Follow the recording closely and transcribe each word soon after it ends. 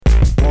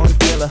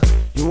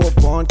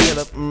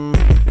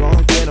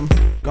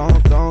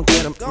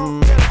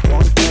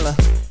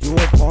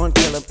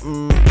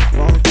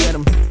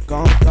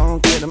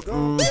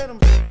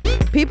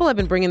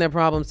bringing their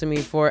problems to me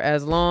for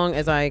as long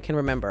as I can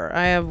remember.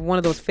 I have one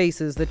of those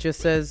faces that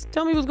just says,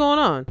 tell me what's going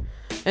on.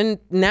 And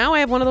now I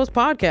have one of those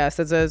podcasts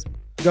that says,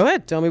 go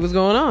ahead, tell me what's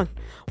going on.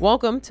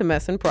 Welcome to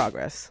Mess in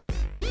Progress.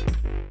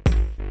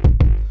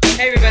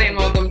 Hey everybody, and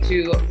welcome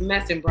to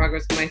Mess in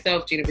Progress with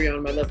myself, Gina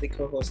Brion, my lovely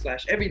co-host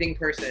 / everything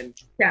person,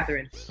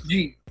 Catherine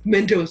G.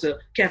 Mendoza.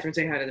 Catherine,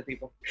 say hi to the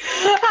people.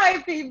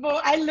 Hi people.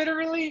 I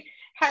literally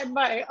had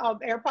my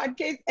AirPod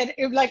case and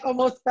it like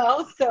almost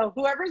fell. So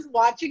whoever's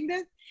watching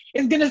this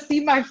is gonna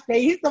see my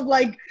face. I'm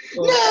like,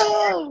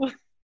 no.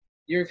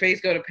 Your face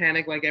go to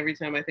panic like every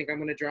time I think I'm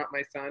gonna drop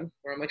my son,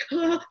 where I'm like,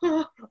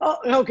 Oh,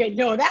 okay,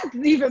 no, that's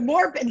even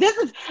more. This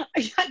is.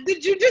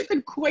 Did you just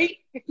equate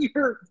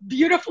your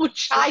beautiful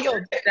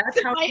child?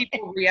 That's how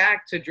people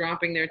react to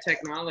dropping their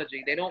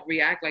technology. They don't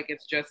react like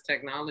it's just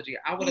technology.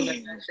 I would have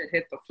let that shit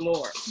hit the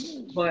floor,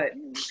 but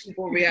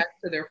people react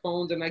to their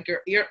phones and like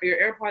your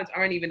AirPods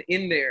aren't even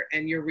in there,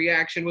 and your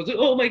reaction was,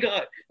 oh my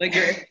god, like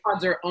your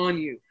AirPods are on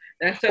you.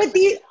 That's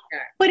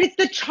but it's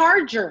the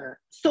charger.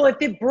 So if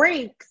it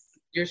breaks,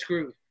 you're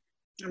screwed.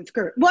 I'm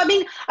screwed. Well, I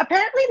mean,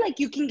 apparently, like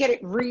you can get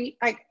it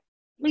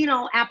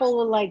Apple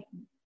will like,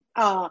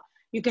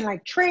 you can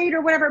like trade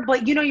or whatever,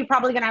 but you're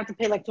probably gonna have to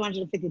pay like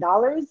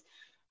 $250.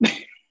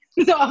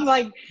 So I'm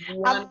like,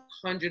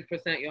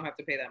 100% you'll have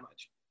to pay that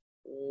much.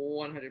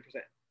 100%.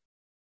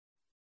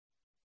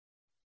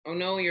 Oh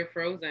no, you're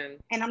frozen.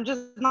 And I'm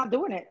just not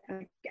doing it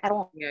at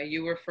all. Yeah,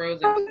 you were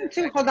frozen.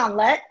 Too. Hold on,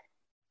 let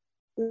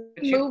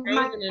move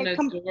my in an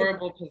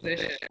adorable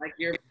position. Like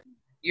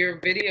your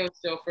video is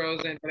still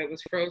frozen, but it was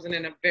frozen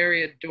in a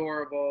very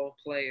adorable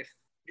place.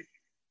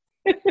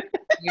 You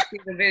see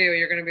the video,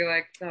 you're gonna be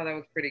like, oh, that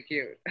was pretty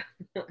cute.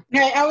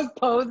 Yeah, I was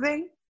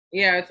posing.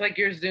 Yeah, it's like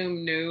your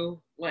Zoom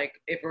knew,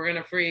 like, if we're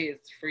gonna freeze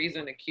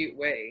in a cute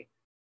way.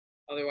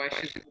 Otherwise,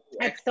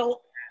 it's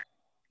so.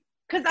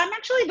 Because I'm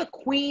actually the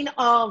queen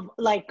of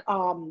like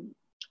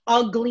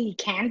ugly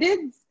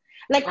candids.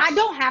 Like I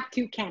don't have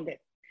cute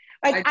candids.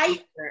 Like I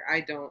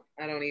don't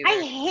either.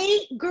 I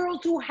hate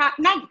girls who have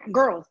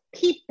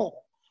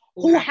people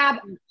who have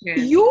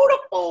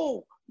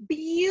beautiful,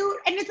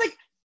 and it's like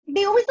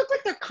they always look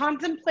like they're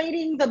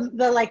contemplating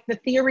the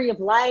theory of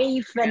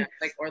life and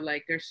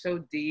like they're so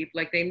deep.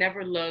 Like they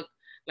never look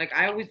like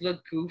I always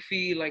look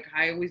goofy. Like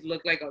I always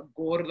look like a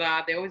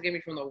gorda. They always get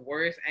me from the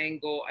worst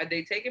angle.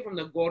 They take it from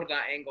the gorda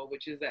angle,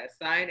 which is that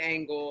side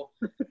angle,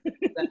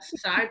 that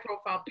side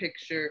profile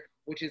picture,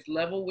 which is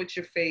level with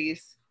your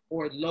face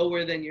or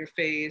lower than your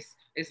face.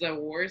 It's the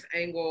worst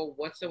angle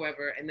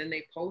whatsoever. And then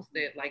they post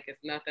it like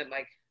it's nothing,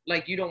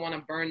 like you don't want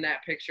to burn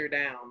that picture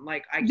down.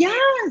 Like I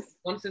can't,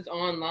 once it's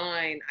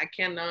online, I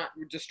cannot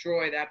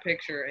destroy that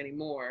picture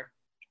anymore.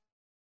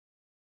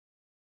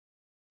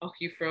 Oh,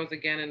 you froze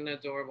again in an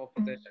adorable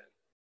position.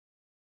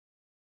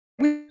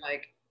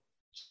 Like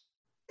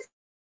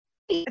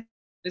this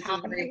is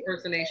an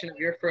impersonation of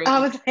your frozen. I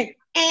was like,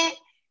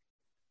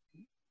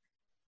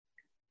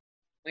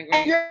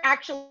 and you're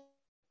actually.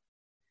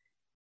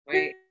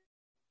 Wait,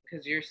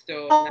 because you're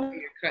still now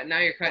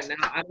you're cutting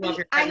out. I don't know if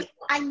you're cutting.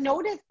 I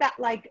noticed that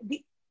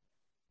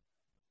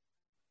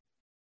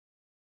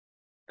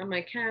I'm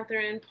like,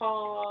 Catherine,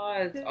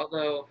 pause.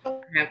 Although I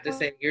have to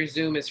say, your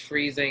Zoom is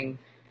freezing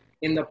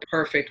in the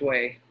perfect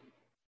way.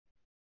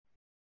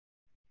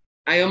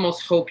 I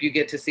almost hope you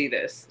get to see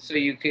this so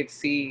you could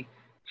see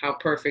how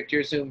perfect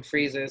your Zoom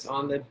freezes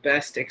on the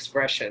best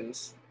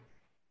expressions.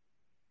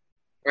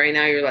 Right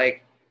now, you're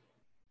like,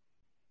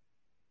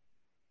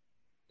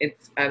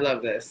 I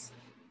love this.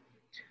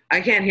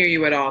 I can't hear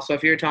you at all, so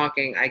if you're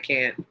talking, I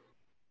can't.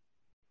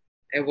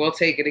 And we'll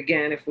take it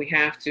again if we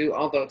have to,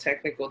 although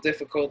technical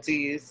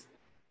difficulties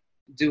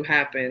do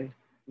happen.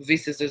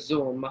 This is a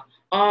Zoom.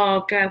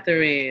 Oh,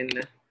 Catherine.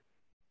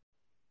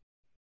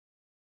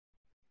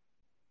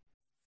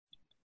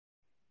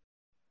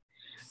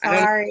 Sorry. I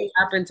don't know what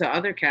happened to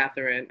other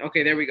Catherine.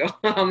 Okay, there we go.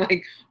 I'm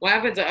like, what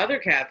happened to other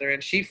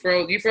Catherine? She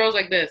froze. You froze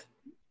like this.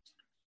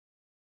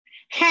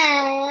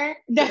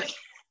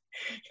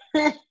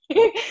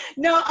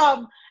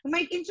 No,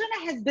 my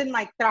internet has been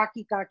like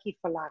traki kaki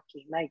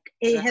falaki. Like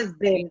it has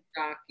been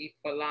traki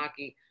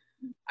falaki.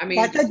 I mean,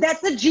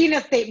 that's a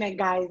Gina statement,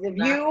 guys. If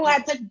you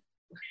had to,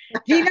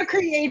 Gina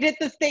created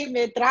the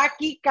statement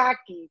traki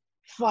kaki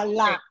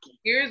falaki.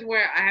 Here's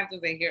where I have to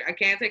say I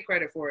can't take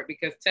credit for it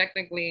because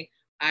technically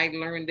I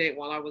learned it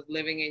while I was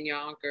living in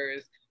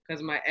Yonkers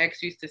because my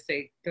ex used to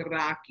say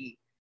traki.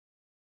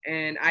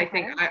 And I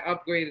think I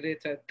upgraded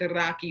it to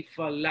Traki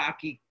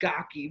Falaki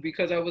Kaki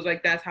because I was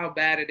like, that's how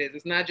bad it is.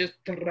 It's not just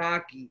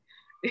Traki.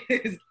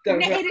 It's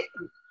Traki.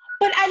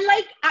 But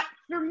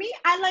for me,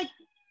 I like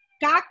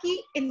Kaki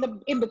in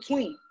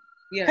between.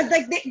 Yeah. Because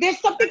like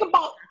there's something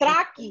about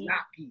Traki,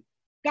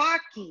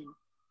 Kaki,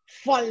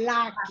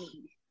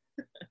 Falaki.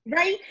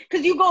 Right?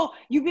 Because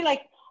you be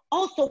like,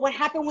 oh, so what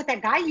happened with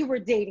that guy you were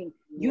dating?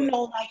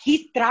 Like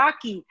he's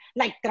Traki.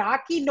 Like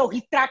Traki? No,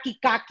 he's Traki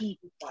Kaki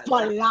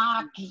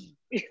Falaki.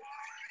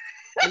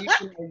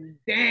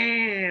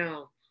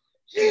 Damn.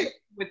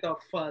 With the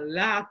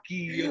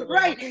falaki.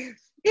 Right.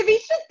 If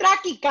he's just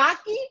Traki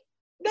Kaki,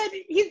 then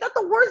he's not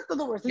the worst of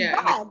the worst. He's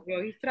bad.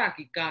 Yo, he's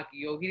traki kaki,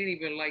 yo. He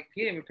didn't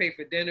even pay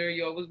for dinner,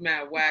 yo. It was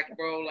mad whack,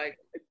 bro. Like,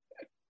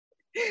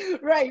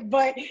 right,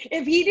 but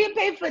if he didn't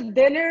pay for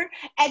dinner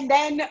and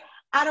then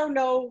I don't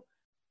know,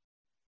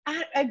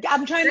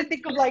 I'm trying to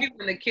think of like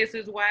when the kiss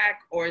is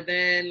whack, or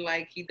then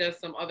like he does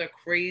some other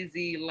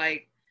crazy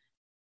like.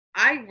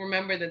 I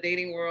remember the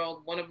dating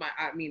world.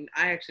 I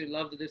actually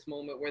loved this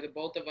moment where the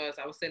both of us.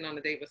 I was sitting on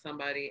a date with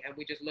somebody, and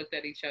we just looked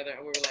at each other,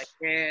 and we were like,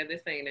 "Yeah,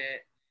 this ain't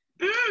it."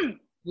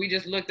 We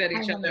just looked at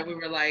each other. We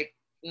were like,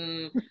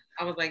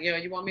 I was like, "Yo,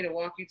 you want me to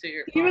walk you to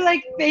your car?" You were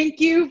like,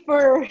 "Thank you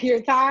for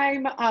your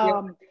time.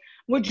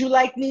 Would you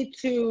like me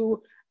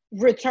to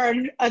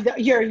return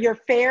your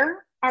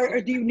fare, or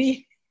do you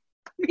need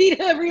me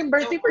to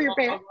reimburse you for your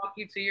fare?" I'll walk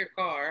you to your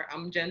car.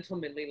 I'm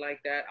gentlemanly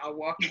like that. I'll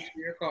walk you to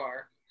your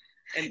car,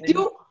 and then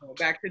go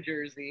back to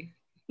Jersey.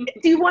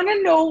 Do you want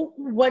to know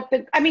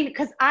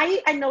because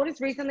I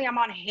noticed recently I'm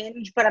on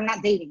Hinge, but I'm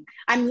not dating.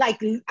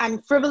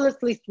 I'm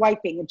frivolously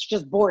swiping. It's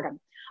just boredom.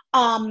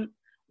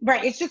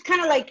 Right. It's just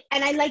kind of like,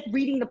 and I like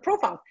reading the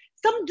profiles.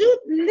 Some dude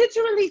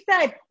literally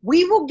said,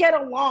 "We will get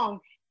along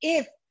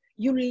if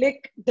you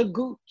lick the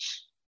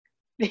gooch."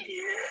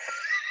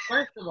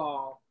 First of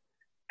all,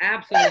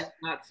 absolutely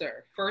not,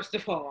 sir. First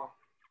of all,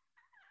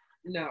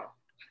 no.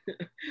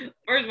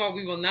 First of all,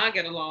 we will not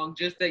get along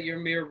just at your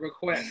mere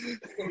request.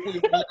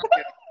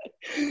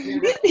 Your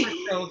request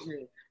tells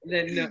me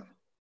that no.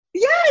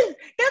 Yes,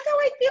 that's how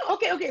I feel.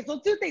 Okay. So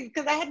two things,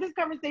 because I had this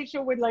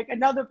conversation with like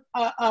another.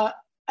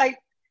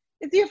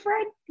 Is he a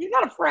friend? He's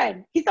not a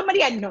friend. He's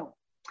somebody I know.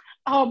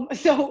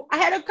 So I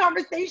had a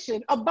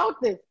conversation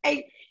about this,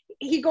 and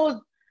he goes,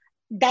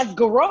 "That's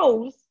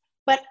gross,"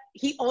 but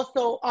he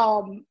also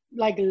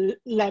like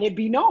let it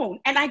be known.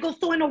 And I go,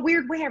 so in a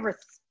weird way, I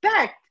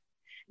respect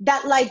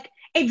that. Like,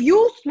 if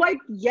you swipe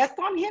yes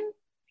on him,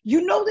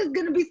 you know there's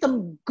gonna be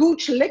some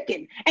gooch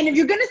licking. And if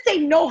you're gonna say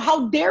no,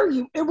 how dare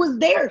you? It was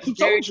there. He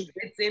told you.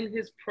 It's in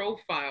his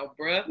profile,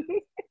 bruh.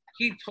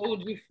 He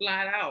told you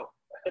flat out.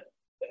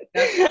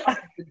 That's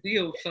the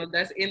deal, son.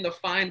 That's in the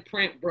fine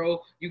print,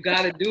 bro. You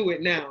gotta do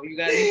it now. You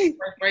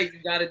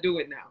gotta do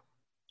it now.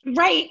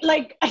 Right,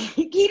 like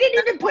he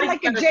didn't even put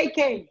like a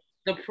JK.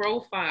 The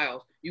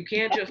profiles. You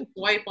can't just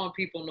swipe on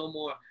people no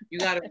more. You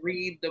gotta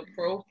read the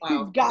profiles.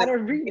 You gotta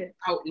read it.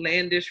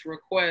 Outlandish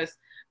requests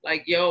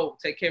like, "Yo,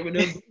 take care of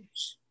them."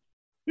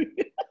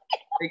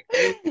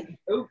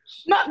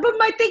 But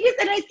my thing is,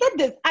 and I said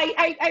this,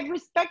 I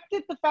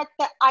respected the fact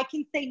that I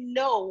can say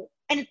no,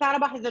 and it's not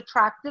about his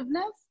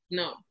attractiveness.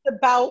 No, it's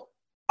about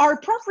our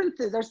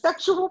preferences, our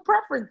sexual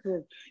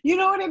preferences. You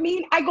know what I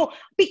mean? I go,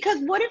 because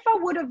what if I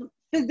would have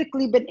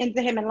physically been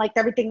into him and liked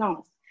everything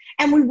else,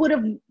 and we would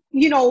have,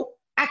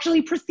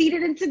 actually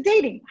proceeded into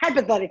dating,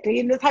 hypothetically,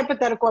 in this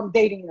hypothetical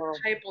dating world.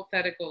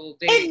 Hypothetical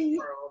dating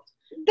world.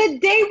 The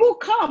day will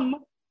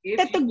come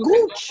that the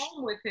gooch. Go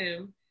home with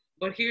him,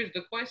 but here's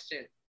the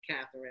question,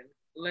 Catherine.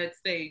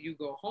 Let's say you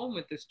go home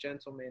with this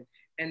gentleman,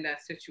 and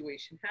that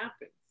situation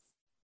happens.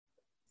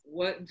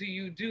 What do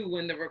you do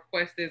when the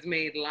request is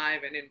made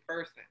live and in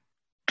person?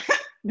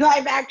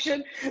 Live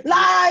action.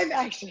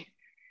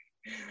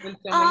 When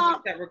someone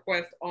makes that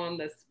request on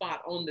the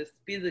spot, on the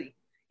spilly,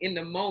 in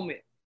the moment.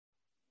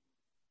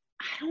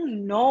 I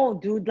don't know,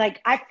 dude.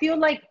 Like, I feel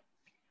like,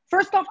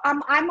 first off,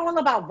 I'm all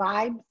about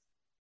vibes,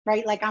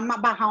 right? Like, I'm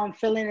about how I'm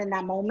feeling in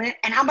that moment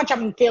and how much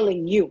I'm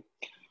feeling you.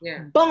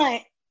 Yeah.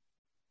 But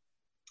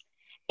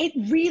it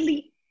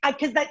really,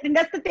 and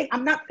that's the thing.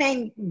 I'm not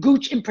saying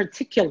gooch in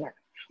particular.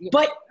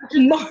 But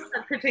not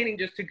pertaining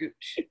just to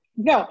gooch.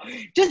 No,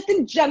 just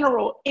in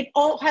general, it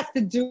all has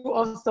to do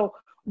also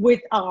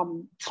with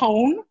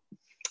tone,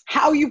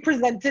 how you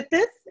presented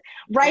this,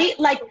 right?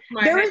 Like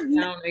there is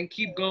down and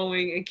keep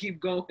going and keep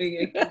going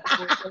and keep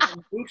going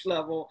on gooch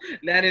level.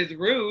 That is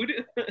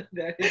rude.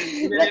 That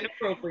is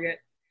inappropriate.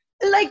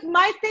 Like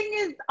my thing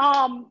is,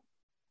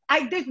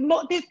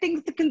 there's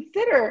things to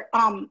consider.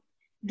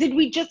 Did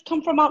we just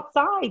come from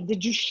outside?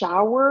 Did you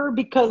shower?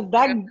 Because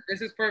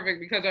this is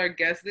perfect because our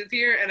guest is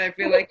here and I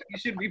feel like you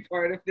should be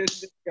part of this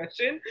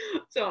discussion.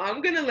 So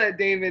I'm going to let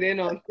David in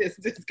on this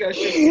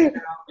discussion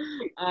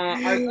now.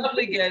 Our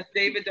lovely guest,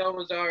 David Del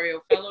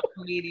Rosario, fellow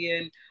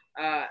comedian,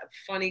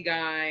 funny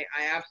guy.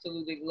 I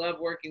absolutely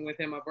love working with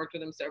him. I've worked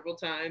with him several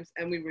times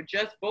and we were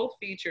just both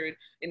featured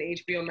in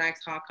HBO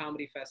Max Ha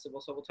Comedy Festival.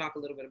 So we'll talk a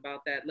little bit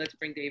about that. Let's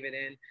bring David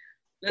in.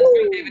 Let's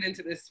bring David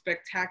into this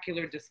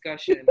spectacular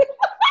discussion.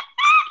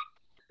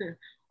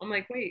 I'm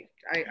like, wait,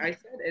 I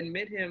said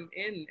admit him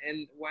in,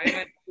 and why am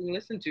I being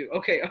listened to?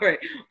 Okay, all right.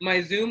 My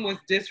Zoom was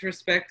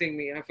disrespecting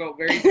me. I felt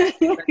very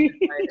disrespected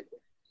by it.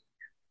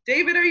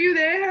 David, are you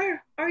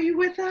there? Are you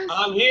with us?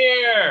 I'm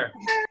here.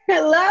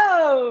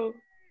 Hello.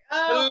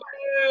 Hello.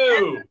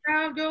 The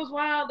crowd goes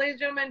wild. Ladies and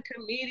gentlemen,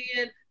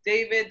 comedian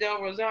David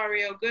Del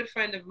Rosario, good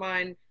friend of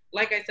mine.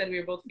 Like I said, we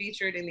were both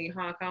featured in the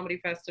Ha Comedy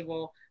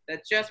Festival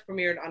that just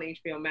premiered on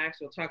HBO Max.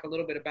 We'll talk a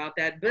little bit about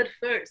that. But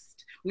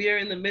first, we are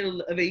in the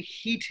middle of a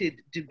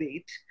heated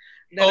debate.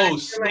 that I Oh,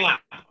 feel like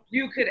snap.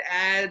 you could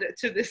add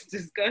to this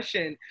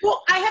discussion.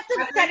 Well, I have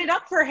to set it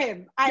up for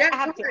him. I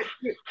have to.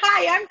 Yes.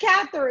 Hi, I'm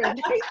Catherine.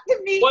 Nice to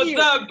meet What's you.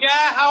 up, guy?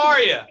 How are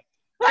you?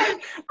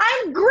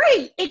 I'm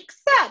great,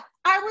 except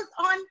I was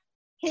on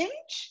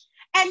Hinge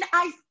and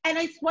I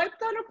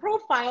swiped on a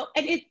profile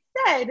and it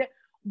said,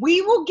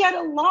 "We will get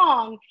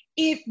along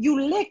if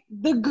you lick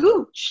the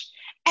gooch."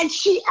 And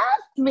she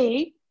asked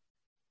me,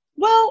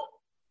 "Well,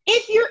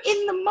 if you're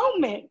in the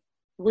moment,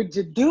 would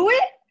you do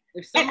it?"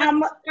 If somebody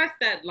requests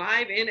that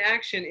live in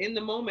action in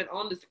the moment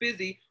on the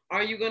Spizzy,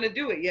 are you going to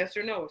do it? Yes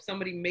or no? If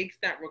somebody makes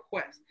that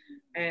request.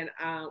 And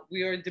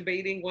we are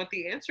debating what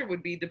the answer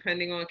would be,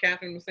 depending on,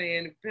 Catherine was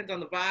saying, it depends on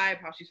the vibe,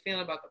 how she's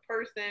feeling about the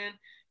person,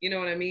 you know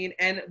what I mean?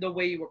 And the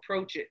way you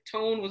approach it.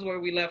 Tone was where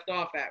we left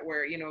off at,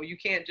 where, you know, you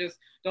can't just,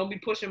 don't be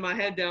pushing my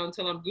head down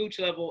until I'm gooch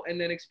level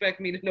and then expect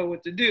me to know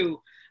what to do.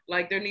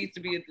 Like, there needs to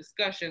be a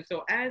discussion.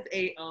 So as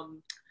a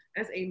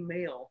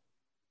male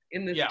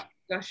in this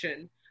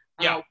discussion,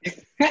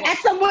 as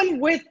someone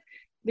with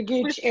the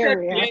gooch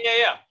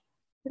area.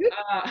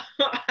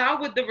 How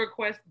would the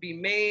request be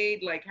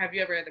made? Like, have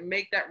you ever had to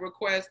make that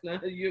request? No,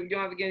 you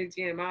don't have to get any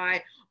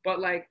TMI, but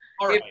like,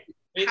 how would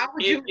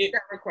you make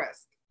that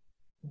request?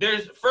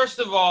 There's, first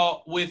of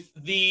all, with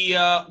the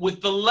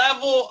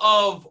level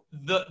of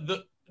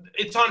the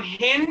it's on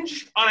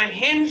Hinge, on a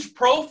Hinge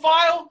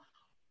profile,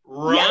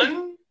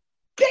 run.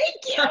 Yes.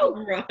 Thank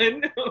you.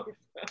 Run.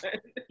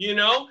 You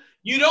know,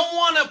 you don't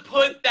want to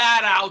put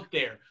that out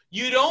there.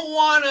 You don't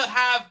want to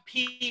have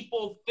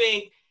people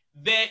think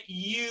that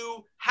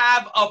you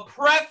have a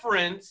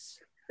preference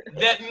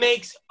that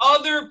makes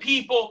other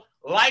people,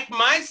 like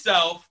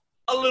myself,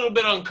 a little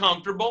bit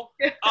uncomfortable.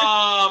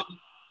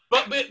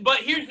 But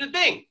here's the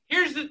thing.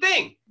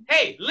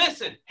 Hey,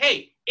 listen.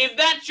 Hey, if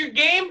that's your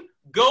game,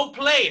 go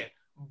play it.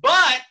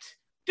 But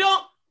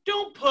don't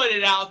put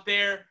it out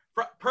there.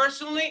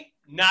 Personally,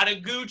 not a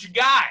gooch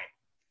guy.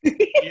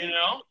 You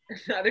know,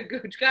 not a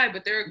gooch guy,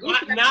 but they're a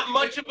gooch. Not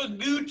much of a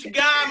gooch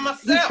guy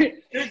myself.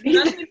 There's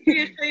nothing to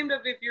be ashamed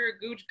of if you're a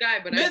gooch guy.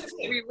 But I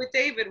agree with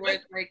David, where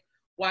it's like,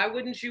 why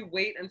wouldn't you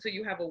wait until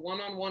you have a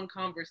one-on-one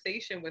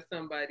conversation with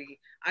somebody?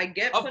 I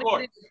get putting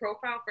it in your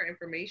profile for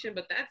information,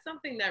 but that's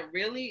something that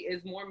really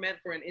is more meant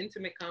for an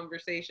intimate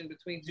conversation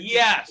between two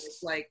people.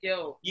 It's like,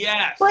 yo.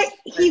 Yes. But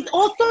he's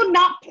also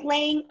not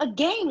playing a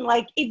game.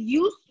 Like, if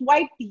you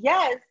swiped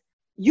yes,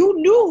 you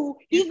knew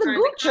he's a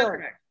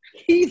goocher.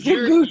 He's a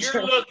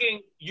goocher.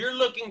 You're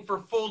looking for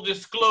full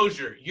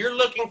disclosure. You're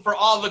looking for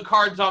all the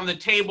cards on the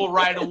table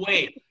right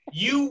away.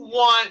 You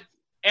want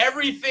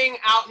everything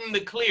out in the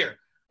clear.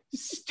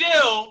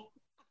 Still,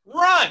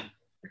 run.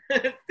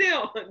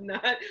 Still,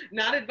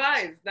 not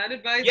advised. Not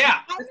advised.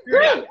 Yeah.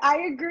 I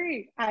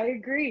agree.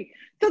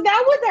 So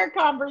that was our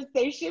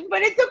conversation,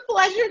 but it's a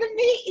pleasure to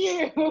meet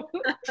you.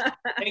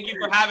 Thank you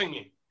for having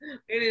me.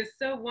 It is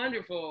so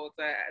wonderful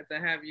to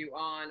have you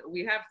on.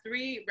 We have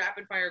 3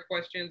 rapid fire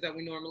questions that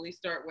we normally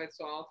start with,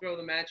 so I'll throw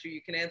them at you.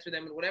 You can answer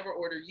them in whatever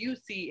order you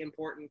see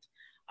important.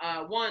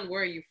 1,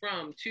 where are you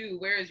from? 2,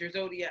 where is your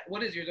zodiac?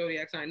 What is your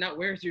zodiac sign? Not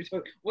where is your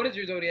what is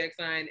your zodiac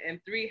sign?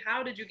 And 3,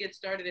 how did you get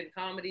started in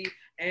comedy?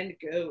 And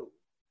go.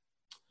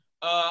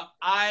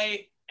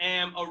 I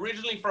am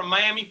originally from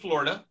Miami,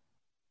 Florida.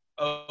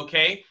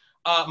 Okay.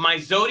 My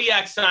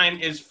zodiac sign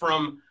is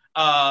from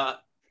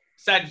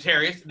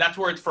Sagittarius. That's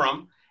where it's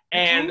from.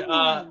 And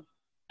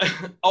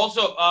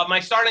also, my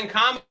start in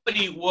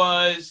comedy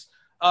was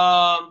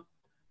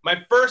my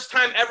first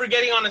time ever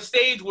getting on a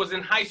stage was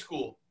in high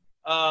school,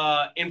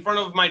 in front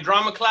of my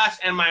drama class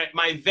and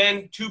my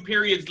then 2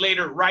 periods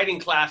later writing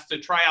class to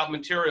try out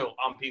material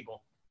on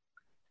people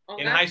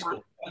in high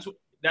school.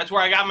 That's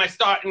where I got my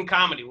start in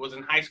comedy, was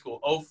in high school,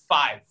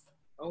 05.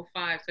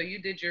 05. So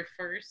you did your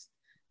first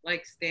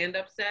like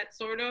stand-up set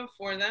sort of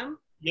for them?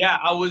 Yeah,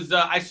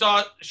 I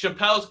saw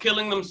Chappelle's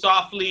Killing Them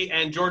Softly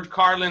and George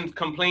Carlin's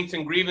Complaints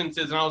and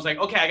Grievances, and I was like,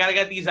 okay, I got to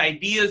get these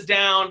ideas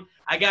down.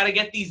 I got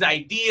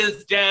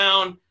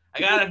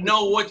to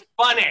know what's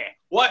funny.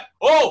 What?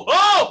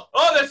 Oh,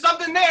 there's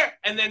something there.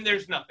 And then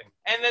there's nothing.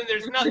 And then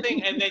there's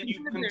nothing, and then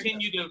you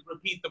continue to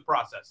repeat the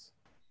process.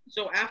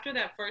 So after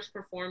that first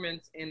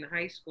performance in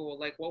high school,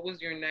 like, what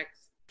was your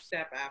next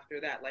step after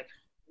that? Like,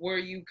 were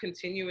you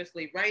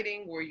continuously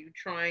writing? Were you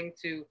trying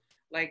to...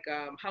 Like,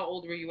 how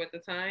old were you at the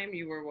time?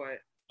 You were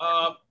what?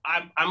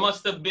 I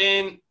must have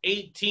been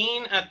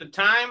 18 at the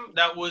time.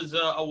 That was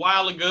a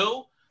while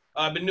ago.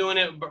 I've been doing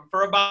it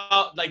for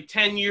about like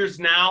 10 years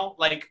now,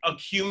 like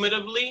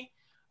accumulatively.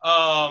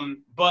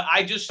 But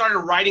I just started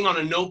writing on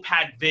a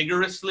notepad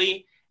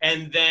vigorously.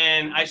 And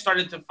then I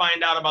started to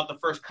find out about the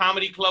first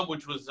comedy club,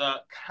 which was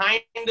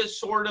kind of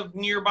sort of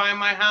nearby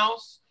my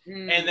house.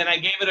 And then I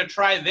gave it a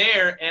try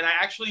there. And I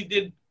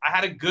actually I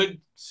had a good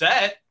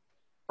set.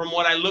 From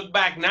what I look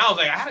back now, I was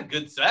like, I had a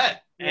good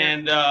set. Yeah.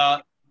 And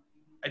I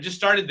just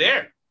started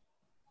there.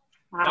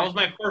 Wow. That was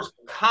my first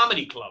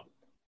comedy club.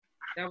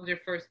 That was your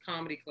first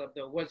comedy club,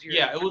 though?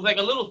 Yeah, it was like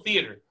a little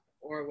theater.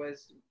 Or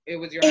was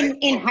your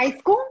in high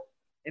school?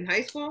 In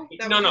high school?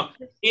 No.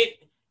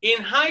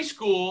 in high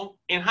school,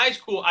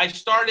 I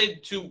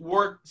started to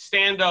work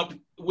stand up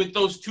with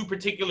those two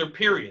particular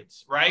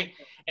periods, right?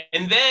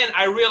 And then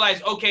I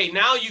realized, okay,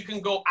 now you can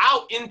go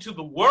out into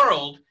the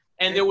world.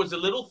 And there was a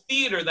little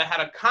theater that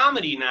had a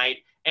comedy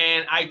night,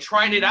 and I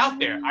tried it out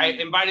there. I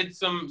invited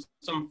some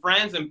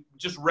friends and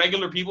just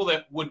regular people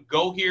that would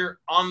go here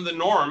on the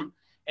norm,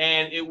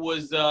 and it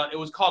was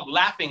called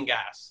Laughing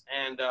Gas,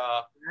 and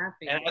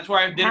that's where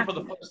I did it for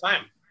the first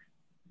time.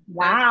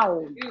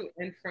 Wow.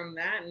 And from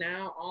that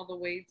now all the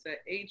way to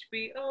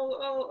HBO,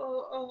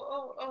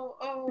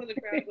 the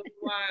crowd goes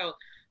wild.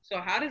 So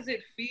how does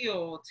it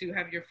feel to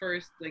have your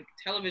first like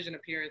television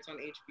appearance on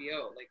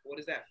HBO? Like, what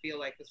does that feel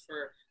like? Because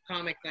for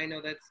comics, I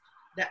know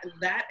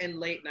that and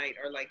late night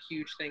are like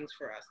huge things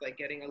for us, like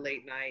getting a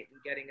late night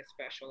and getting a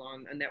special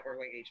on a network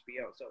like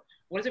HBO. So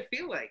what does it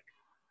feel like?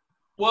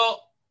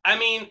 Well, I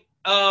mean,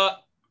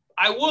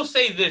 I will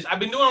say this. I've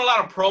been doing a lot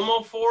of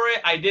promo for it.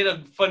 I did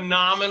a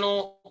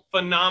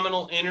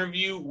phenomenal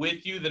interview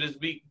with you that is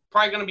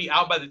probably going to be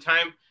out by the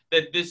time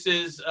that this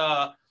is.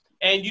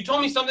 And you told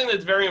me something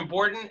that's very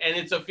important, and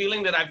it's a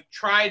feeling that I've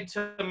tried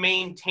to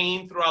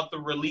maintain throughout the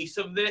release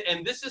of it.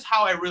 And this is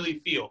how I really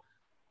feel.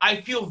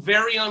 I feel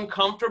very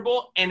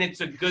uncomfortable, and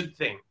it's a good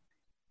thing,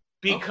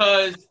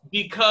 because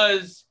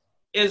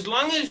as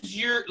long as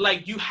you're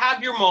like, you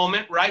have your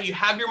moment, right? You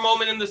have your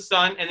moment in the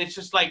sun, and it's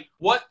just like,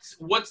 what's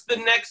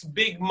the next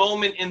big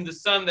moment in the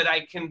sun that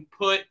I can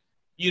put,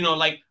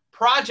 like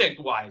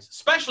project-wise,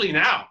 especially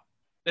now.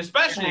 It's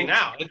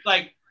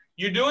like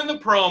you're doing the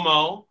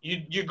promo,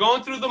 you're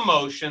going through the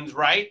motions,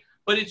 right?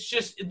 But it's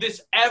just this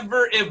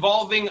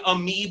ever-evolving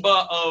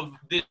amoeba of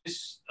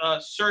this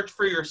search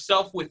for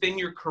yourself within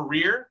your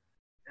career.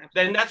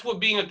 Then that's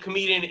what being a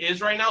comedian is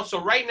right now. So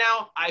right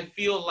now, I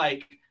feel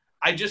like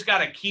I just got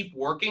to keep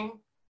working,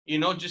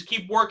 just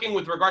keep working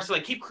with regards to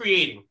like keep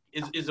creating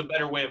is a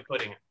better way of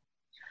putting it.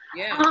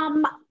 Yeah.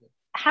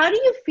 How do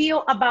you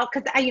feel about,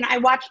 because I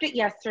watched it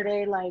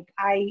yesterday, like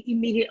I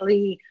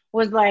immediately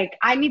was like,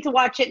 I need to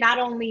watch it not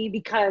only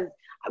because,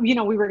 we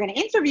were going to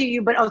interview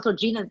you, but also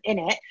Gina's in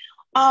it.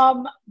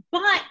 But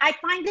I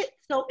find it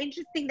so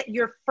interesting that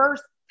your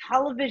first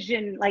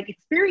television like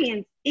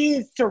experience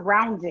is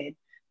surrounded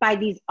by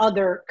these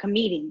other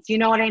comedians. You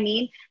know what I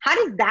mean? How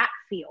does that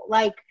feel?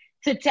 Like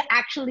to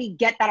actually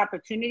get that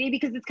opportunity?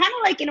 Because it's kind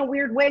of like in a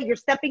weird way, your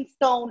stepping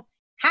stone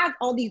has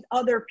all these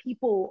other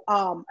people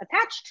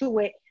attached to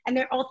it. And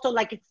they're also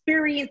like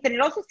experienced. And it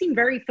also seemed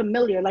very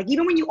familiar. Like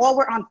even when you all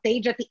were on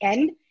stage at the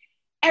end,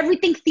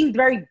 everything seemed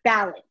very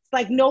balanced.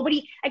 Like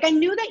nobody, like I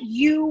knew that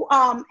you,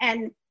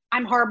 and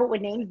I'm horrible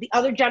with names. The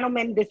other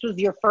gentleman, this was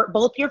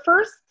both your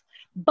first.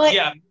 But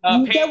yeah,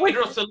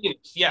 Pedro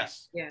Salinas,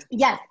 yes. Yeah.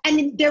 Yes.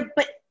 And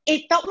but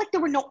it felt like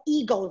there were no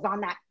egos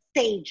on that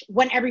stage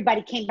when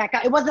everybody came back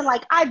out. It wasn't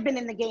like I've been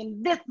in the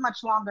game this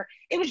much longer.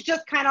 It was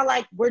just kind of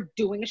like we're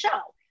doing a show.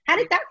 How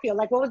did that feel?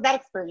 Like what was that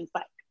experience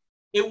like?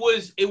 It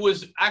was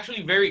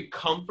actually very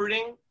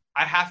comforting.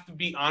 I have to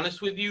be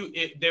honest with you.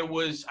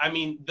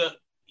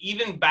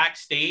 Even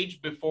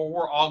backstage before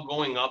we're all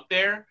going up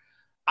there,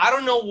 I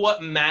don't know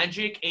what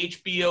magic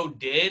HBO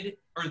did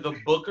or the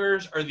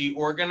bookers or the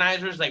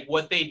organizers, like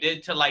what they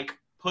did to like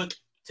put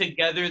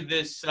together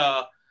this,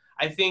 I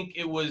think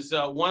it was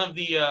one of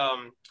the,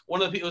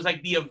 it was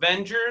like the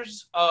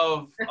Avengers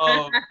of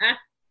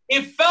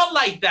it felt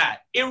like that.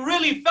 It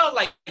really felt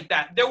like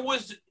that. There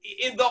was,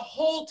 in the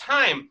whole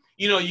time,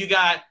 you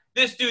got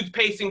this dude's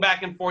pacing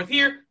back and forth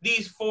here.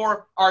 These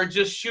four are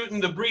just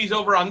shooting the breeze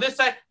over on this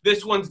side.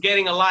 This one's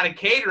getting a lot of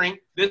catering.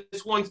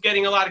 This one's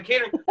getting a lot of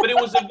catering. But it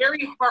was a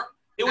very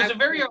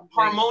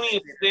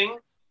harmonious thing.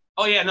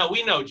 Oh yeah, no,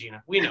 we know,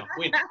 Gina. We know.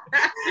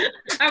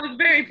 I was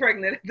very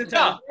pregnant at the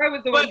time. I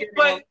was the one getting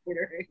all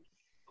catering.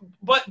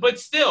 But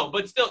still,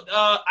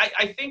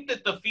 I think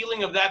that the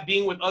feeling of that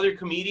being with other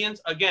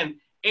comedians, again,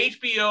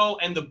 HBO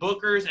and the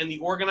bookers and the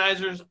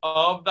organizers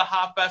of the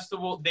HOT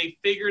Festival, they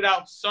figured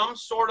out some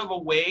sort of a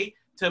way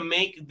to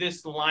make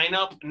this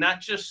lineup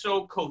not just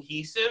so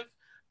cohesive,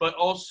 but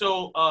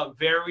also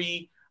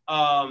very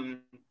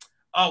there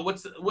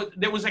was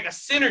like a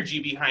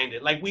synergy behind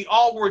it. Like we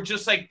all were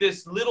just like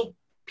this little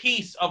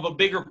piece of a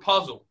bigger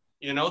puzzle,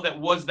 that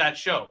was that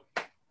show.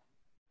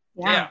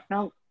 Yeah.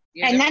 No.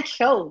 And that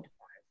showed.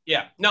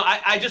 Yeah. No,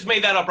 I just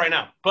made that up right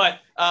now. But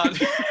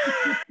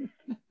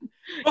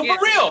but for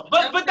real,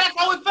 but that's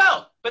how it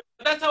felt. But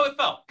that's how it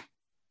felt.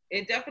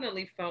 It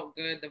definitely felt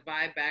good. The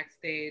vibe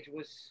backstage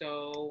was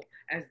so,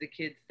 as the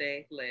kids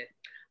say, lit.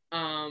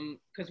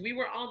 Because we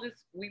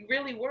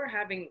really were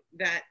having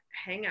that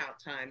hangout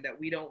time that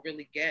we don't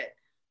really get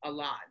a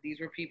lot.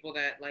 These were people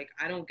that, like,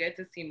 I don't get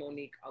to see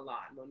Monique a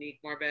lot. Monique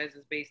Marvez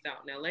is based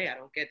out in LA. I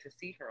don't get to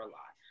see her a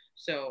lot.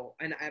 So,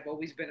 and I've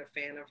always been a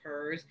fan of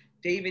hers.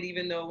 David,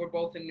 even though we're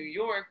both in New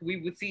York,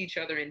 we would see each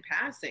other in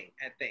passing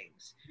at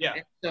things. Yeah.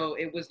 And so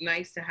it was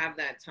nice to have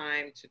that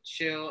time to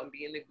chill and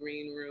be in the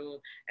green room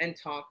and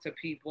talk to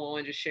people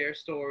and just share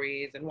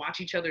stories and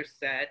watch each other's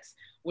sets,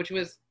 which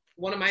was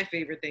one of my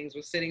favorite things,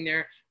 was sitting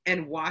there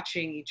and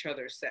watching each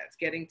other's sets,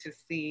 getting to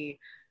see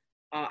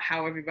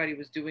how everybody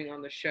was doing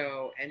on the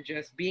show and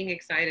just being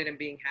excited and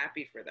being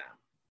happy for them.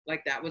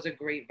 Like that was a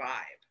great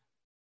vibe.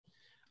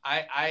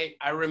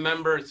 I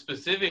remember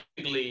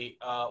specifically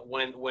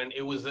when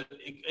it was,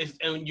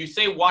 and you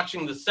say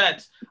watching the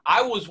sets,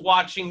 I was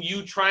watching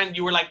you trying,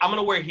 you were like, I'm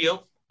going to wear heels.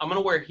 I'm going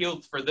to wear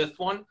heels for this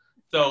one.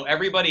 So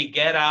everybody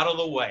get out of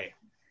the way.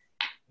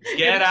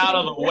 Get out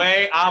of the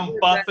way. I'm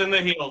busting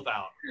the heels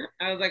out.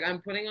 I was like, I'm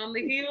putting on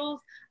the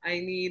heels. I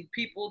need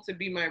people to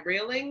be my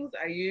railings.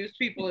 I used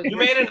people as You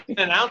made an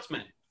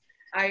announcement.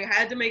 I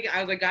had to make it.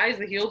 I was like, guys,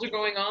 the heels are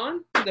going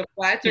on. The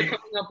flats are coming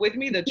up with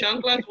me. The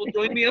chanclas will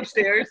join me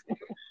upstairs,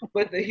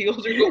 but the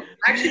heels are going.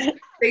 Actually,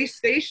 they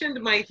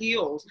stationed my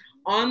heels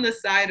on the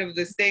side of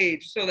the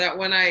stage so that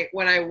when I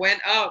went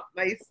up,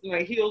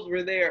 my heels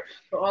were there.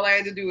 So all I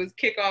had to do was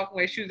kick off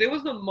my shoes. It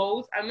was the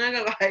most. I'm not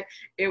gonna lie.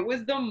 It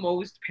was the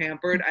most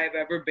pampered I've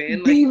ever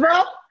been. Like,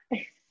 Diva.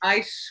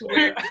 I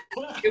swear, it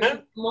was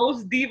the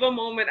most diva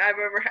moment I've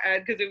ever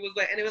had because it was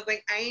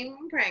like,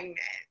 I'm pregnant.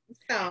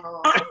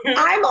 So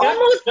I'm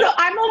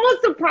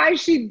almost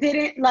surprised she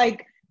didn't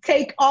like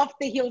take off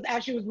the heels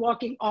as she was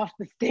walking off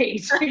the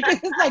stage.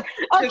 It's like,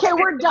 okay,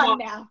 we're done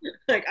now.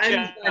 Like,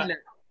 I'm done now.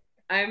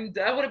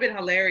 That would have been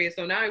hilarious.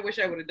 So now I wish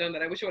I would have done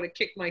that. I wish I would have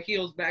kicked my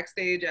heels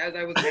backstage as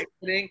I was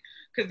exiting,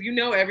 because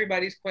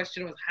everybody's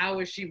question was, how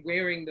is she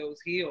wearing those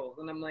heels?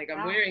 And I'm like,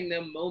 I'm wearing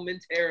them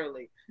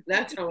momentarily.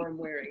 That's how I'm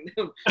wearing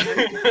them.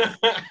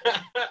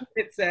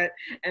 It's set,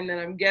 and then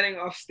I'm getting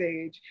off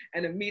stage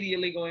and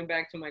immediately going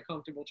back to my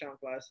comfortable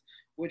chanclas,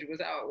 which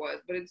was how it was.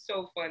 But it's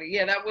so funny.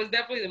 Yeah, that was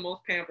definitely the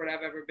most pampered I've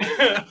ever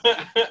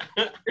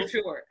been. For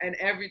sure. And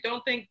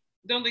don't think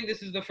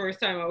this is the first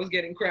time I was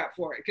getting crap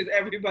for it, because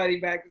everybody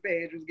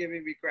backstage was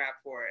giving me crap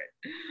for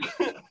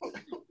it.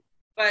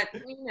 But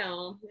it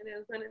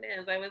is what it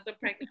is. I was a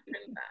pregnant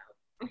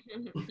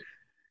princess.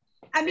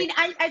 I mean,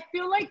 I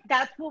feel like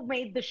that's what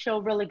made the show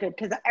really good,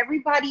 because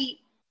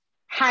everybody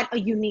had a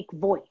unique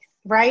voice,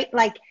 right?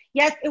 Like,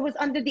 yes, it was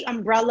under the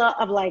umbrella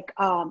of like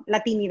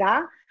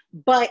Latinidad,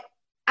 but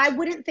I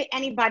wouldn't say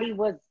anybody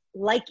was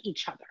like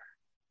each other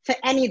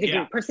to any degree.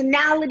 Yeah.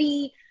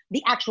 Personality,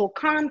 the actual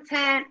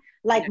content,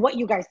 like what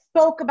you guys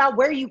spoke about,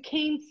 where you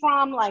came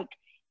from, like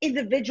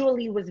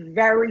individually was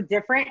very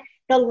different.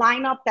 The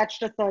lineup, that's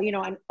just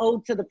an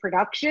ode to the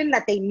production,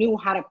 that they knew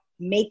how to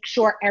make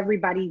sure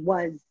everybody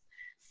was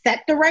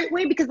set the right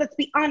way. Because let's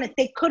be honest,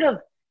 they could have,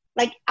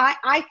 like,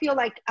 I feel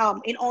like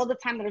in all the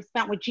time that I've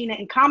spent with Gina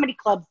in comedy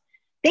clubs,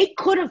 they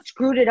could have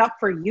screwed it up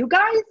for you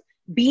guys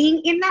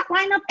being in that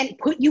lineup and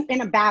put you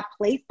in a bad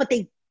place, but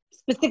they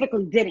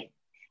specifically didn't.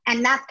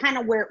 And that's kind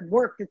of where it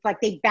worked. It's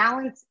like they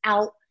balanced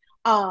out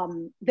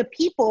the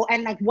people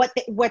and like what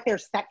their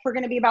sets were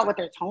going to be about, what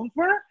their tones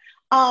were,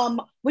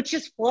 which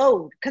just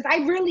flowed. Because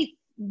I really,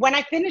 when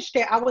I finished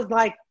it, I was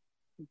like,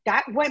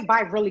 that went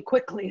by really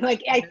quickly.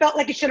 Like, I felt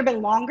like it should have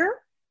been longer,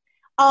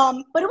 but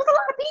it was a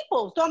lot of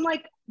people. So I'm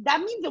like,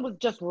 that means it was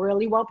just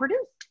really well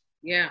produced.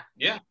 Yeah.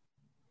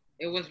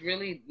 It was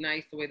really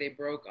nice the way they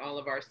broke all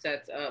of our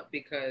sets up,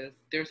 because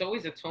there's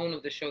always a tone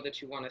of the show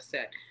that you want to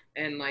set.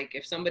 And like,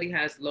 if somebody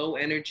has low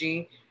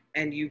energy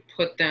and you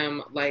put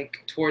them like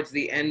towards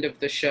the end of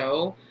the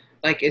show,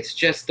 like, it's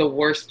just the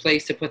worst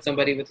place to put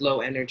somebody with low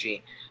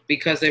energy.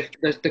 Because if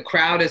the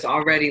crowd is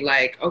already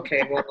like,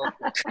 okay, well,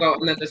 let's go,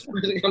 and then this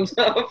person comes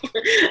up.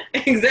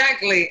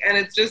 Exactly. And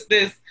it's just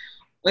this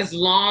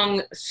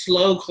long,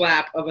 slow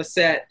clap of a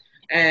set.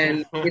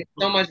 And it's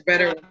so much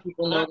better when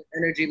people know the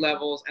energy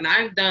levels. And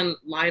I've done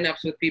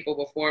lineups with people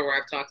before where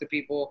I've talked to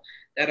people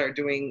that are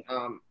doing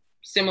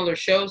similar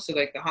shows to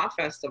like the Hot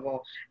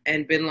Festival,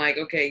 and been like,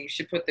 okay, you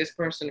should put this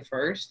person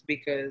first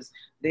because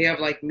they have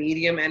like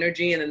medium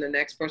energy, and then the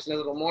next person has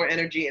a little more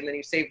energy, and then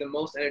you save the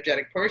most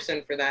energetic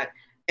person for that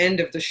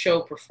end of the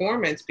show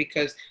performance,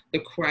 because the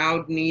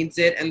crowd needs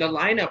it and the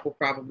lineup will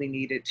probably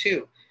need it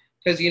too.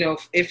 Because,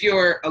 if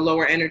you're a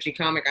lower energy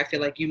comic, I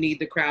feel like you need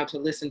the crowd to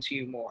listen to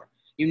you more.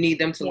 You need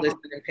them to listen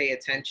and pay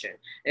attention.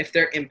 If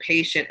they're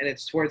impatient and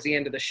it's towards the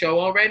end of the show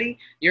already,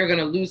 you're going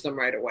to lose them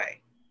right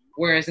away.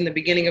 Whereas in the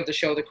beginning of the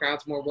show, the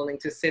crowd's more willing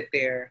to sit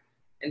there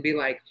and be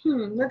like,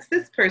 what's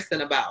this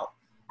person about?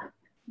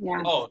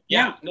 Yeah. Oh,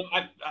 yeah. No,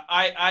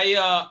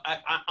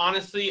 I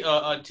honestly,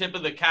 a tip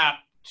of the cap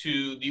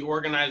to the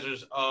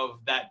organizers of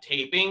that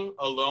taping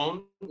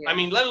alone. Yeah. I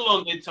mean, let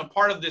alone it's a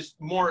part of this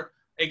more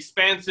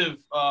expansive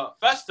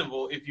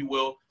festival, if you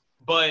will.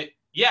 But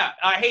yeah,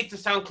 I hate to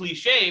sound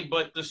cliche,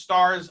 but the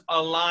stars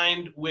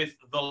aligned with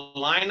the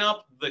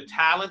lineup, the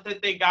talent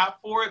that they got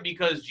for it,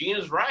 because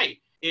Gina's right.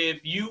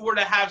 If you were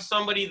to have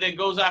somebody that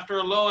goes after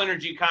a low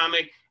energy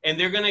comic and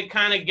they're going to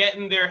kind of get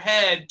in their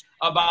head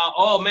about,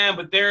 oh man,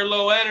 but they're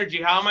low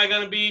energy, how am I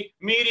going to be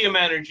medium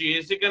energy?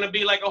 Is it going to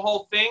be like a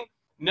whole thing?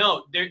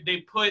 No,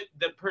 they put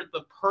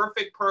the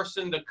perfect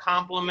person to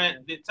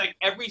complement. It's like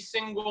every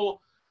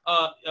single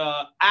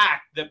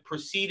act that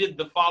preceded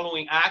the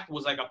following act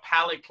was like a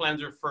palate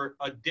cleanser for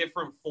a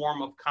different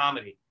form of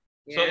comedy.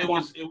 Yeah. So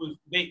it was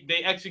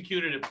they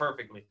executed it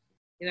perfectly.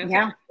 That's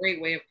a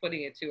great way of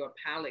putting it too, a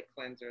palate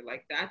cleanser.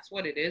 Like, that's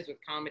what it is with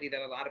comedy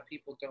that a lot of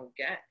people don't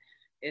get.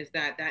 is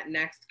that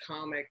next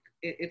comic,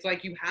 it's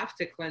like you have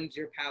to cleanse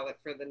your palate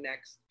for the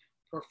next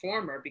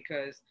performer,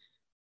 because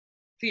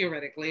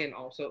theoretically, and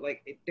also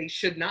like they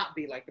should not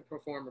be like the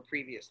performer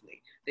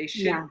previously. They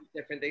should be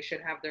different. They should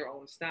have their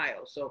own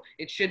style. So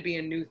it should be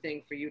a new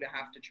thing for you to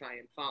have to try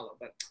and follow.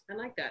 But I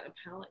like that, a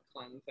palate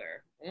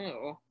cleanser.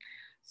 Oh,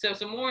 so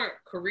some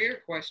more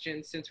career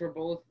questions, since we're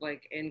both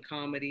like in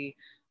comedy.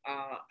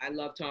 I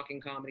love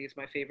talking comedy. It's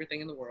my favorite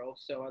thing in the world.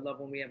 So I love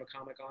when we have a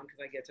comic on, because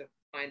I get to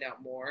find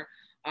out more.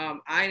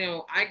 I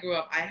know I grew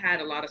up, I had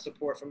a lot of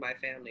support from my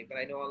family, but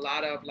I know a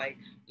lot of like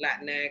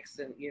Latinx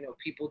and, you know,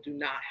 people do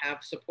not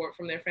have support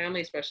from their family,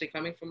 especially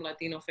coming from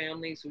Latino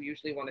families who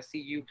usually want to see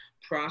you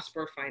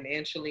prosper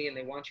financially, and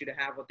they want you to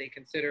have what they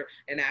consider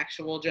an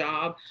actual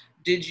job.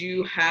 Did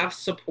you have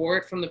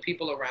support from the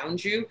people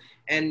around you?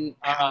 And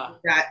how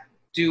did that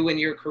do in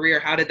your career?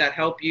 How did that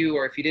help you?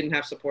 Or if you didn't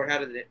have support, how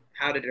did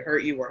it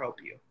hurt you or help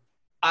you?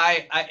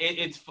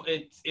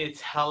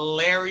 It's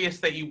hilarious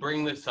that you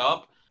bring this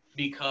up,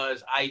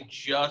 because I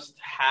just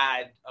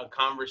had a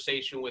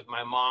conversation with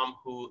my mom,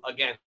 who,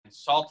 again,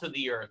 salt of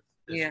the earth,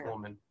 this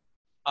woman.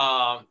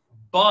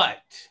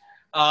 But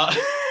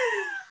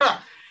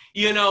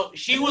you know,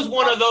 she was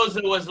one of those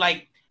that was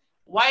like,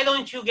 why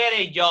don't you get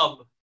a job,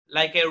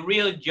 like a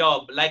real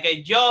job,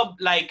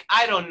 like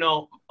I don't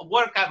know,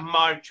 work at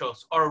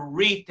Marshalls or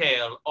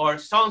retail or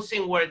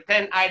something where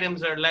 10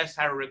 items or less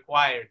are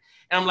required.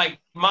 And I'm like,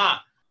 Ma,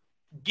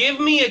 give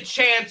me a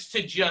chance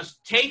to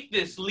just take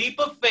this leap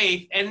of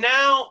faith. And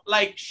now,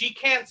 like, she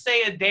can't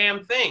say a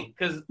damn thing,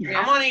 because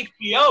I'm on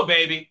HBO,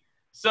 baby.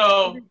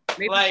 So,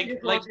 maybe like, she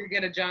just wants you to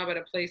get a job at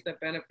a place that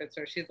benefits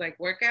her. She's like,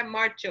 work at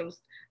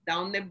Marshalls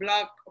down the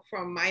block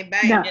from my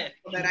bank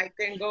so that I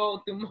can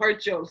go to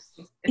Marshalls.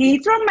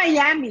 He's from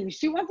Miami.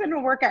 She wants him to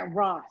work at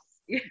Ross.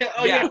 Get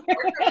her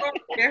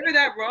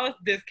that Ross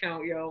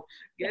discount, yo.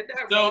 Get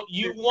that. So Ross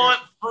you discount. want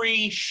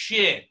free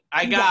shit?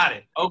 I got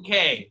it.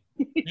 Okay.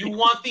 You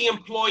want the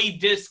employee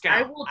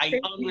discount? I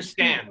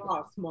understand.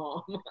 Ross,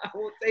 Mom. I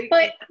will take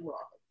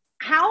Ross.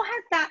 How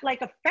has that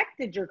like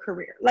affected your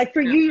career? Like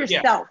for you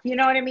yourself, you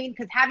know what I mean?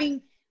 Because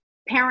having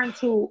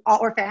parents who,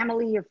 or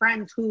family or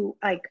friends who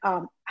like,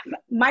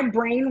 my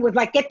brain was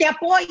like, que te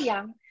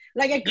apoyan.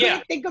 Like I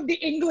couldn't think of the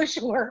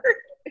English word.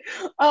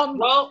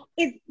 Well,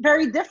 it's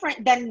very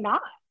different than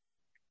not.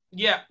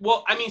 Yeah,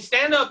 well, I mean,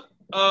 stand up,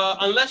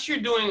 unless you're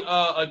doing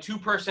a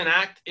two-person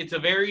act, it's a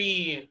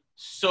very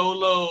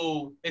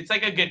solo, it's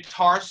like a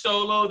guitar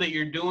solo that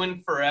you're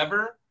doing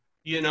forever,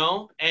 you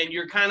know, and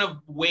you're kind of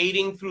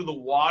wading through the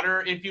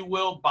water, if you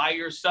will, by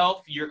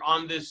yourself. You're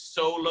on this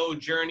solo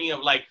journey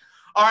of like,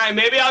 all right,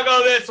 maybe I'll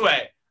go this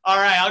way. All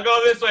right, I'll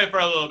go this way for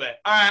a little bit.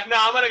 All right, no,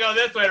 I'm going to go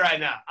this way right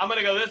now. I'm going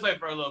to go this way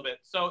for a little bit.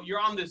 So you're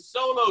on this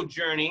solo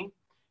journey,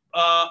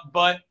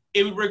 but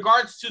in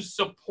regards to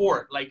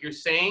support, like you're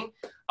saying,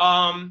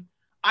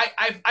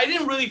 I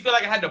didn't really feel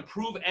like I had to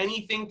prove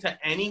anything to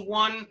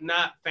anyone,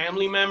 not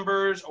family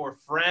members or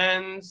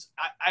friends.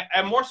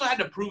 I more so had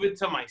to prove it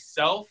to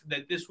myself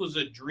that this was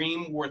a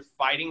dream worth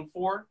fighting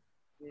for.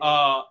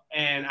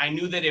 And I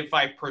knew that if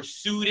I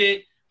pursued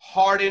it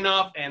hard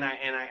enough and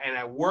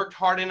I worked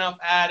hard enough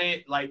at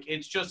it, like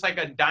it's just like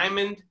a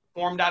diamond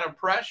formed out of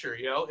pressure,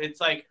 you know? It's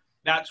like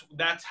that's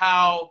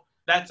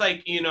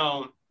like, you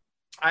know,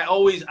 I'm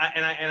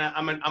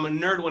a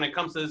nerd when it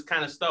comes to this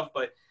kind of stuff,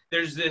 but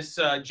there's this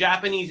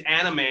Japanese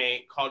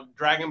anime called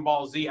Dragon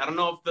Ball Z. I don't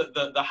know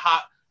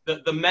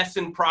if the mess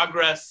in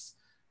progress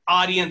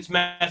audience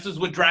messes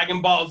with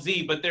Dragon Ball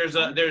Z, but there's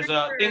a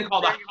thing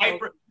called a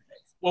hyper.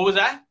 What was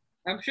that?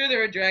 I'm sure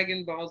there are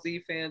Dragon Ball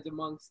Z fans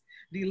amongst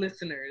the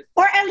listeners,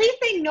 or at least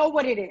they know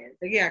what it is.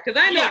 Yeah,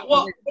 because I know. Yeah,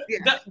 well,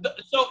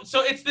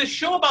 so it's this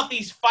show about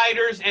these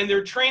fighters, and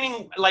they're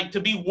training like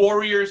to be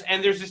warriors.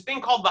 And there's this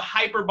thing called the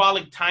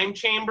hyperbolic time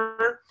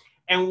chamber.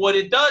 And what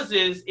it does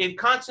is it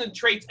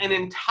concentrates an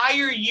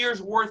entire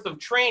year's worth of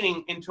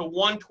training into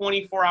one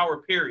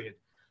 24-hour period.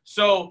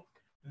 So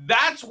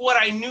that's what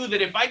I knew,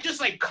 that if I just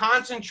like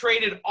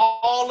concentrated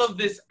all of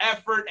this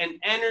effort and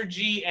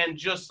energy and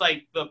just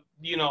like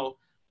oh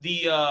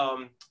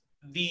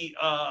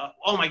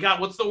my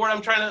God, what's the word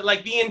I'm trying to,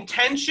 like the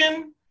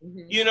intention,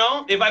 you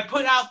know, if I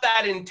put out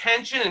that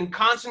intention and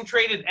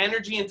concentrated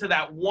energy into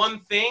that one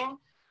thing,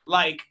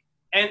 like,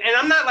 and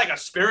I'm not like a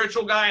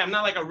spiritual guy. I'm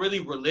not like a really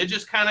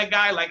religious kind of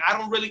guy. Like, I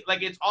don't really,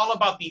 like, it's all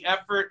about the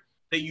effort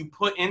that you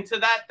put into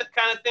that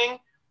kind of thing.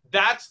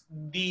 That's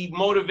the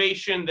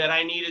motivation that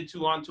I needed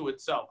to onto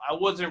itself. I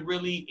wasn't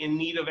really in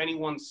need of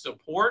anyone's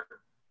support,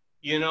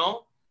 you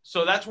know?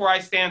 So that's where I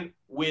stand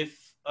with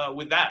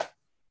that.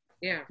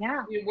 Yeah.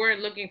 You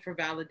weren't looking for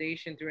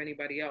validation through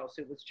anybody else.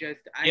 It was just,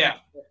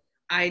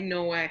 I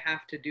know I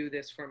have to do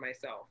this for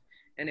myself.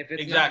 And if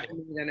it's not for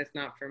me, then it's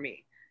not for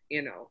me.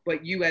 You know,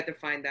 but you had to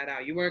find that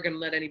out. You weren't going to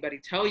let anybody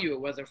tell you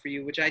it wasn't for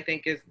you, which I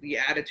think is the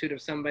attitude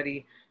of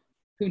somebody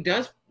who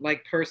does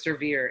like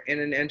persevere in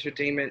an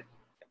entertainment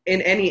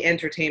in any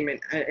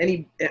entertainment,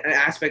 any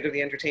aspect of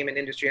the entertainment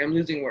industry. I'm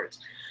losing words.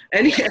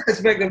 Any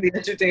aspect of the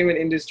entertainment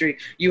industry,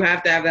 you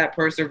have to have that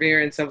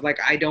perseverance of like,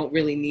 I don't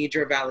really need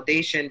your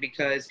validation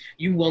because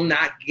you will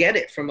not get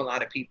it from a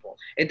lot of people.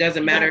 It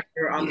doesn't matter if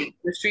you're on the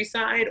industry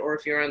side or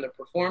if you're on the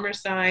performer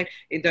side,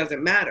 it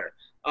doesn't matter.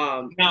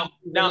 And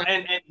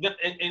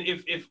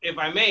if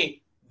I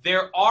may,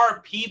 there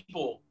are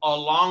people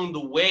along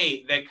the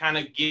way that kind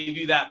of give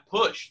you that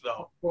push,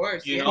 though. Of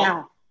course, you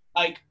know,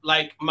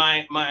 like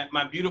my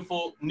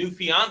beautiful new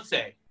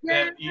fiance.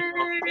 That, you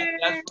know,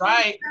 that's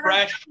right,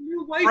 fresh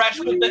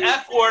with the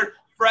F word,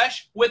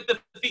 fresh with the.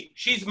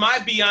 She's my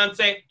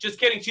Beyonce. Just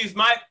kidding, she's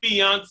my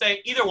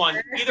fiance. Either one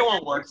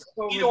works.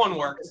 Either one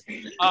works.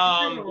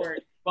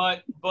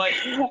 But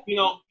you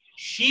know,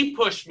 she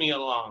pushed me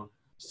along.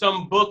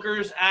 Some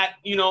bookers at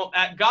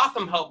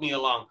Gotham helped me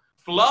along.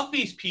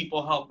 Fluffy's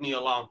people helped me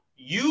along.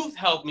 You've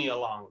helped me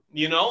along,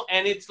 you know?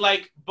 And it's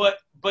like, but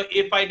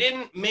if I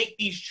didn't make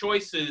these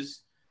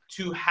choices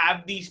to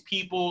have these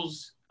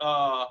people's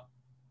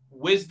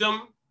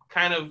wisdom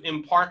kind of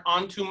impart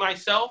onto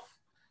myself,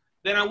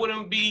 then I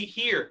wouldn't be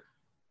here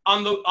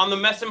on the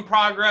Mess in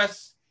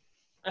Progress,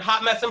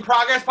 Hot Mess in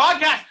Progress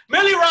podcast.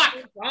 Millie Rock!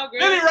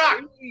 Millie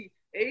Rock!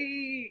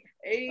 Hey.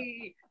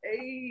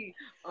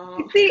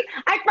 See,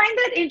 I find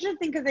that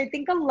interesting because I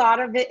think a lot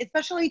of it,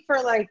 especially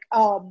for like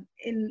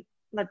in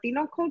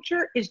Latino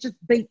culture, is just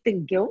based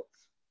in guilt.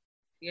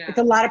 Yeah. It's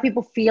a lot of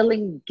people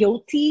feeling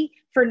guilty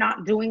for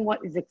not doing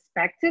what is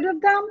expected of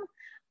them.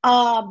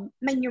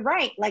 And you're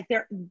right, like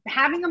they're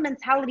having a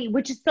mentality,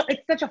 which is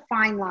it's such a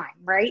fine line,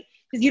 right?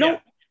 Because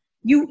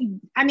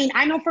I mean,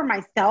 I know for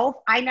myself,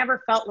 I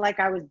never felt like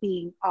I was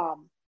being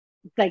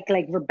like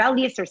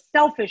rebellious or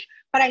selfish,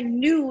 but I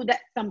knew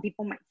that some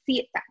people might see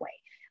it that way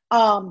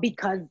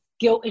because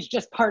guilt is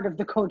just part of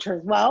the culture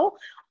as well,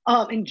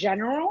 in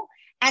general.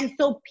 And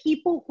so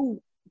people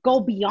who go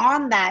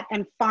beyond that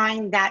and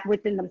find that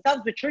within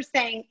themselves, what you're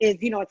saying is,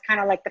 you know, it's kind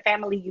of like the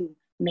family you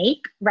make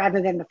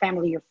rather than the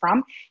family you're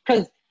from,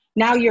 because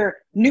now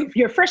your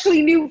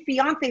freshly new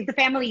fiance is the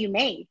family you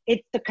made.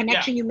 It's the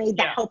connection you made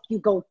that helped you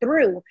go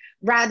through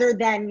rather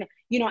than,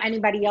 you know,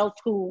 anybody else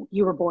who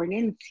you were born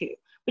into,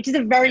 which is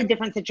a very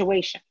different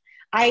situation.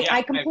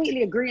 I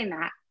completely agree in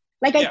that.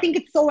 Like, I think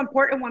it's so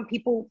important when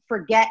people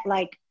forget,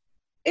 like,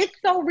 it's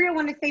so real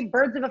when they say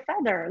birds of a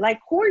feather.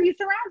 Like, who are you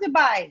surrounded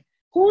by?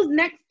 Who's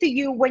next to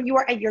you when you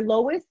are at your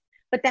lowest,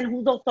 but then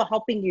who's also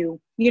helping you,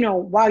 you know,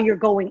 while you're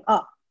going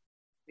up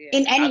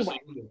in any way.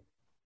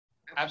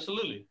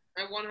 Absolutely.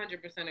 I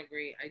 100%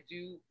 agree. I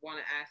do want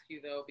to ask you,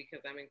 though,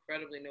 because I'm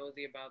incredibly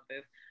nosy about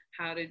this.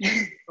 How did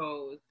you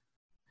propose?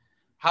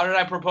 How did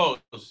I propose?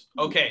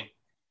 Okay.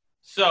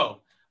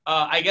 So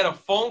I get a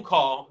phone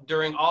call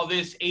during all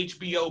this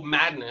HBO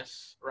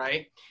madness,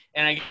 right?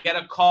 And I get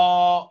a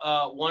call.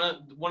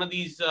 One of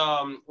these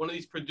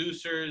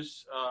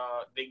producers.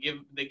 They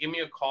give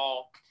me a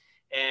call,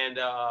 and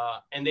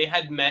they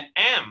had met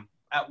Am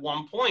at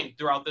one point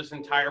throughout this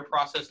entire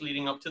process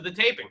leading up to the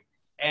taping.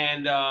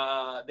 And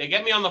they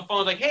get me on the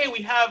phone, like, hey,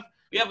 we have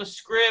a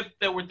script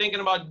that we're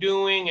thinking about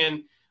doing,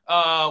 and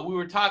we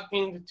were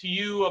talking to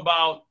you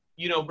about,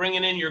 you know,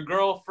 bringing in your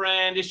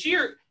girlfriend. Is she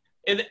your?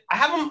 And I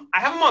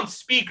have them on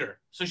speaker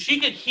so she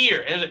could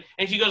hear,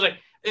 and she goes like,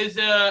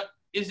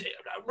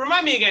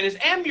 remind me again, is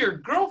Am your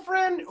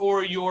girlfriend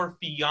or your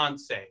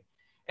fiance?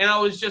 And I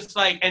was just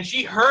like, and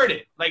she heard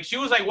it, like she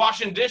was like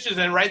washing dishes,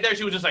 and right there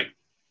she was just like.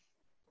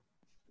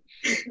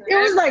 It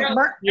was like,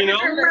 you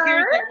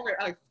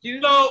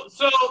know,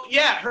 so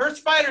yeah, her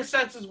spider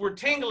senses were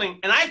tingling,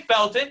 and I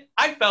felt it.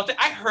 I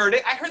heard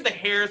it. I heard the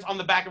hairs on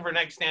the back of her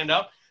neck stand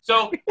up.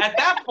 So at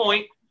that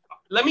point,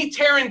 let me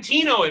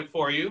Tarantino it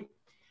for you.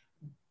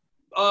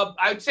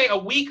 I would say a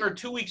week or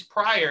 2 weeks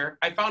prior,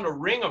 I found a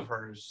ring of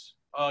hers,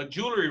 a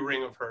jewelry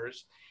ring of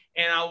hers,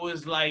 and I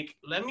was like,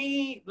 let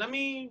me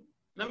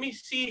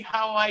see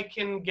how I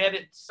can get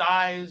it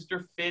sized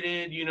or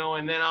fitted, you know,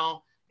 and then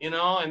I'll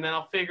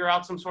figure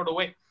out some sort of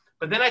way.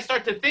 But then I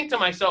start to think to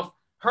myself,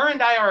 her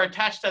and I are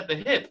attached at the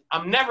hip.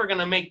 I'm never going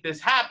to make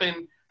this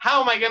happen.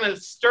 How am I going to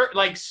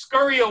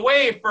scurry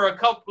away for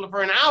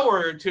an hour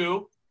or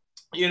two,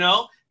 you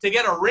know, to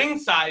get a ring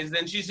size?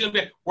 Then she's going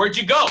to be, where'd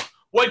you go?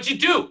 What'd you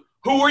do?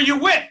 Who were you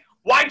with?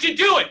 Why'd you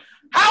do it?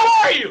 How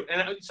are you?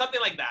 And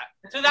something like that.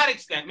 To that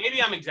extent, maybe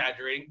I'm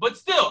exaggerating, but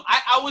still,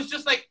 I was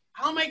just like,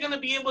 how am I going to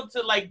be able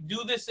to like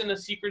do this in a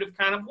secretive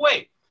kind of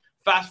way?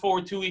 Fast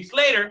forward 2 weeks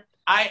later,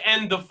 I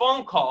end the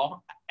phone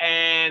call,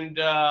 and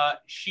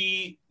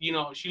she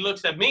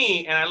looks at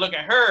me, and I look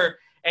at her,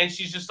 and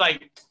she's just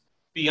like,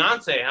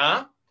 Beyonce,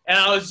 huh? And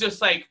I was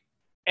just like,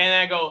 and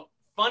I go,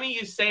 funny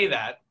you say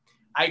that.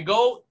 I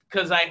go,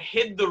 because I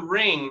hid the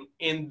ring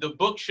in the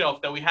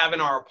bookshelf that we have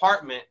in our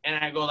apartment, and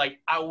I go like,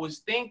 I was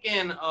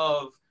thinking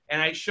of,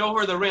 and I show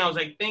her the ring. I was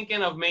like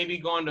thinking of maybe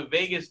going to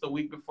Vegas the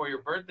week before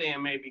your birthday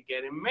and maybe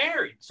getting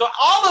married. So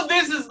all of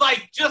this is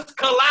like just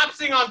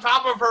collapsing on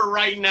top of her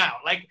right now.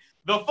 Like,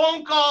 the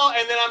phone call,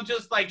 and then I'm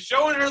just like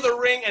showing her the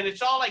ring, and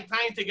it's all like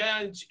tying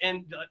together.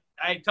 And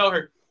I tell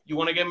her, you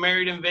want to get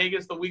married in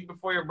Vegas the week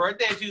before your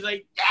birthday? And she's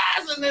like,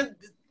 yes, and then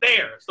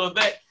there.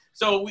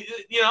 So we,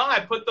 you know, I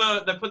put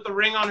the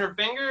ring on her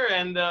finger,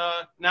 and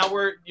now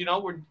we're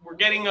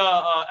getting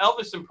a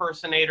Elvis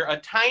impersonator, a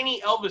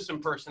tiny Elvis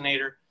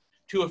impersonator,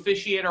 to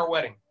officiate our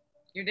wedding.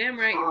 You're damn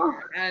right, you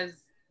are,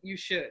 as you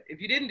should.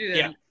 If you didn't do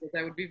that,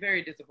 I would be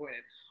very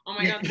disappointed. Oh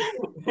my God,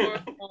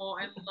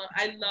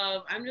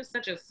 I'm just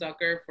such a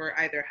sucker for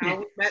either how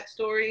we met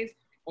stories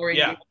or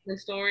engagement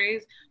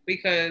stories,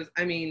 because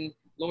I mean,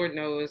 Lord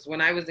knows,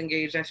 when I was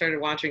engaged, I started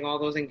watching all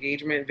those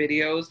engagement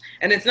videos.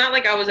 And it's not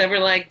like I was ever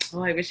like,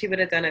 oh, I wish he would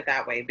have done it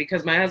that way,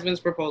 because my husband's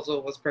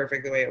proposal was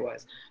perfect the way it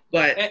was.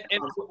 But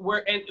we're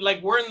in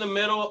the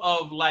middle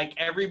of like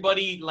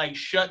everybody like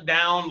shut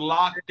down,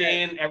 locked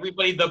in,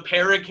 everybody, the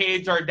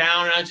barricades are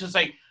down. And I was just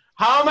like,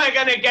 how am I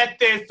going to get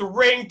this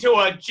ring to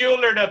a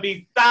jeweler to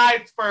be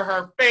sized for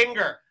her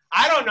finger?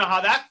 I don't know how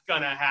that's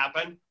going to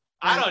happen.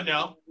 I don't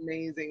know.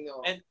 Amazing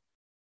though.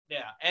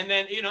 And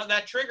then, you know,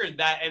 that triggered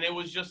that, and it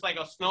was just like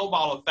a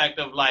snowball effect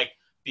of like,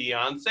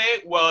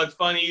 Beyonce, well, it's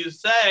funny you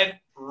said,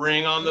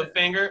 ring on the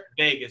finger,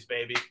 Vegas,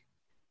 baby.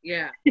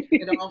 Yeah,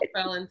 it all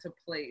fell into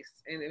place,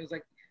 and it was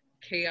like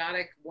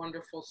chaotic,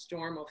 wonderful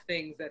storm of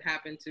things that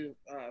happened to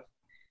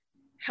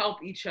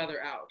help each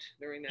other out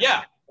during that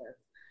process.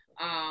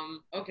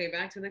 Okay,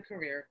 back to the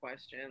career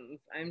questions.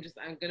 I'm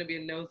going to be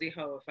a nosy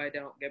hoe if I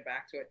don't get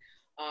back to it.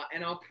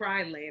 And I'll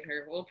pry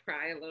later. We'll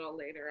pry a little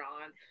later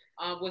on.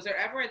 Was there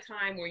ever a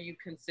time where you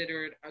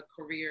considered a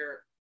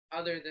career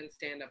other than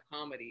stand-up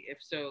comedy? If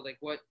so, like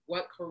what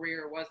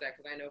career was that?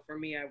 Because I know for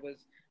me, I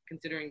was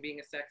considering being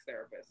a sex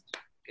therapist.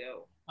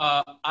 Go.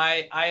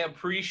 I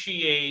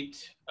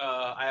appreciate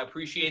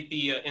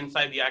the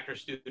inside the actor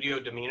studio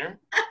demeanor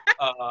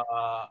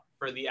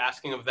for the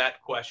asking of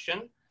that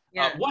question.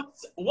 Yeah.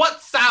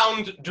 What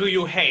sound do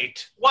you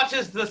hate? What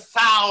is the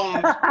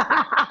sound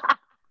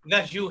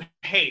that you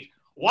hate?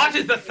 What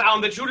is the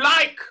sound that you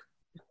like?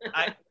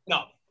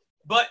 No,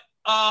 but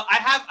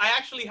I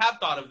actually have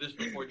thought of this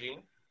before,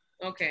 Gene.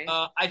 Okay.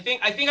 I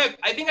think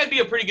I'd be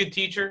a pretty good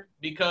teacher,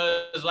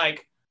 because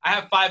like I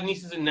have 5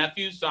 nieces and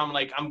nephews, so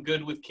I'm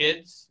good with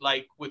kids,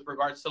 like with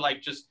regards to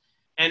like just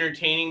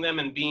entertaining them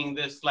and being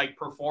this like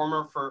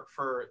performer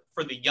for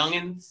the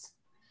youngins.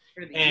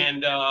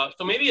 And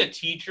so maybe a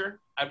teacher.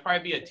 I'd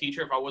probably be a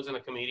teacher if I wasn't a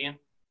comedian.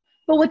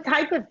 But what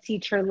type of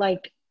teacher?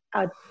 Like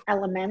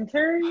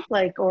elementary,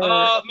 like, or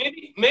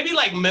maybe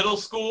like middle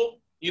school.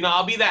 You know,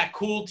 I'll be that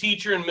cool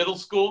teacher in middle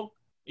school.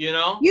 You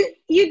know,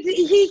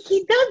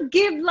 he does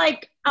give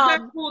like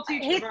cool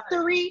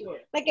history, vibe.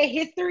 Like a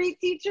history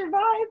teacher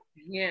vibe.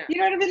 Yeah, you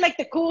know what I mean, like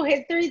the cool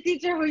history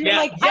teacher who you're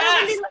like,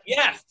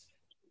 yes,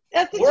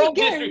 that's what world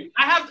you get. history.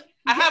 I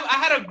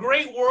had a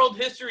great world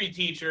history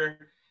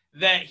teacher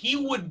that he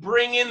would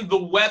bring in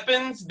the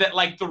weapons that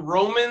like the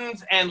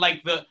Romans and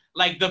like the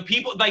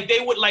people, like they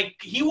would like,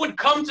 he would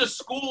come to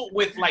school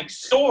with like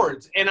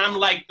swords, and I'm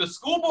like, the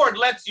school board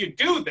lets you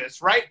do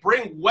this, right?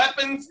 Bring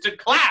weapons to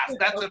class.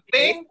 That's a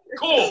thing?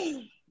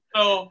 Cool.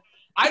 So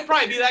I'd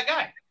probably be that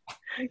guy.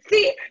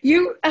 See,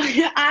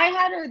 I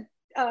had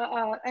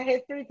a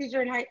history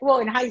teacher in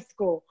high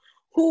school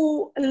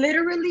who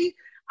literally,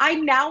 I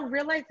now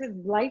realize his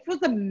life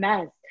was a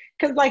mess.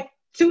 Cause like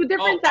 2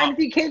 different times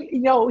he came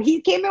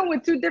in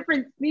with 2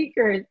 different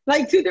sneakers,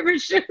 like 2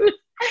 different shoes.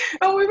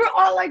 And we were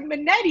all like,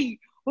 Manetti,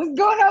 what's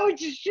going on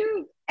with your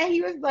shoes? And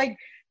he was like,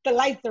 the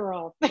lights are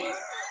off.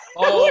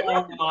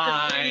 Oh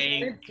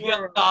my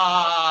God.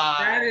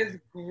 That is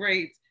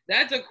great.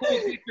 That's a cool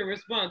teacher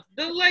response.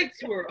 The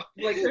lights were off.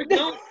 Like, there's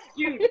no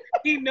excuse.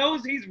 He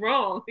knows he's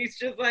wrong. He's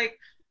just like,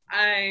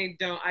 I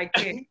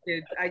can't,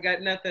 kids. I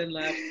got nothing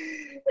left.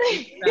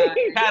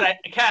 Kat,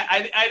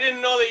 I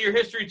didn't know that your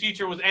history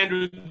teacher was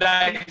Andrew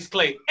Dice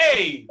Clay.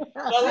 Hey,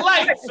 the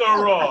lights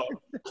are off.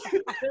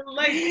 He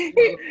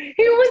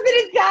was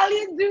an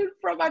Italian dude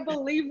from, I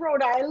believe,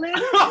 Rhode Island.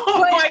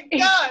 Oh my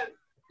God.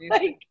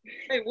 Like,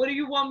 hey, what do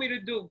you want me to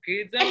do,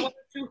 kids?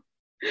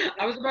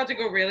 I was about to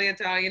go really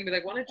Italian, be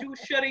like, why don't you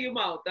shut your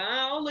mouth?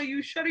 I'll let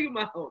you shut your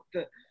mouth.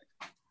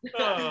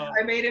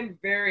 I made him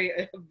very,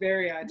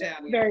 very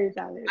Italian. Very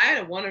Italian. I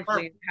had a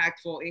wonderfully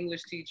impactful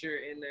English teacher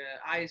in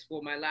high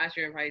school. My last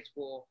year of high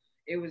school,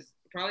 it was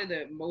probably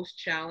the most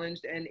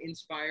challenged and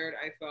inspired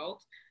I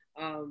felt.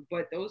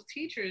 But those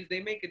teachers, they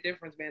make a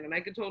difference, man. And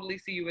I could totally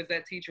see you as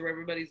that teacher where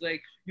everybody's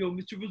like, yo,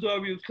 Mr.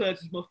 Rosario's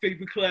class is my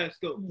favorite class,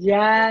 though.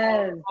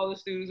 Yes. All the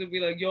students would be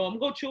like, yo, I'm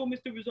going to chill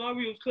Mr.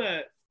 Rosario's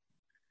class.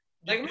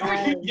 Like,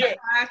 class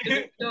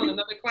to chill in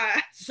another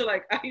class. So,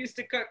 like, I used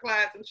to cut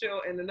class and chill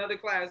in another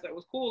class that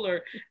was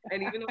cooler.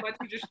 And even though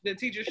the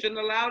teacher shouldn't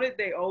have allowed it,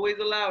 they always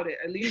allowed it.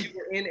 At least you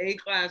were in a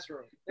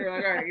classroom. They're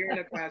like, all right, you're in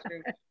a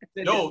classroom.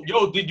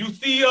 Yo, did you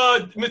see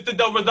Mr.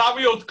 Del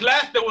Rosario's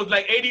class? There was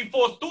like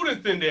 84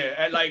 students in there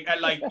at like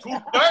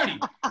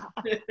 2:30.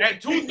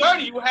 At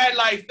 2:30, you had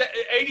like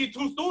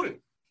 82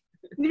 students.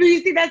 You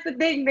see, that's the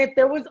thing. If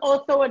there was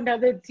also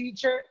another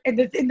teacher in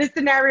this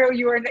scenario,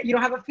 you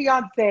don't have a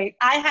fiance.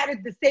 I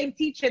had the same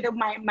teacher that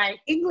my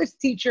English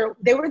teacher.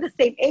 They were the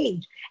same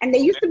age, and they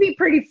used to be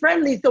pretty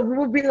friendly. So we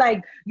would be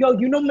like, "Yo,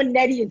 you know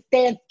Manetti and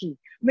Stansky.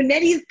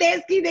 Manetti and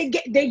Stansky,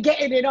 they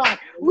getting it on."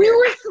 We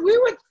would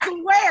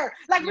swear,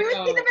 like we would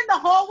see them in the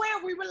hallway,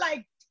 and we were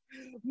like,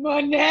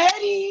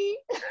 Manetti.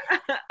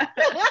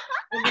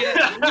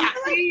 Yeah, we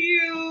see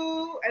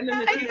you. And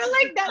then I feel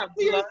like that's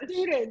your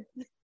students.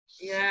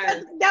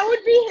 Yeah, that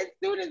would be his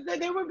students.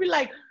 And they would be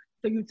like,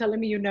 "So you telling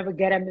me you never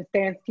get at Miss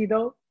Stansky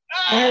though?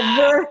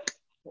 Ever?"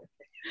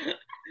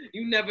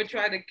 You never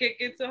try to kick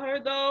it to her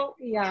though?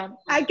 Yeah,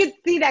 I could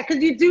see that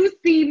because you do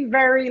seem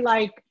very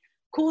like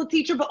cool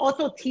teacher, but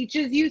also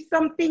teaches you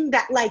something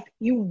that like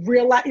you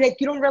realize, like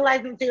you don't realize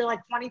until you're like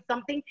 20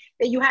 something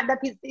that you have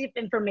that piece of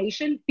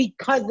information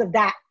because of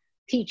that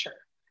teacher.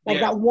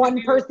 Like that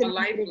one person. A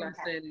life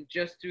lesson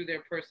just through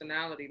their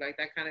personality, like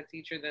that kind of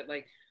teacher that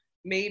like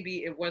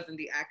maybe it wasn't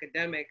the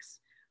academics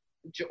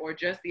or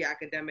just the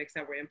academics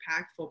that were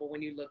impactful, but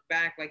when you look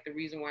back, like the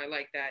reason why I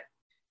like that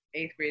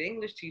 8th grade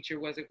English teacher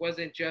was it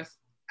wasn't just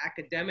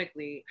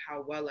academically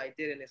how well I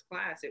did in his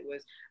class. It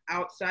was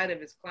outside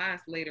of his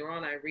class. Later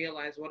on, I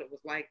realized what it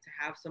was like to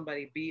have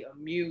somebody be a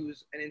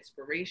muse, an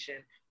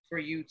inspiration for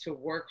you to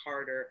work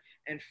harder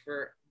and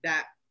for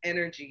that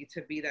energy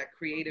to be that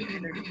creative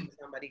energy to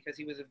somebody, because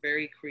he was a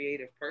very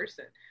creative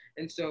person.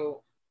 And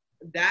so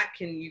that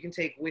you can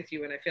take with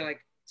you. And I feel like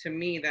to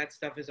me, that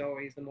stuff is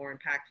always the more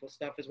impactful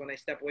stuff, is when I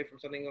step away from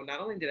something and go, not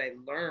only did I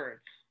learn,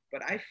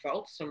 but I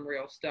felt some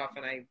real stuff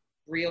and I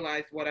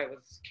realized what I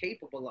was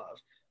capable of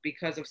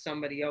because of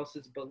somebody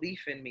else's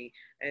belief in me.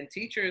 And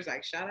teachers,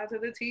 like, shout out to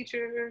the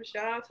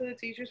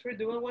teachers for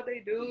doing what they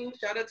do.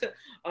 Shout out to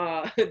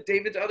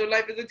David's other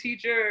life as a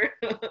teacher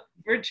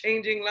for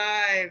changing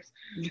lives,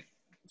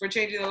 for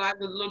changing the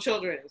lives of the little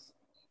children's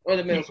or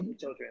the middle school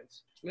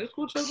children's. Middle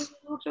school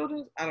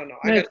children's? I don't know.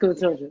 Middle school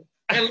children.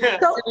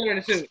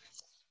 So,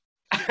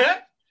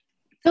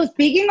 so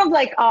speaking of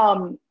like,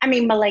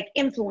 like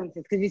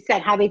influences, because you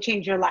said how they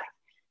changed your life.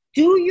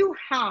 Do you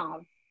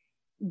have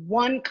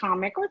one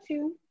comic or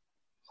two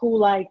who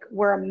like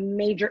were a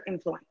major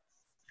influence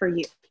for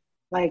you?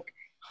 Like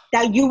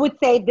that you would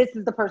say this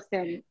is the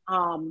person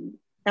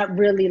that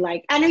really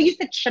like, I know you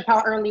said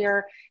Chappelle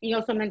earlier and you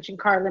also mentioned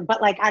Carlin,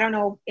 but like, I don't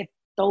know if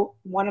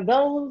one of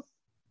those.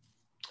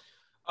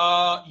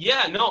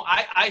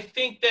 I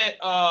think that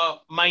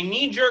my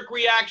knee-jerk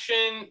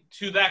reaction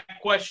to that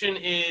question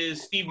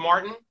is Steve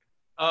Martin,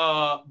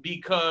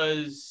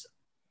 because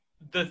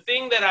the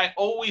thing that I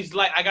always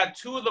like, I got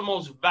two of the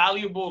most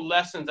valuable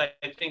lessons I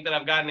think that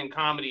I've gotten in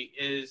comedy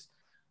is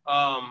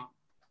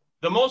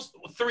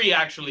three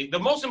actually. The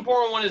most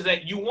important one is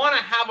that you want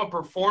to have a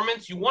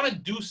performance, you want to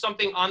do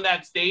something on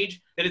that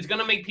stage that is going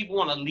to make people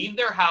want to leave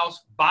their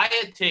house, buy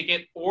a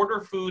ticket,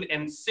 order food,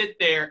 and sit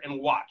there and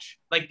watch.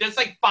 Like there's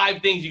like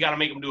 5 things you got to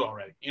make them do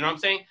already. You know what I'm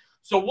saying?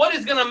 So what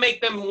is going to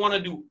make them want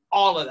to do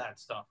all of that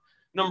stuff?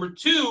 Number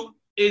 2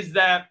 is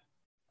that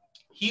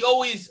he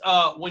always,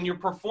 when you're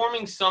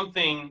performing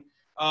something,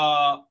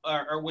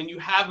 or when you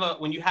have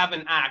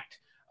an act,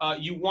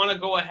 you want to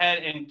go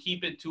ahead and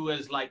keep it to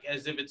as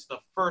if it's the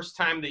first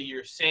time that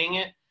you're saying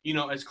it. You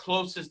know, as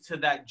close as to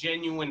that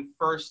genuine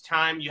first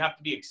time. You have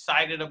to be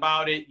excited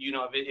about it. You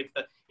know,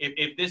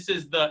 if this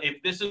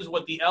is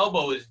what the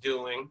elbow is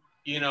doing,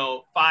 you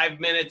know, 5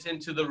 minutes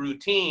into the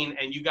routine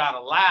and you got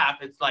to laugh,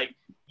 it's like,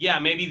 yeah,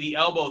 maybe the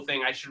elbow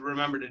thing, I should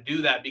remember to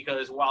do that,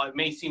 because while it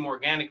may seem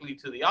organically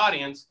to the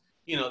audience,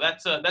 you know,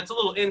 that's a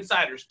little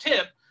insider's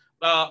tip.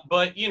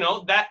 But you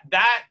know, that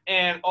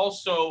and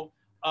also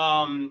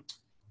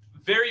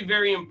very,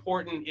 very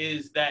important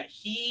is that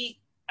he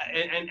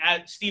and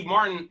Steve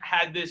Martin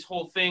had this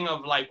whole thing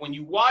of like, when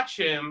you watch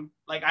him,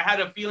 like I had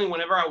a feeling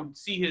whenever I would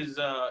see his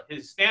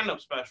stand-up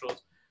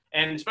specials,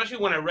 and especially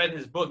when I read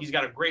his book, he's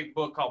got a great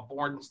book called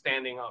Born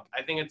Standing Up.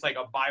 I think it's like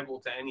a Bible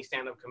to any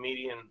stand-up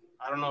comedian.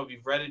 I don't know if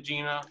you've read it,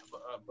 Gina,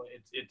 but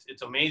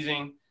it's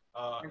amazing.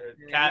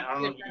 Kat, I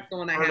don't know if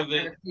you've heard of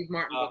it. Steve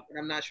Martin book, but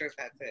I'm not sure if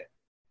that's it.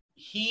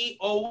 He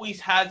always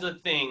has a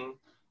thing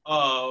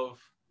of,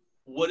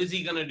 what is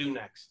he gonna do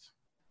next?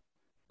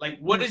 Like,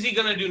 what is he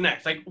gonna do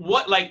next? Like,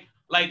 what? Like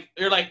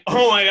you're like,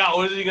 oh my God,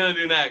 what is he gonna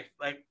do next?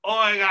 Like, oh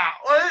my God,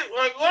 what is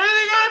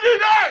he gonna do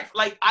next?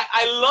 Like,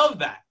 I love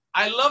that.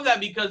 I love that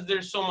because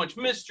there's so much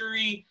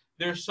mystery.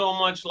 There's so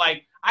much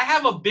like, I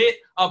have a bit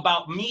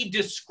about me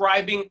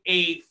describing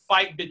a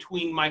fight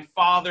between my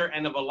father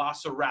and a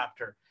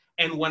velociraptor.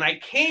 And when I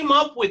came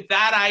up with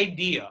that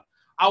idea,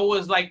 I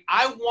was like,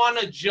 I want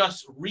to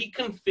just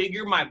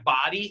reconfigure my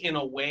body in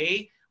a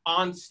way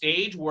on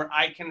stage where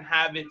I can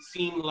have it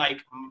seem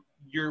like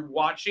you're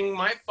watching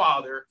my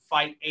father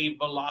fight a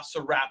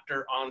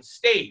velociraptor on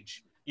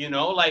stage, you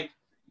know, like,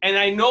 and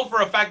I know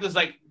for a fact it's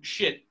like,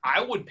 shit,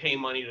 I would pay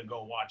money to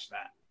go watch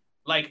that.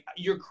 Like,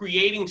 you're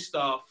creating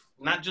stuff,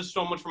 not just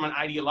so much from an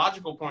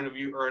ideological point of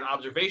view or an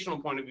observational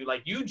point of view,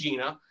 like you,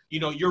 Gina, you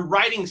know, your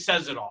writing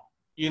says it all,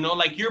 you know,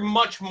 like you're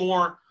much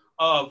more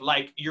of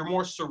like, you're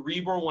more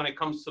cerebral when it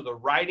comes to the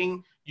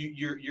writing.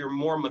 You're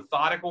more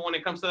methodical when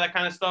it comes to that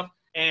kind of stuff.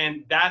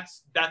 And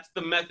that's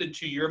the method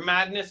to your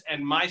madness.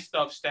 And my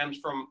stuff stems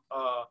from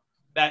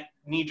that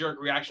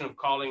knee-jerk reaction of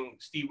calling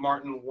Steve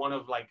Martin one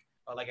of like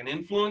an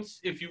influence,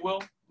 if you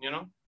will, you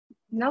know?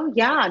 No,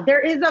 yeah. There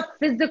is a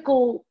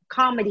physical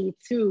comedy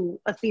to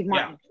a Steve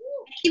Martin.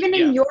 Yeah. Even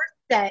in your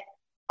set,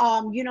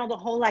 you know, the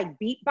whole like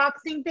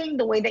beatboxing thing,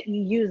 the way that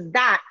you use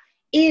that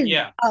is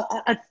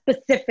a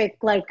specific,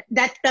 like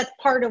that's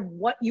part of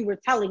what you were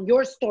telling,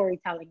 your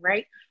storytelling,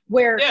 right?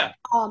 Where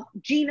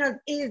Gina's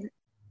is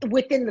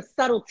within the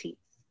subtleties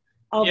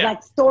of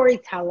like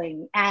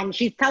storytelling, and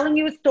she's telling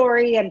you a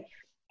story, and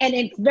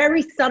it's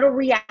very subtle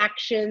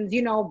reactions,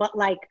 you know, but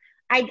like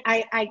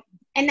I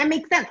and that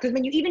makes sense, because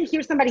when you even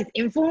hear somebody's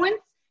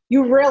influence,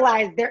 you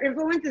realize their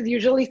influence is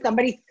usually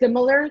somebody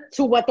similar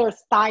to what their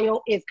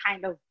style is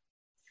kind of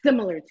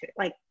similar to.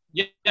 Like,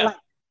 like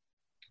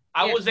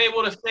I was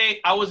able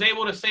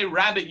to say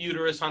rabbit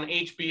uterus on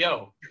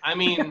HBO. I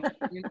mean,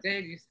 you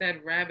did. You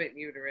said rabbit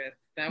uterus.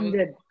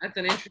 That's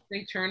an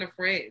interesting turn of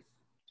phrase.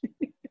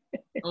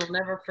 I'll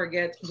never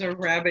forget the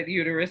rabbit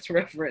uterus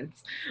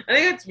reference. I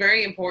think that's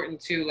very important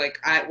too. Like,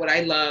 what I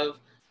love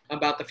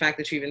about the fact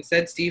that you even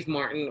said Steve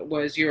Martin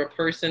was, you're a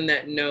person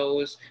that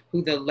knows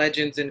who the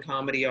legends in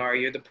comedy are.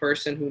 You're the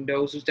person who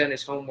knows who's done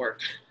his homework.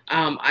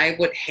 I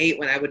would hate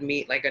when I would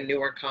meet like a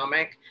newer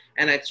comic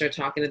and I'd start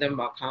talking to them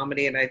about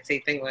comedy, and I'd say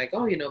things like,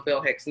 oh, you know,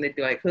 Bill Hicks. And they'd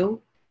be like,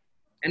 who?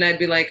 And I'd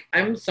be like,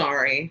 I'm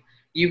sorry.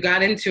 You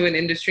got into an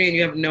industry and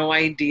you have no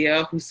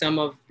idea who some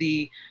of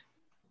the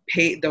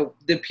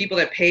people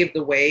that paved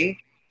the way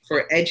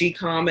for edgy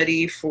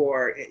comedy,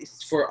 for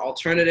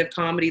alternative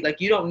comedy. Like,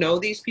 you don't know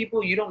these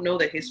people. You don't know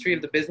the history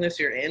of the business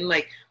you're in.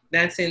 Like,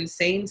 that's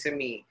insane to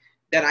me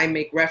that I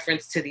make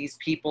reference to these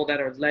people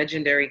that are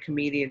legendary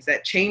comedians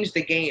that changed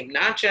the game.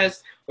 Not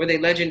just were they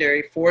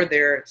legendary for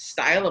their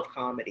style of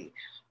comedy,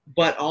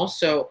 but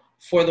also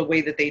for the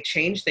way that they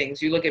change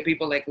things. You look at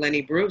people like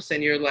Lenny Bruce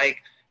and you're like,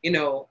 you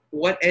know,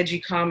 what edgy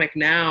comic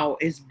now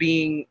is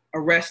being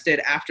arrested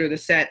after the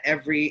set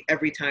every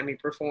time he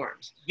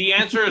performs? The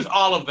answer is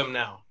all of them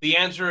now. The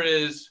answer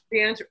is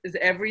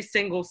every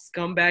single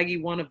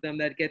scumbaggy one of them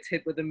that gets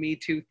hit with a Me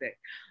Too thing.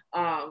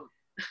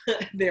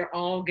 They're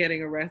all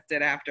getting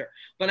arrested after.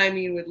 But I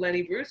mean, with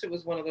Lenny Bruce, it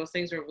was one of those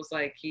things where it was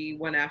like he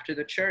went after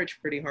the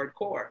church pretty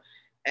hardcore.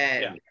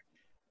 And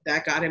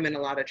that got him in a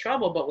lot of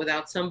trouble. But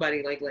without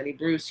somebody like Lenny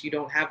Bruce, you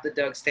don't have the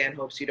Doug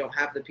Stanhopes, you don't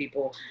have the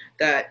people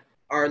that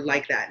are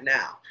like that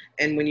now.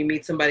 And when you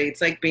meet somebody,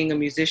 it's like being a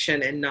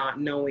musician and not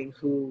knowing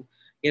who,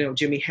 you know,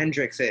 Jimi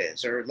Hendrix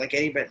is, or like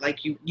anybody. Like,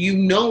 you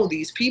know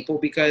these people,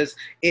 because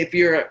if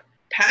you're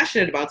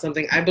passionate about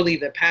something, I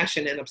believe that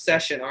passion and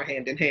obsession are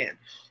hand in hand.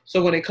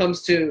 So when it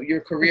comes to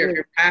your career, if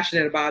you're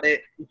passionate about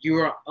it,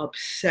 you're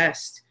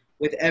obsessed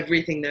with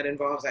everything that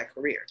involves that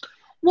career.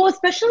 Well,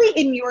 especially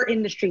in your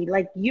industry,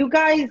 like, you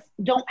guys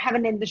don't have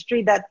an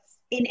industry that's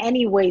in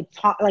any way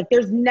taught. Like,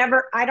 there's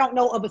never, I don't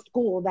know of a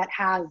school that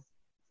has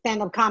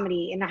stand-up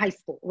comedy in a high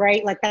school,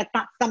 right? Like, that's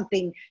not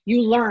something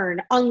you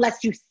learn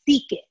unless you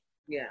seek it.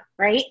 Yeah.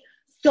 Right?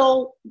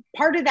 So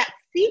part of that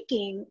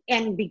seeking,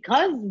 and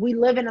because we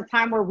live in a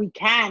time where we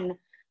can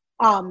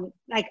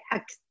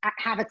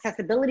have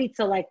accessibility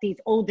to like these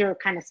older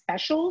kind of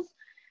specials,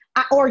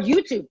 or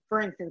YouTube, for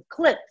instance,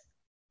 clips,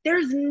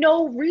 there's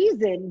no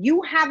reason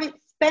you haven't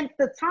spent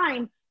the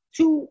time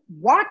to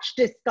watch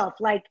this stuff.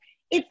 Like,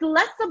 it's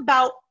less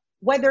about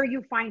whether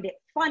you find it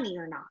funny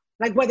or not,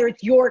 like whether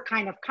it's your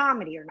kind of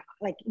comedy or not,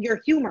 like your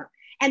humor,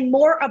 and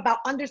more about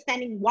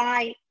understanding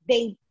why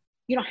they,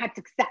 you know, had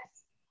success,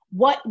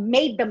 what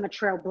made them a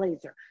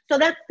trailblazer. So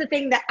that's the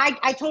thing that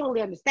I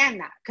totally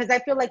understand that, because I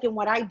feel like in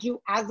what I do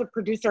as a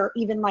producer,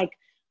 even like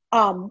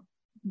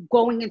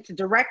going into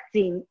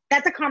directing,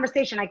 that's a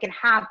conversation I can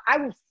have. I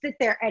will sit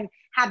there and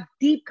have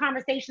deep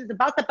conversations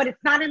about that, but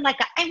it's not in like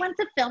I went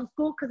to film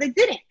school, because I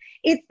didn't.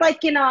 It's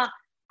like in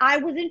I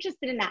was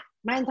interested in that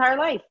my entire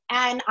life,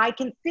 and I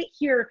can sit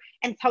here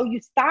and tell you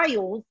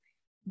styles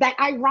that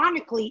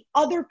ironically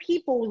other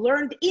people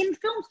learned in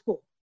film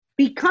school,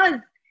 because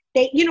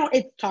they, you know,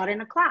 it's taught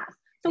in a class.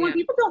 So when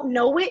people don't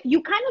know it,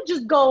 you kind of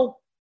just go,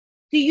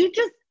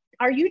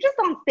 are you just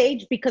on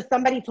stage because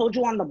somebody told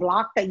you on the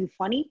block that you're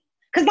funny?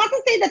 Because not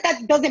to say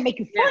that doesn't make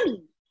you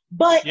funny,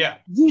 but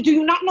do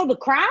you not know the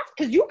craft?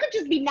 Because you could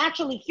just be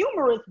naturally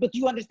humorous, but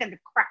you understand the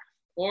craft.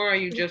 Or are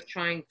you just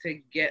trying to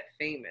get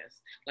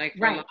famous? Like,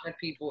 for a lot of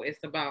people,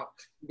 it's about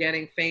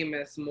getting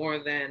famous more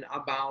than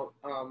about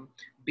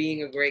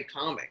being a great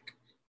comic,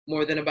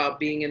 more than about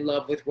being in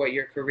love with what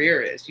your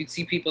career is. You'd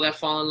see people that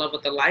fall in love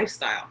with the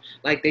lifestyle.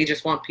 Like, they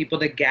just want people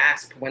to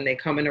gasp when they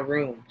come in a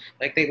room.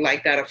 Like, they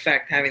like that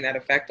effect, having that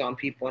effect on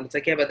people. And it's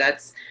like, yeah, but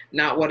that's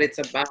not what it's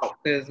about.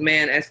 Because,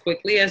 man, as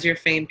quickly as your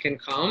fame can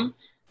come,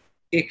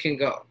 it can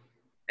go.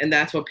 And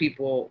that's what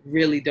people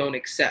really don't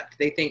accept.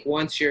 They think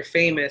once you're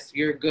famous,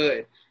 you're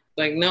good.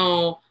 Like,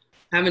 no,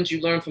 haven't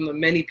you learned from the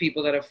many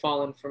people that have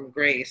fallen from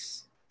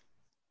grace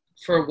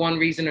for one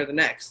reason or the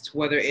next?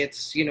 Whether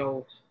it's, you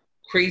know,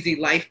 crazy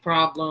life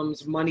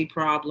problems, money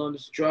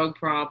problems, drug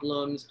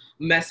problems,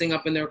 messing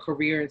up in their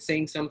career and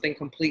saying something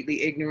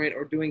completely ignorant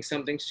or doing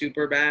something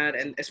super bad.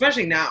 And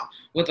especially now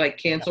with like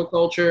cancel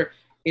culture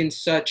in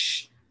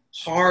such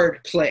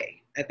hard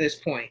play at this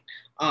point,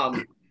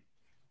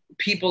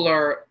 people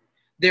are,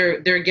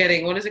 they're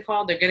getting, what is it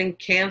called? They're getting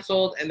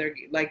canceled and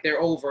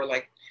they're over.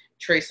 Like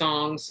Trey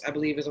Songz, I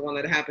believe, is the one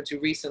that happened to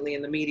recently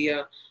in the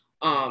media.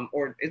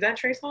 Or is that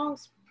Trey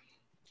Songz?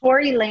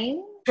 Tory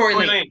Lanez. Tory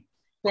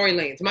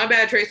Lanez. My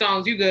bad, Trey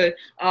Songz. You good?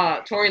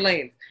 Tory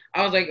Lanez.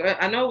 I was like,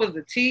 I know it was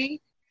the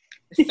T.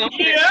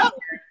 Yeah.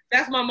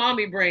 That's my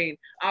mommy brain.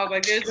 I was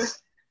like,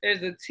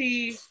 there's a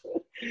T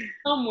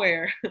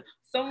somewhere in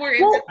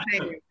this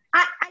name.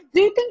 I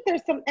do think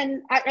there's some,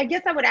 and I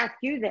guess I would ask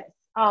you this,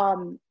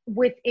 well,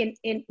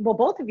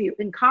 both of you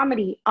in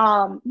comedy,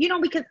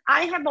 because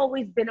I have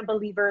always been a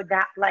believer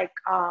that like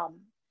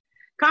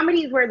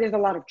comedy is where there's a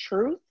lot of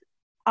truth.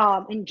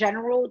 In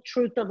general,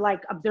 truth of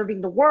like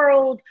observing the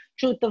world,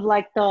 truth of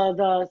like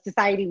the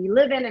society we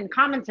live in, and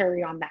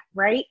commentary on that,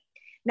 right?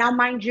 Now,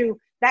 mind you,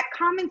 that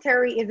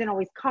commentary isn't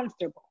always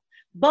comfortable,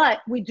 but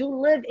we do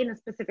live in a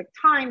specific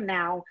time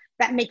now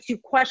that makes you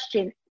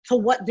question to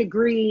what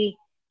degree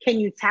can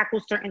you tackle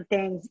certain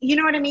things. You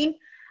know what I mean?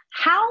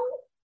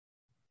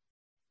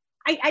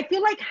 I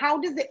feel like, how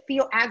does it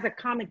feel as a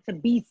comic to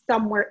be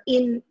somewhere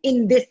in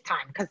this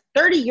time? Because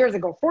 30 years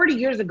ago, 40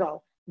 years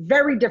ago,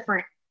 very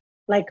different,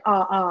 like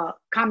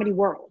comedy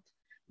world.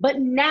 But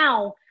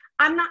now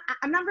I'm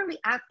not really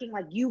asking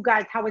like you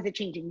guys, how is it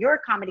changing your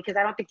comedy? Because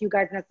I don't think you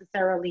guys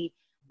necessarily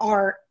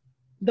are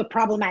the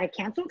problematic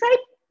cancel type,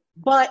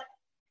 but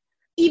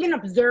even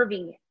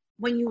observing it,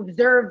 when you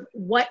observe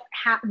what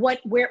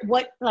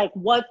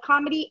was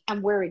comedy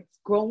and where it's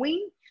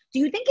growing, do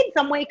you think in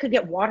some way it could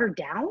get watered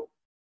down?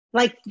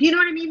 Like, do you know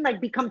what I mean? Like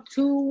become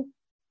too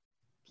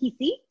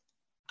PC?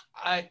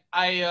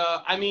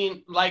 I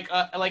mean, like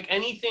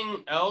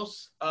anything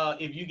else,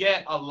 if you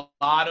get a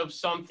lot of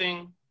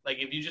something, like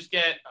if you just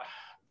get,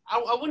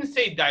 I wouldn't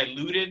say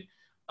diluted,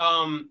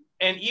 and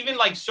even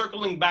like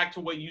circling back to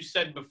what you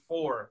said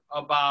before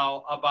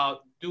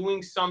about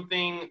doing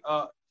something,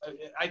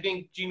 I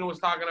think Gina was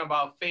talking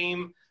about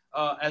fame,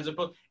 as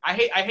opposed, I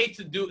hate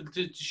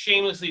to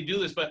shamelessly do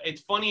this, but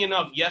it's funny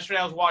enough, yesterday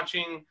I was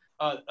watching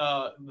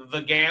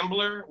The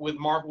Gambler with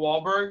Mark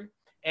Wahlberg.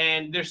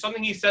 And there's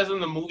something he says in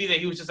the movie that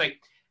he was just like,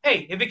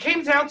 hey, if it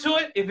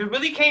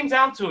really came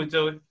down to it,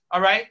 dude, all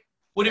right,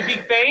 would it be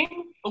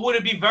fame or would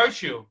it be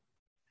virtue?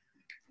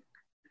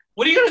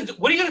 What are you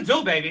gonna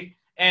do, baby?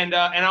 And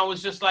I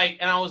was just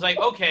like,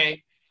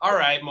 okay, all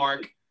right,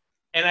 Mark.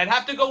 And I'd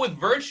have to go with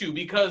virtue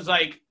because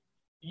like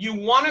you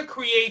want to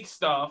create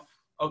stuff,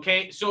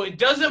 okay, so it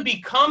doesn't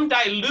become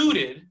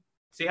diluted.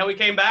 See how he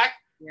came back?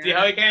 Yeah. See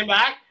how he came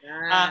back?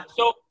 Yeah.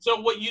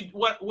 So what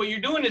you're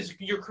doing is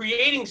you're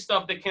creating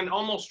stuff that can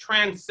almost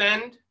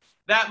transcend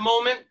that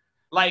moment.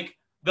 Like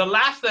the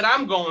laughs that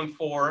I'm going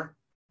for,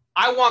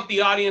 I want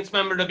the audience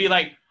member to be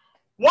like,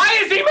 why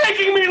is he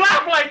making me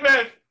laugh like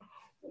this?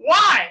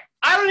 Why?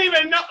 I don't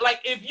even know. Like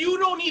if you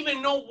don't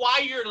even know why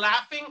you're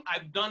laughing,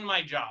 I've done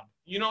my job.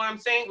 You know what I'm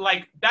saying?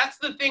 Like that's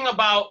the thing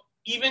about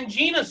even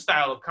Gina's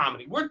style of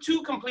comedy. We're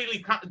two completely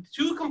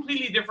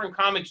different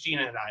comics,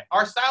 Gina and I.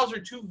 Our styles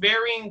are two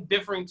varying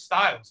different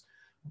styles.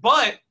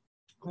 But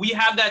we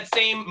have that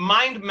same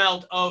mind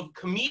melt of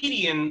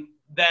comedian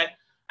that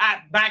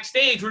at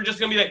backstage, we're just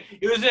going to be like,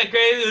 it was crazy.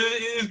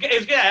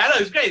 It's good. I know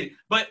it's crazy.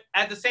 But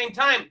at the same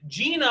time,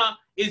 Gina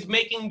is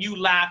making you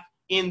laugh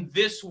in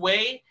this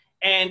way.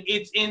 And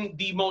it's in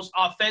the most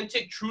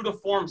authentic, true to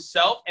form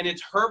self. And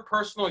it's her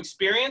personal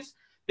experience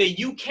that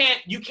you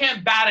can't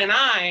bat an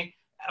eye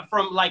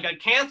from like a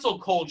cancel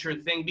culture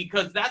thing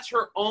because that's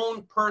her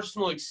own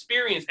personal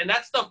experience. And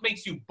that stuff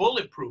makes you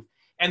bulletproof.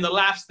 And the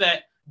laughs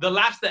that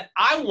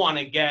I want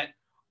to get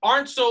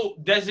aren't so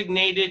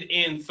designated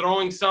in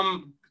throwing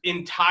some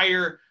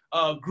entire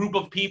group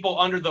of people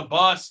under the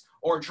bus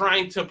or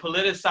trying to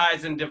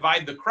politicize and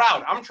divide the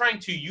crowd. I'm trying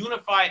to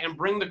unify and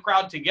bring the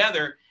crowd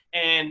together.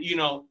 And, you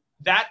know,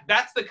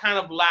 that's the kind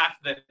of laugh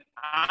that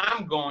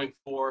I'm going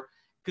for.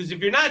 Because if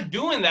you're not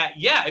doing that,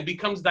 yeah, it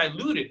becomes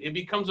diluted. It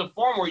becomes a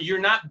form where you're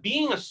not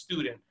being a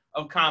student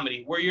of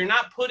comedy, where you're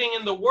not putting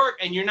in the work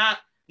and you're not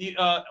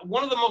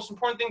one of the most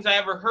important things I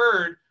ever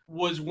heard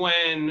was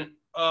when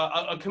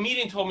a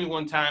comedian told me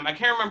one time, I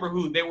can't remember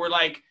who, they were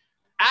like,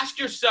 ask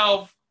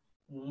yourself,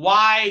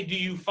 why do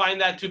you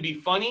find that to be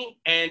funny?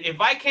 And if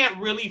I can't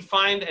really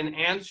find an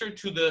answer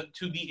to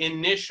the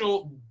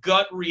initial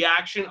gut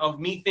reaction of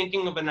me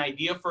thinking of an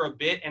idea for a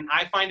bit and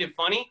I find it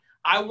funny,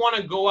 I want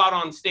to go out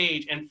on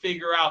stage and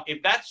figure out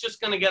if that's just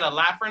going to get a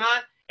laugh or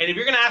not. And if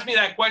you're going to ask me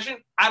that question,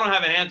 I don't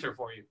have an answer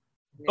for you.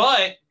 Yeah.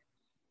 But,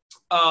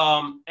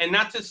 and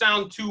not to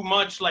sound too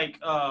much like,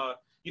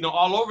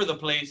 all over the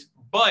place,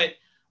 but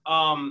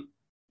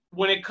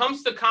when it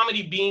comes to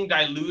comedy being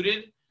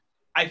diluted,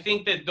 I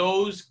think that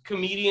those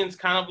comedians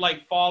kind of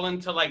like fall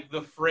into like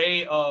the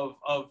fray of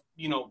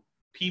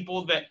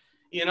people that,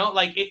 You know,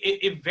 like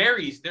it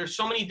varies. There's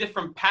so many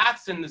different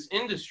paths in this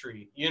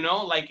industry, you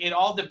know, like it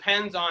all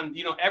depends on,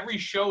 you know, every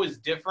show is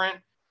different.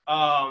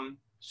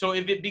 So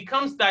if it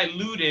becomes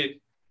diluted,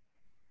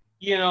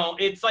 you know,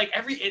 it's like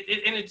and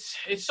it's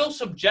so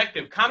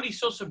subjective. Comedy's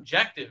so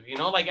subjective, you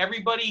know, like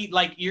everybody,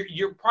 like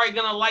you're probably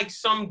gonna like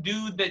some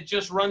dude that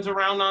just runs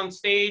around on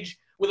stage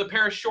with a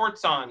pair of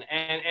shorts on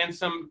and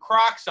some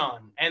Crocs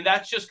on, and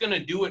that's just gonna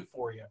do it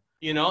for you,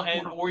 you know,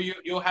 and or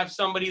you'll have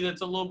somebody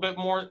that's a little bit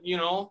more, you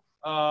know,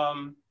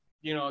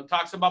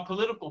 talks about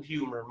political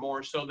humor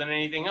more so than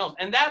anything else,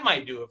 and that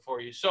might do it for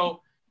you.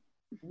 So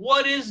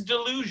what is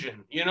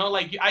delusion? You know,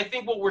 like I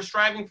think what we're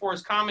striving for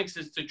as comics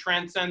is to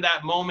transcend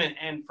that moment,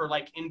 and for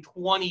like in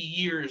 20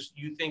 years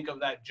you think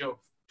of that joke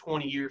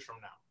 20 years from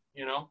now,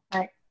 you know?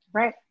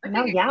 Right.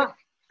 No, yeah.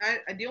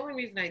 The only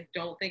reason I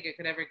don't think it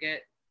could ever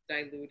get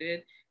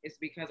diluted is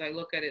because I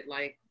look at it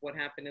like what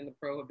happened in the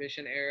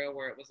Prohibition era,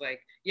 where it was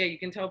like, yeah, you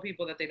can tell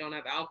people that they don't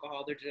have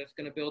alcohol, they're just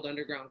going to build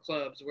underground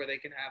clubs where they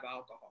can have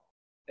alcohol.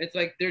 It's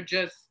like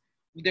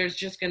there's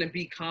just going to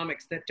be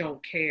comics that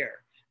don't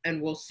care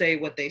and will say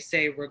what they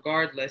say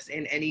regardless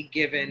in any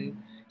given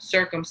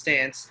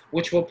circumstance,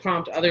 which will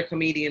prompt other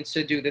comedians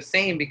to do the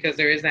same, because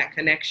there is that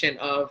connection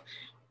of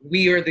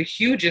we are the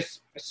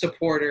hugest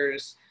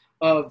supporters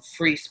of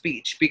free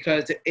speech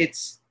because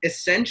it's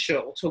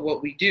essential to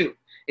what we do.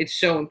 It's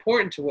so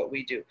important to what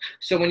we do.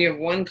 So when you have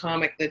one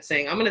comic that's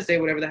saying, I'm going to say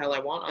whatever the hell I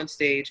want on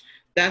stage,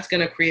 that's going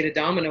to create a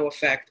domino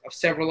effect of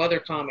several other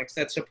comics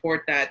that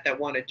support that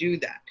want to do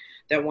that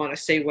want to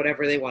say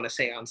whatever they want to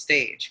say on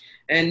stage.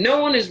 And no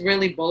one is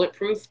really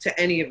bulletproof to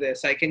any of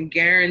this. I can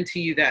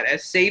guarantee you that.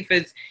 As safe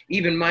as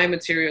even my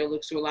material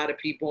looks to a lot of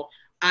people,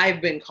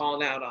 I've been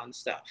called out on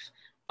stuff.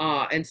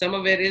 And some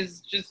of it is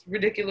just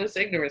ridiculous,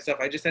 ignorant stuff.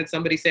 I just had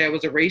somebody say I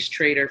was a race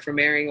traitor for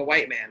marrying a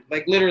white man.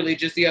 Like literally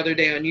just the other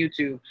day on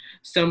YouTube,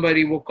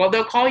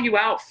 they'll call you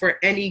out for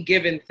any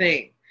given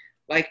thing,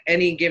 like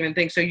any given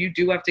thing. So you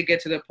do have to get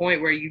to the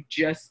point where you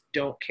just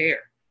don't care,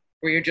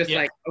 where you're just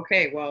like,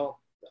 okay, well,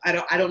 I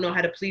don't know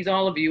how to please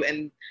all of you.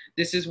 And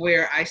this is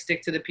where I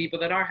stick to the people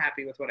that are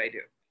happy with what I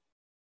do.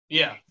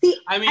 Yeah. See,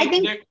 I mean, I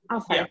think,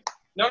 yeah.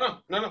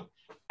 No.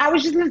 I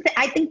was just going to say,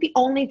 I think the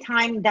only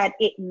time that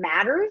it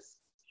matters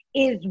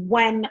is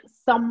when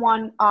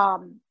someone,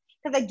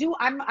 because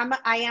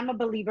I am a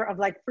believer of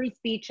like free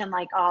speech and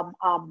like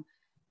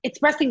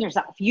expressing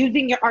yourself,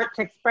 using your art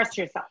to express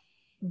yourself.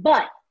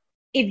 But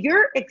if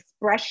your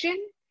expression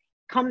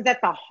comes at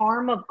the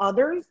harm of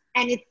others,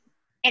 and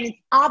it's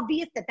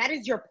obvious that that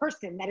is your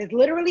person, that is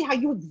literally how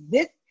you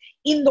exist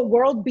in the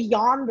world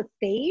beyond the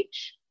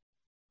stage,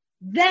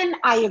 then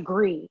I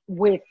agree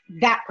with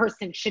that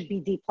person should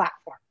be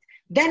deplatformed.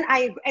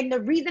 And the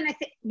reason I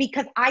say,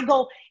 because I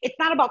go, it's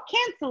not about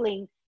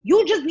canceling.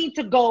 You just need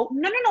to go,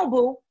 no,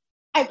 boo.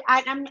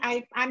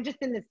 I'm just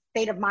in this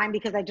state of mind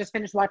because I just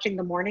finished watching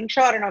The Morning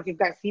Show. I don't know if you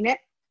guys seen it.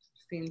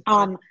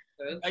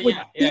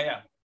 Yeah.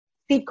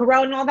 Steve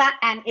Carell and all that,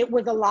 and it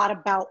was a lot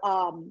about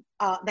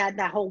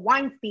that whole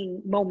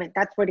Weinstein moment.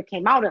 That's what it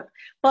came out of.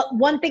 But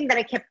one thing that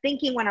I kept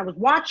thinking when I was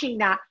watching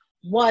that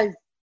was,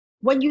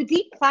 when you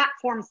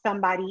deplatform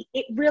somebody,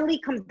 it really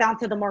comes down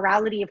to the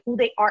morality of who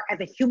they are as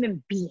a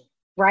human being,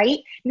 right?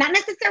 Not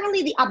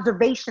necessarily the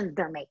observations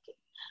they're making.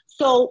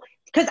 So,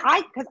 because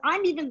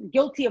I'm even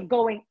guilty of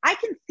going, I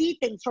can see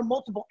things from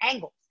multiple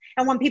angles.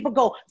 And when people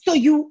go, so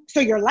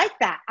you're like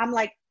that, I'm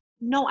like,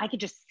 no, I could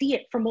just see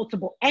it from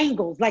multiple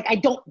angles. Like, I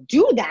don't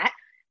do that.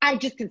 I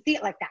just can see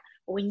it like that.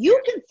 But when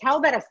you can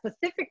tell that a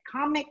specific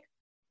comic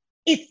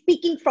is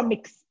speaking from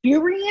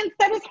experience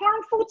that is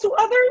harmful to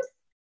others,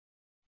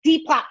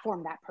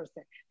 deplatform that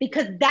person,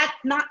 because that's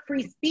not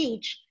free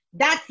speech.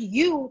 That's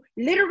you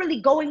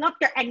literally going up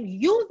there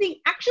and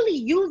actually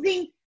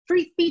using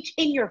free speech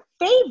in your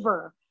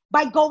favor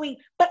by going,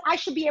 but I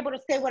should be able to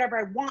say whatever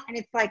I want. And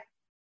it's like,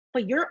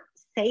 but you're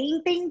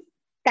saying things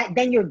that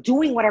then you're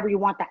doing whatever you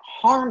want that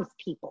harms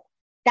people.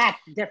 That's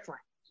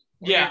different.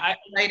 Yeah,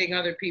 inciting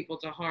other people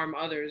to harm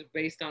others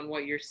based on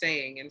what you're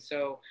saying, and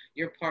so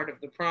you're part of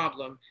the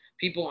problem.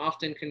 People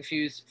often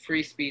confuse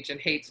free speech and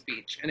hate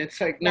speech, and it's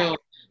like, no,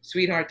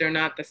 sweetheart, they're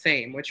not the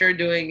same. What you're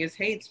doing is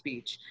hate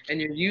speech, and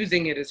you're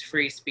using it as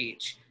free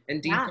speech.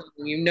 And deep down,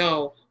 you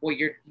know what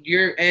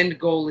your end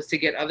goal is, to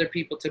get other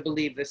people to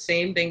believe the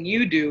same thing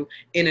you do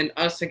in an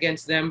us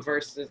against them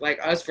versus like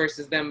us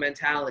versus them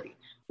mentality,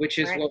 which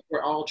is what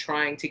we're all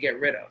trying to get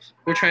rid of.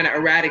 We're trying to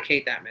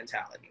eradicate that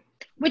mentality.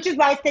 Which is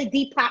why I say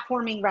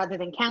deplatforming rather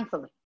than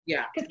canceling.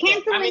 Yeah. Because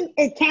canceling,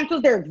 it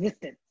cancels their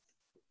existence.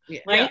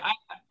 Yeah. Right?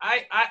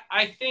 Yeah,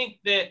 I think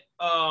that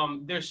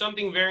there's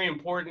something very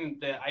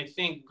important that I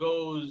think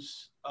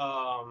goes,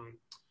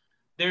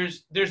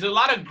 there's a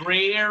lot of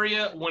gray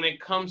area when it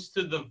comes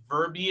to the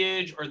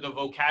verbiage or the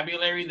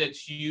vocabulary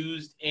that's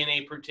used in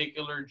a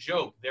particular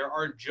joke. There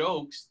are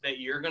jokes that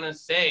you're going to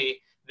say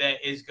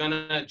that is going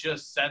to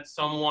just set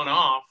someone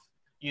off.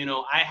 You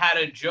know, I had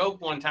a joke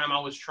one time I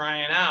was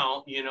trying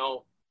out, you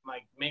know,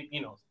 like maybe,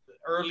 you know,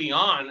 early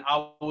on,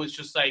 I was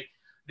just like,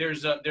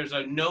 there's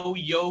a no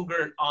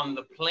yogurt on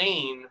the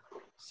plane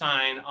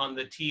sign on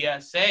the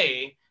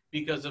TSA,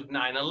 because of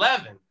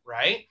 9/11,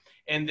 right?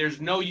 And it's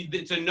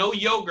a no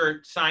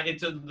yogurt sign.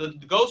 It's the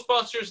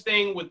Ghostbusters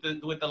thing with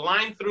the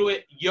line through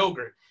it,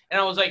 yogurt. And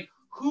I was like,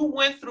 who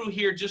went through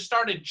here, just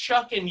started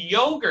chucking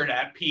yogurt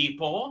at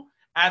people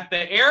at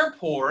the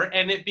airport,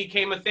 and it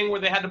became a thing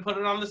where they had to put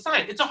it on the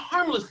sign. It's a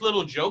harmless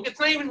little joke. It's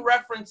not even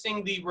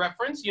referencing the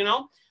reference, you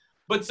know?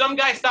 But some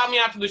guy stopped me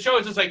after the show.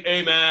 It's just like,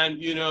 hey, man,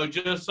 you know,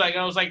 just like,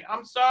 I was like,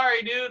 I'm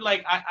sorry, dude.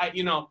 Like, I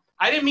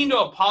didn't mean to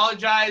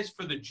apologize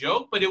for the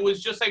joke, but it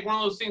was just like one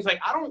of those things, like,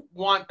 I don't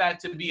want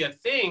that to be a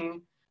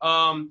thing.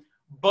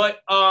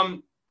 But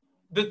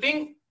the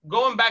thing,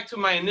 going back to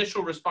my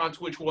initial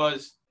response, which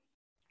was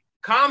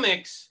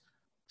comics,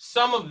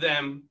 some of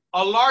them,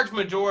 a large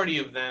majority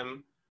of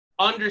them,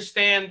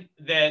 understand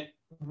that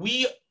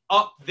we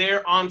up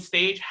there on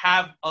stage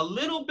have a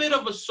little bit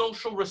of a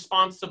social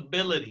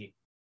responsibility,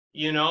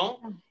 you know?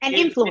 And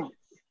influence.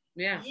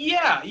 Yeah.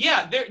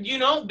 There, you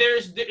know,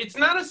 it's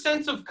not a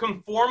sense of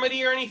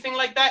conformity or anything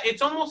like that.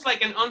 It's almost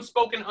like an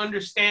unspoken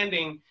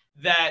understanding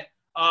that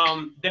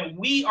that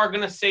we are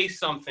going to say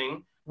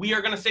something. We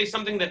are going to say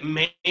something that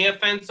may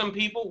offend some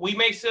people. We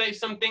may say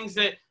some things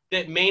that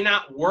may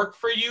not work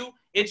for you.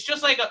 It's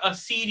just like a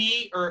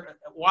CD or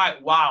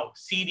wow,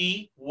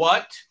 CD,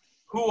 what?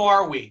 Who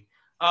are we?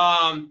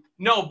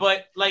 No,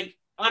 but like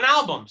an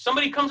album.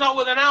 Somebody comes out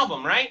with an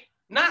album, right?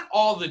 Not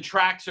all the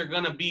tracks are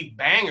going to be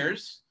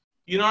bangers.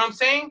 You know what I'm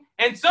saying?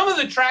 And some of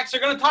the tracks are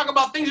going to talk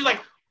about things you're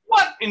like,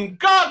 what in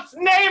God's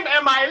name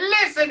am I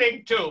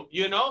listening to?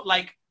 You know,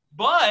 like,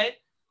 but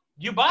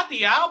you bought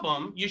the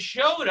album, you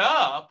showed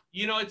up,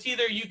 you know, it's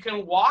either you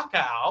can walk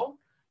out,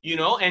 you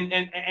know,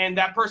 and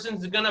that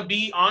person's going to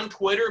be on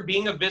Twitter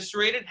being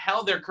eviscerated.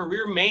 Hell, their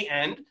career may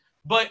end.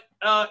 But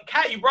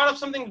Kat, you brought up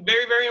something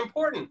very, very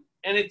important.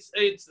 And it's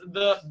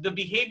the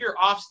behavior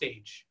off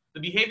stage. The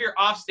behavior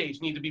off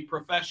stage need to be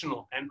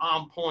professional and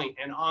on point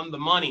and on the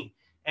money.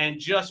 And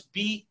just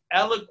be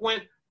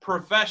eloquent,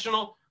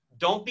 professional.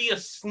 Don't be a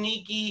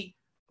sneaky,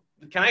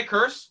 can I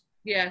curse?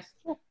 Yes.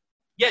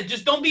 Yeah,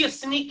 just don't be a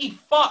sneaky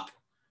fuck,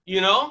 you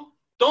know?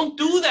 Don't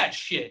do that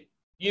shit,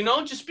 you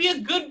know? Just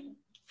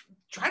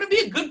try to be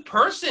a good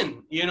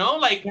person, you know?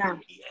 Like,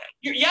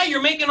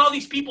 you're making all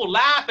these people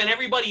laugh and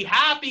everybody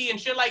happy and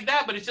shit like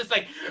that, but it's just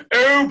like,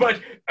 oh, but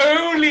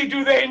only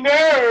do they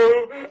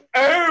know,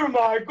 oh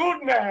my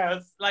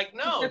goodness. Like,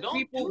 no, because don't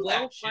people do will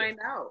that find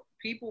shit. out.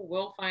 People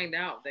will find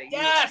out that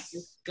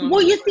Yes.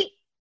 Well, you see,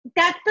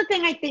 that's the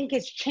thing I think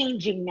is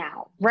changing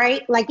now,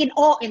 right? Like in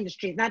all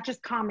industries, not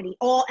just comedy,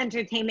 all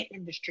entertainment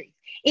industries.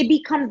 It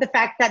becomes the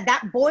fact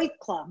that boys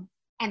club,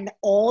 and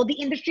all the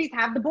industries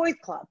have the boys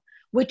club,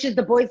 which is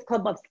the boys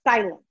club of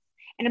silence.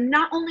 And I'm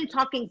not only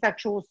talking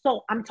sexual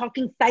assault, I'm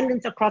talking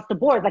silence across the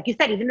board. Like you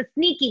said, even the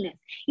sneakiness,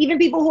 even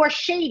people who are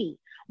shady,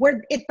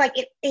 where it's like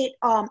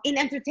in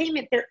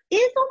entertainment, there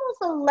is almost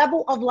a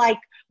level of like,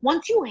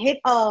 once you hit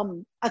a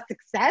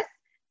success,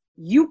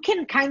 you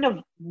can kind of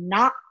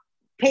not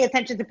pay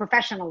attention to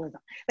professionalism.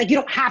 Like you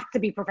don't have to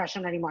be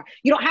professional anymore.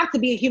 You don't have to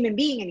be a human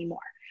being anymore.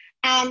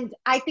 And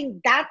I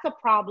think that's a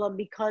problem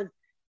because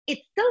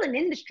it's still an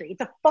industry.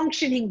 It's a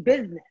functioning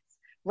business,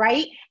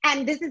 right?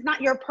 And this is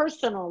not your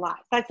personal life.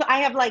 So I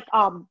have like,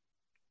 I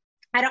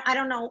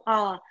don't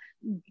know,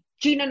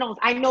 Gina knows,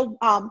 I know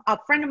a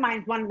friend of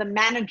mine is one of the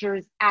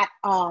managers at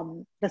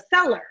The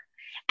Cellar.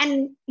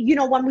 And, you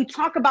know, when we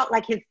talk about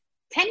like his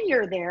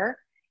tenure there,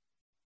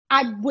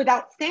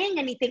 without saying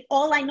anything,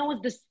 all I know is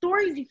the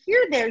stories you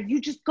hear there, you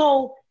just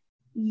go,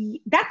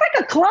 that's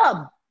like a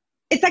club.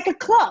 It's like a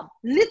club,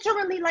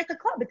 literally like a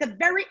club. It's a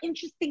very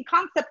interesting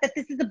concept that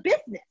this is a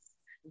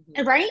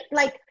business, right?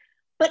 Like,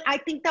 but I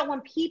think that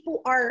when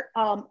people are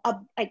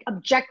like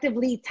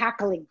objectively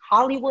tackling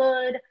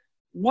Hollywood,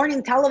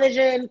 morning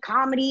television,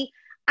 comedy,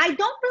 I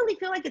don't really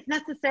feel like it's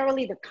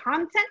necessarily the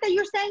content that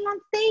you're saying on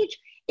stage.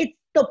 It's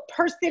the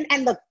person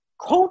and the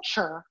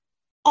culture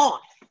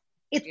off.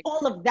 It's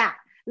all of that.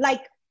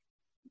 Like,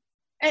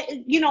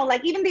 you know,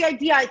 like even the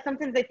idea,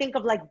 sometimes I think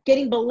of like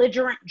getting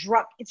belligerent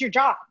drunk. It's your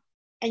job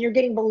and you're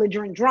getting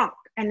belligerent drunk.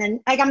 And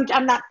then like,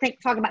 I'm not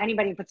talking about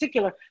anybody in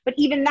particular, but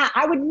even that,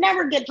 I would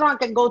never get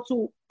drunk and go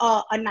to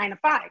a 9 to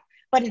 5.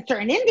 But in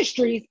certain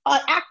industries, an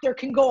actor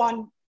can go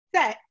on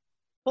set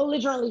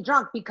belligerently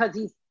drunk because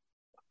he's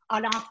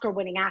an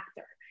Oscar-winning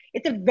actor.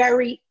 It's a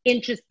very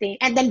interesting,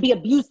 and then be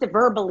abusive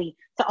verbally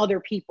to other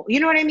people. You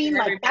know what I mean?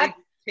 And like that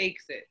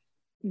takes it.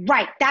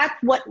 Right. That's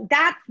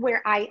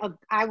where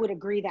I would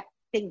agree that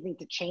things need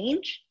to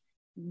change,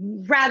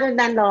 rather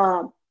than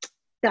the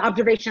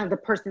observation of the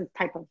person's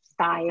type of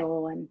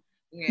style and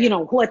you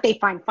know what they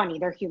find funny,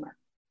 their humor.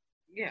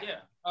 Yeah.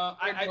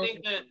 I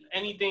think that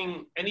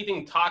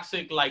anything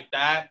toxic like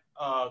that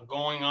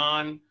going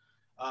on,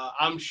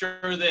 I'm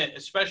sure that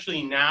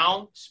especially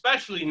now,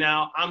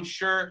 I'm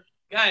sure,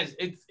 guys,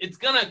 it's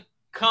gonna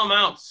come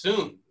out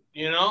soon.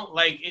 You know,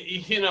 like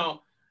you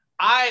know.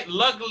 I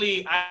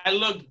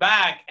looked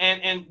back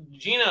and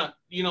Gina,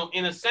 you know,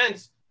 in a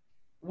sense,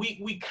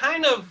 we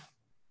kind of,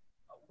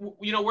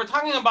 you know, we're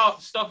talking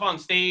about stuff on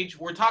stage.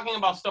 We're talking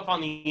about stuff on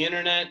the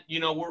internet.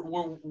 You know,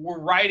 we're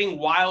writing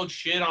wild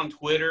shit on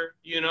Twitter,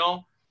 you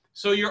know,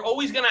 So you're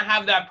always going to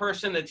have that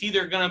person that's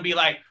either going to be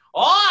like,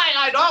 oh,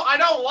 I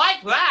don't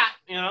like that,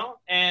 you know,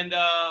 and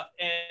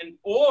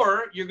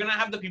or you're going to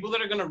have the people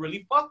that are going to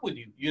really fuck with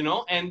you, you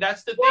know, and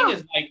that's the thing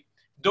is like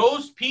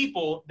those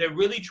people that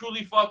really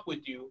truly fuck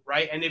with you,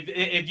 right? And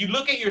if you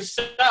look at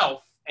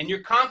yourself and you're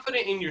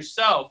confident in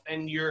yourself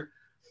and your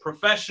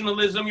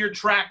professionalism, your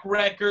track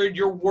record,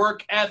 your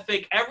work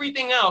ethic,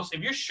 everything else,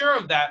 if you're sure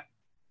of that,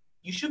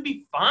 you should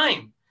be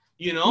fine,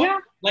 you know? Yeah.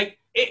 Like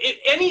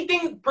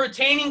anything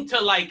pertaining to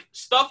like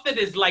stuff that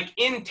is like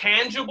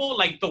intangible,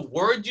 like the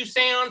words you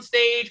say on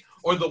stage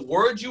or the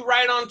words you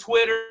write on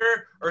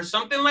Twitter or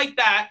something like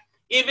that,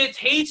 if it's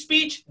hate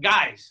speech,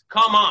 guys,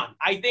 come on.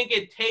 I think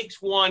it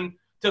takes one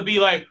to be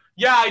like,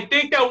 yeah, I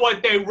think that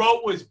what they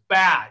wrote was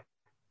bad.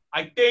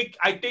 I think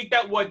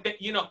that what,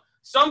 you know,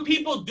 some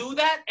people do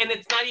that and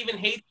it's not even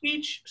hate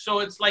speech. So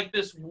it's like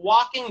this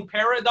walking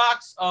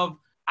paradox of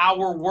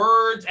our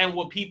words and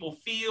what people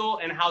feel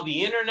and how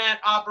the internet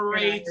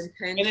operates.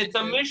 And it's a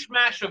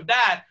mishmash of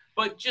that.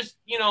 But just,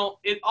 you know,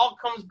 it all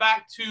comes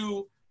back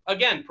to,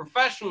 again,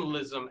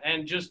 professionalism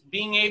and just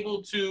being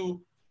able to,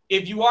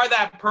 if you are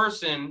that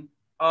person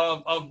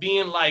of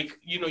being like,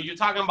 you know, you're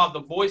talking about the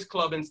boys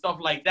club and stuff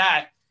like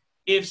that.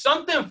 If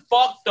something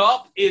fucked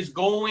up is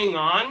going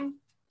on,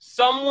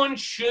 someone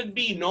should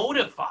be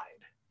notified.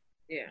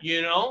 Yeah.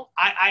 You know,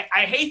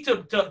 I hate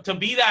to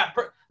be that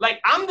like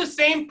I'm the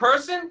same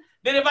person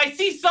that if I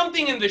see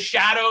something in the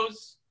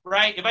shadows,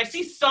 right? If I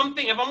see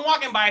something, if I'm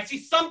walking by, I see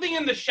something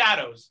in the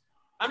shadows,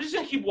 I'm just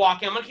gonna keep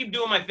walking. I'm gonna keep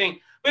doing my thing.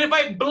 But if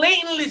I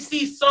blatantly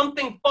see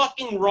something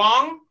fucking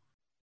wrong,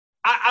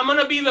 I'm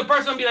gonna be the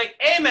person be like,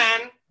 hey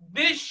man,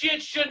 this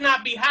shit should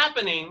not be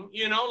happening.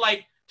 You know,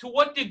 like to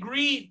what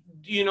degree,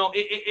 you know,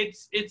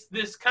 it's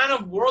this kind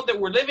of world that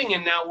we're living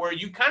in now where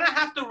you kind of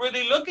have to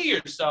really look at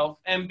yourself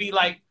and be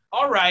like,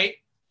 all right,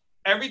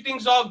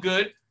 everything's all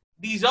good.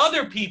 These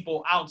other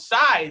people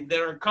outside that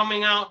are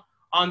coming out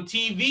on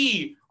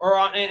TV or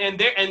on,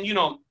 and you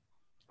know,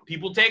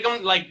 people take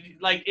them like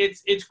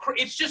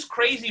it's just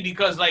crazy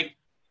because like,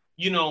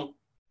 you know,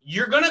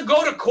 you're gonna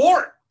go to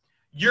court.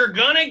 You're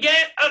gonna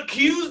get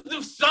accused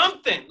of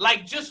something.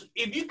 Like just,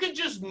 if you could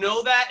just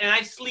know that, and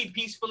I sleep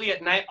peacefully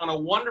at night on a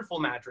wonderful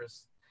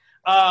mattress.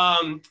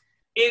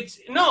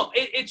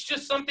 It's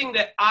just something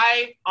that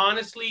I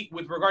honestly,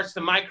 with regards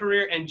to my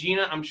career and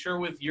Gina, I'm sure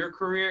with your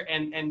career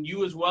and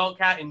you as well,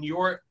 Kat, and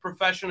your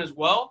profession as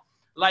well,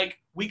 like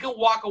we could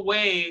walk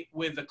away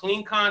with a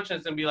clean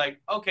conscience and be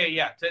like, okay,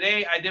 yeah,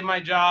 today I did my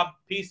job.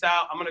 Peace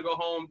out. I'm gonna go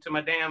home to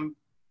my to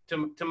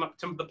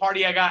the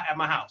party I got at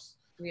my house.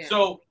 Yeah.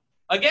 So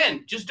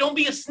again, just don't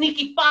be a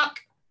sneaky fuck.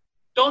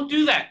 Don't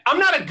do that. I'm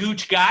not a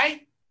gooch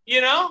guy. You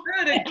know?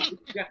 And it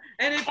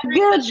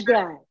brings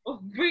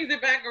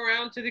it back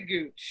around to the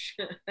gooch.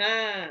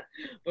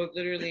 Both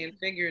literally and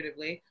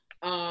figuratively.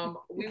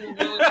 We will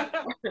go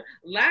to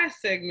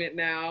last segment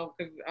now,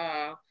 because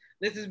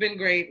this has been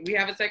great. We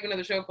have a segment of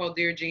the show called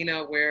Dear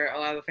Gina, where a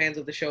lot of the fans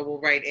of the show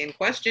will write in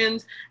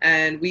questions,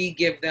 and we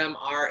give them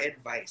our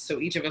advice. So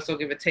each of us will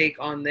give a take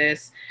on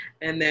this,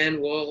 and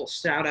then we'll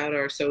shout out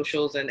our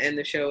socials and end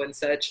the show and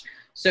such.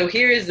 So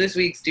here is this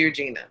week's Dear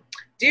Gina.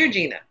 Dear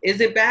Gina,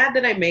 is it bad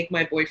that I make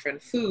my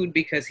boyfriend food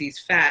because he's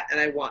fat and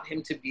I want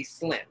him to be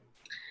slim?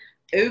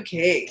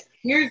 Okay,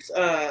 here's,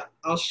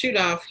 I'll shoot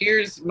off.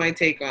 Here's my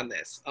take on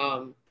this.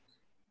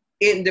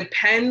 It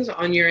depends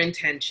on your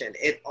intention.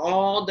 It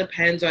all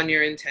depends on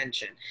your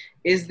intention.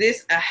 Is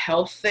this a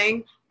health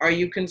thing? Are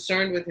you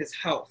concerned with his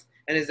health?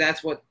 And is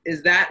that what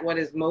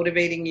is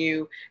motivating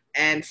you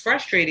and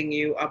frustrating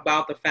you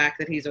about the fact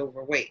that he's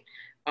overweight?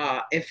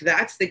 If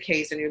that's the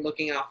case and you're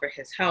looking out for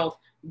his health,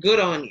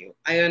 good on you.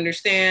 I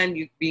understand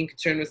you being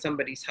concerned with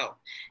somebody's health.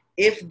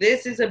 If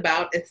this is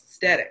about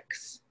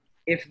aesthetics,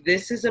 if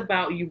this is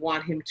about you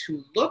want him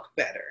to look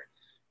better,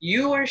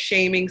 you are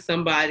shaming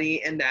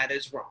somebody, and that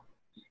is wrong.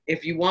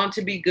 If you want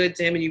to be good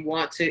to him and you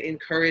want to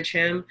encourage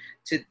him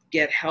to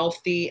get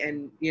healthy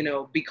and, you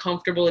know, be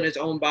comfortable in his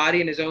own body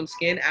and his own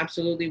skin,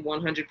 absolutely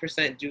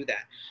 100% do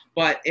that.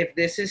 But if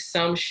this is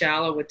some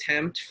shallow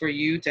attempt for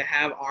you to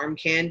have arm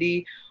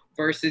candy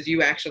versus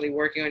you actually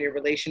working on your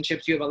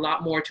relationships, you have a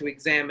lot more to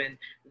examine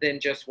than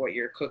just what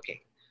you're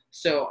cooking.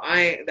 So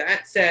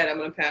that said, I'm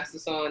going to pass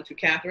this on to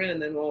Catherine, and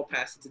then we'll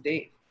pass it to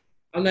Dave.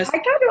 Unless I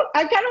kind of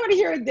want to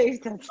hear what Dave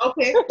says.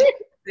 Okay.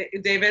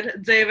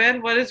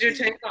 David, what is your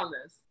take on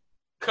this?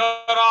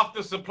 Cut off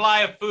the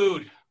supply of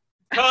food.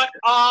 Cut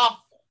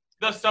off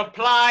the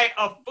supply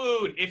of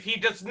food. If he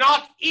does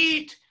not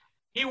eat,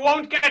 he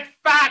won't get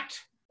fat.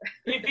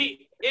 Look,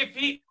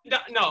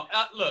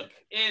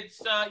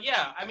 it's,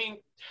 yeah, I mean,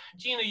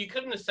 Gina, you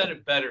couldn't have said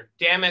it better.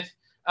 Damn it.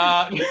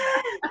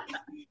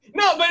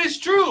 No, but it's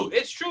true.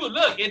 It's true.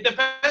 Look, it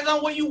depends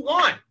on what you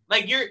want.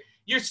 Like you're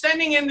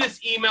sending in this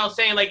email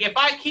saying like, if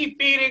I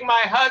keep feeding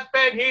my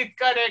husband, he's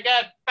gonna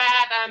get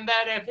fat, and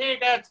then if he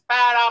gets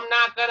fat, I'm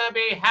not gonna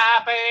be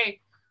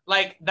happy.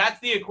 Like that's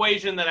the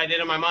equation that I did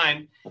in my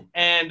mind.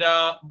 And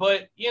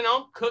but you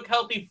know, cook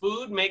healthy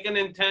food, make an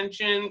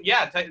intention.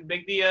 Yeah,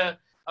 make the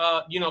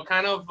you know,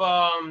 kind of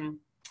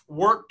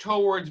work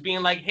towards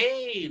being like,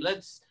 hey,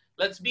 let's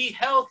be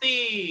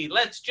healthy.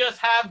 Let's just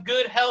have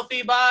good,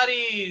 healthy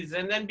bodies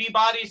and then be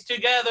bodies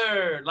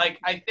together. Like,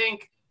 I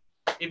think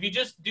if you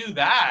just do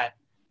that,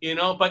 you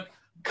know, but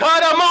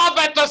cut them off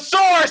at the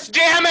source,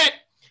 damn it.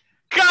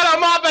 Cut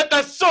them off at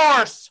the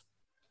source.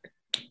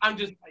 I'm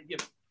just,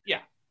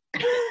 yeah.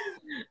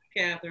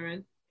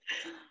 Catherine.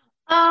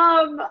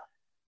 I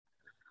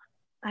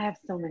have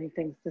so many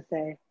things to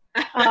say.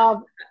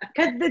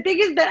 Because the thing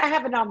is that I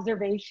have an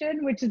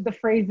observation, which is the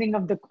phrasing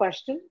of the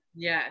question.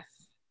 Yes.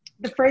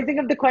 The phrasing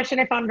of the question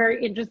I found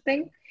very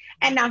interesting.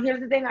 And now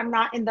here's the thing: I'm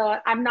not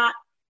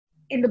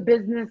in the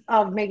business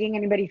of making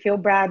anybody feel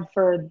bad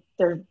for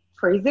their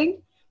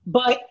phrasing,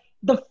 but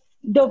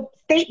the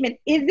statement,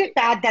 is it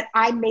bad that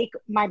I make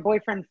my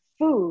boyfriend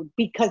food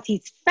because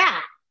he's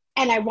fat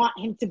and I want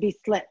him to be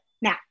slim?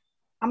 Now,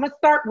 I'm gonna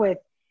start with: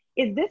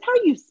 is this how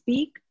you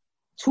speak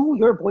to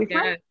your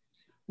boyfriend? Yes.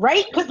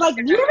 Right? Because like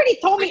you already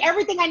told me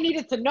everything I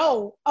needed to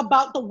know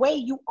about the way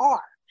you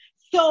are.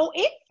 So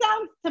it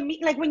sounds to me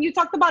like when you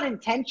talked about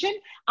intention,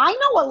 I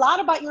know a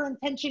lot about your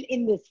intention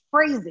in this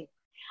phrasing.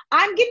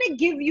 I'm going to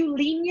give you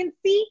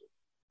leniency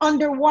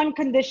under one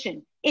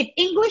condition. If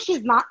English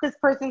is not this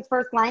person's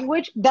first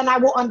language, then I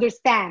will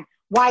understand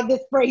why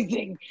this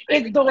phrasing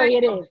is the way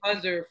it is.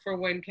 Buzzer for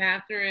when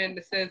Catherine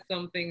says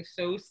something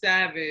so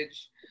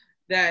savage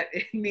that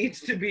it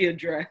needs to be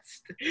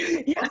addressed.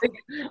 Yeah.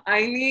 Like,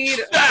 I need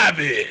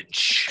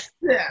savage.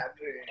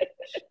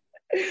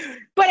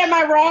 But am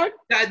I wrong?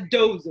 That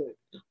dozer.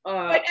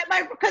 But am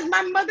I, because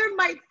my mother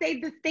might say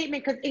this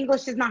statement because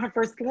English is not her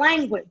first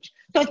language.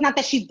 So it's not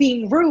that she's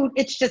being rude.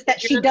 It's just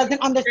that she doesn't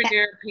understand.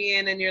 You're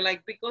European and you're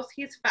like, because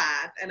he's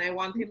fat and I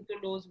want him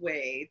to lose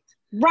weight.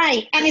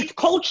 Right. And it's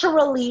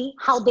culturally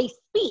how they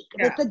speak.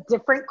 Yeah. It's a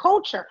different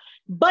culture.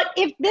 But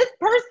if this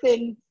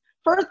person's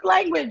first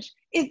language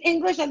is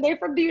English and they're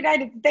from the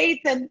United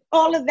States and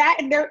all of that,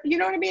 and they're, you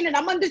know what I mean? And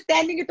I'm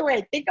understanding it the way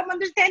I think I'm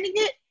understanding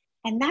it,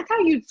 and that's how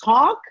you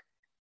talk,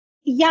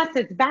 yes,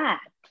 it's bad.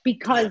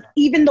 Because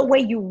even the way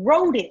you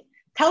wrote it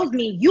tells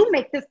me you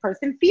make this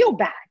person feel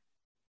bad.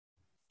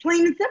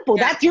 Plain and simple.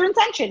 Yeah. That's your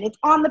intention. It's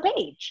on the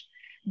page.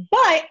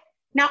 But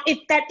now, if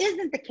that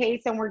isn't the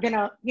case, and we're going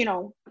to, you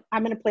know,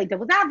 I'm going to play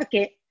devil's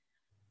advocate,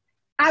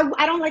 I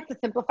don't like to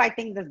simplify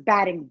things as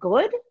bad and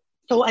good.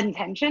 So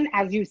intention,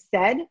 as you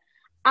said,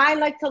 I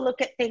like to look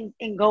at things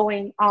in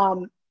going,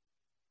 well,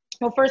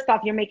 first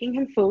off, you're making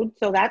him food.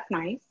 So that's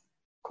nice.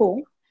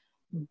 Cool.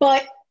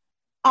 But,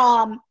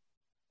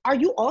 are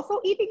you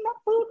also eating that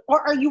food?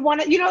 Or are you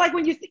want to, you know, like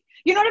when you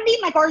know what I mean?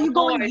 Like, are you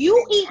going,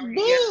 you eat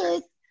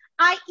this,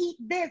 I eat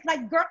this.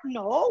 Like, girl,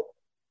 no,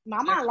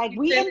 mama, like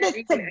we in this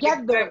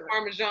together.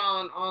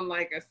 Parmesan on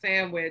like a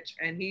sandwich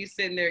and he's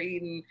sitting there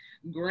eating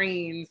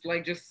greens,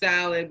 like just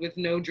salad with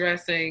no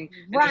dressing.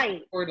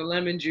 Right. Or the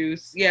lemon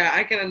juice. Yeah,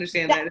 I can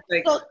understand that. It's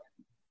like, so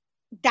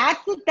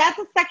that's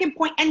the second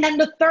point. And then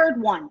the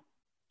third one.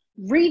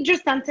 Read your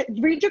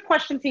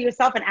question to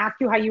yourself and ask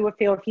you how you would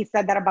feel if he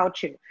said that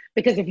about you.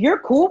 Because if you're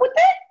cool with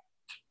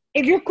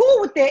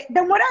it,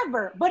 then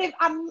whatever. But if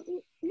I'm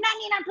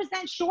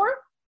 99% sure,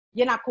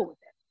 you're not cool with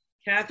it.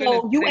 Catherine,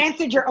 so you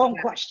answered your own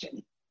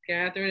question.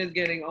 Catherine is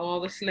getting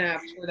all the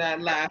snaps for that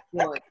last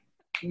one.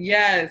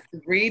 Yes,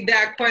 read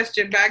that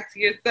question back to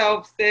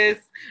yourself, sis.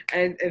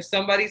 And if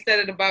somebody said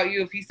it about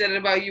you, if he said it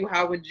about you,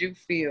 how would you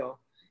feel?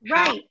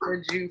 Right. How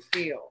would you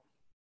feel?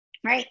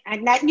 Right.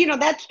 And that, you know,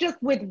 that's just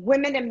with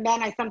women and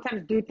men. I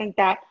sometimes do think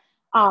that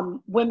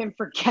women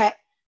forget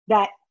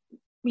that,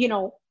 you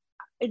know,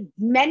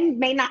 men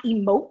may not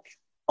emote.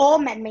 All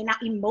men may not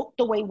emote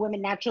the way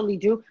women naturally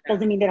do.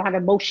 Doesn't mean they don't have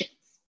emotions.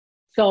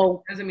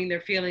 So doesn't mean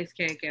their feelings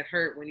can't get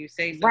hurt when you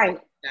say something right.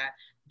 like that,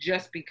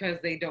 just because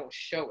they don't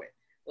show it.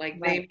 Like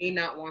right. They may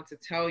not want to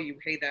tell you,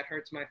 hey, that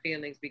hurts my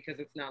feelings, because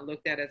it's not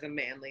looked at as a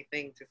manly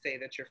thing to say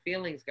that your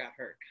feelings got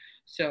hurt.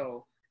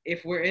 So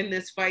if we're in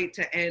this fight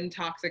to end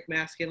toxic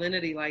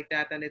masculinity like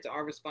that, then it's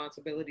our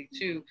responsibility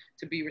too,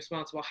 to be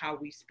responsible how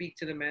we speak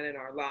to the men in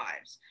our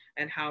lives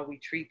and how we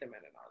treat the men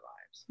in our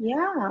lives.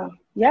 Yeah.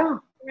 Yeah.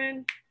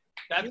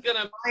 That's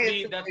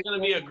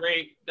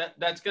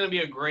gonna be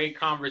a great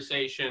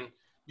conversation,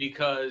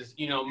 because,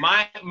 you know,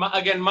 my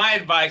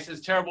advice, as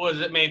terrible as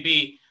it may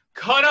be,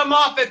 cut them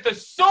off at the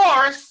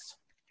source.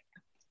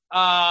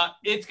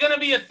 It's gonna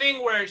be a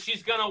thing where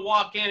she's gonna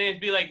walk in and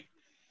be like,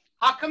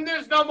 how come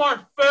there's no more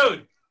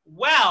food?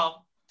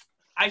 Well,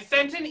 I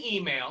sent an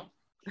email,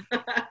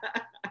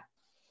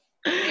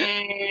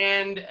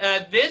 and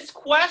this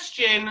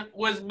question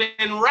was been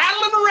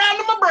rattling around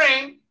in my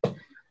brain.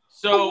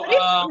 So,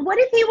 what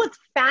if he was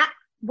fat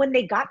when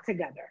they got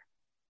together?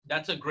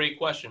 That's a great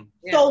question.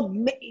 So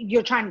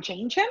you're trying to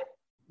change him?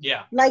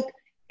 Yeah. Like,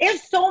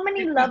 there's so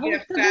many levels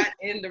to fat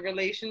in the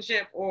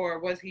relationship, or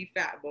was he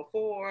fat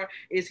before?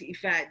 Is he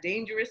fat,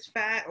 dangerous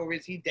fat, or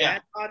is he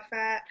dad bod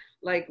fat?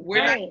 Like,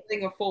 we're not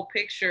getting a full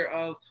picture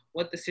of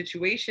what the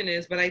situation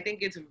is. But I think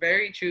it's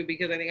very true,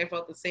 because I think I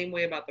felt the same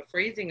way about the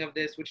phrasing of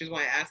this, which is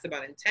why I asked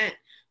about intent,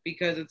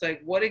 because it's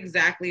like, what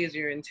exactly is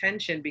your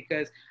intention?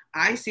 Because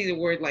I see the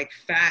word like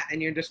fat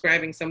and you're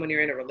describing someone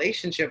you're in a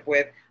relationship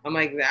with. I'm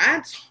like,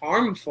 that's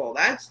harmful.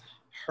 That's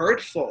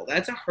hurtful.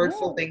 That's a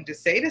hurtful thing to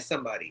say to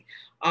somebody.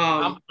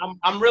 I'm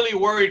really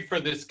worried for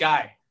this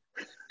guy.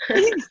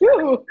 Me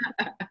too.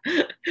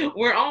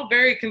 We're all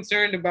very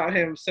concerned about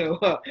him. So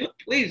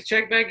please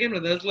check back in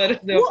with us. Let us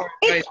know.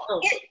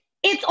 Well,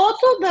 it's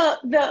also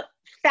the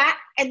fat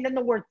and then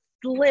the word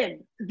slim,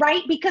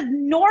 right? Because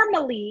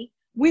normally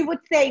we would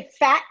say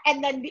fat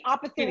and then the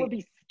opposite would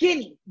be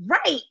skinny,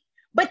 right?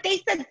 But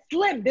they said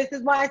slim. This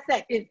is why I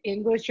said, is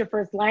English your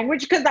first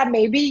language? Because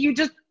maybe you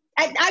just,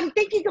 I'm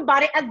thinking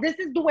about it as this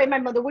is the way my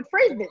mother would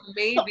phrase it.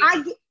 Maybe so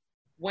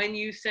when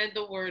you said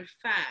the word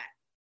fat,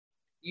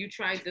 you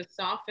tried to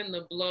soften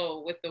the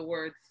blow with the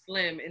word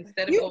slim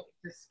instead of going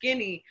to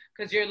skinny,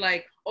 because you're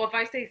like, oh, if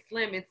I say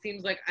slim, it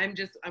seems like I'm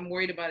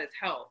worried about his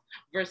health,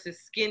 versus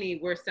skinny,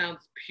 where it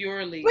sounds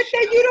purely. But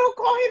then you don't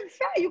call him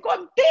fat, you call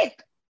him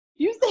thick.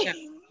 You say,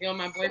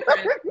 my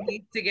boyfriend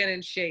needs to get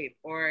in shape,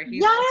 or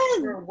he's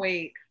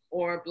overweight,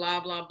 or blah,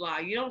 blah, blah.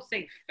 You don't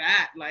say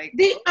fat. Like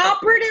the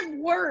operative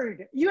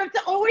word. You have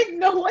to always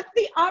know what's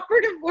the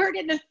operative word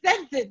in a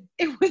sentence.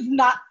 It was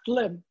not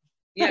slim.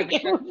 Yeah,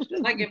 because,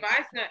 like if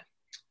I said,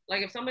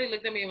 like if somebody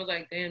looked at me and was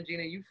like, damn,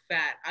 Gina, you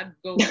fat, I'd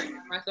go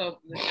myself.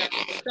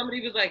 If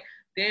somebody was like,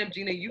 damn,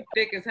 Gina, you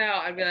thick as hell,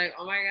 I'd be like,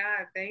 oh my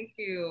God, thank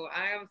you.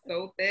 I am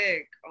so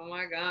thick. Oh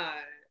my God.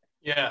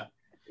 Yeah.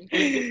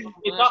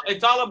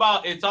 It's all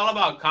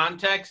about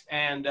context.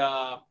 And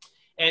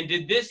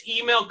did this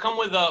email come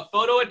with a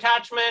photo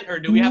attachment, or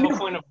do we have a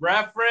point of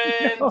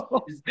reference?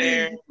 No. Is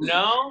there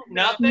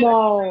nothing?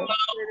 No.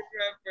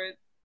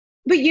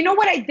 But you know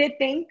what I did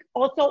think?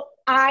 Also,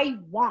 I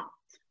want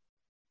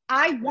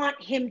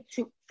him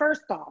to,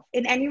 first off,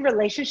 in any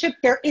relationship,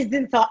 there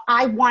isn't a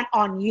I want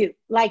on you.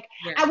 Like,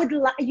 yeah. I would,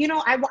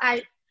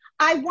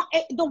 I want,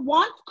 the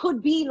wants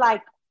could be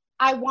like,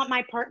 I want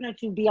my partner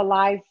to be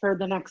alive for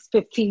the next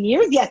 15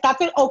 years. Yes,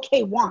 that's an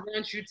okay want. I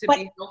want you to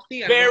be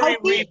healthy. Very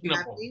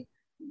reasonable.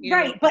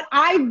 Right, but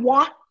I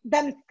want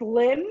them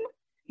slim.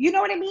 You know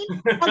what I mean?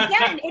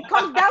 Again, it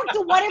comes down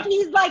to what if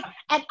he's like,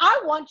 and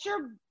I want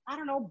your, I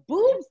don't know,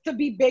 boobs to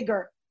be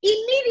bigger.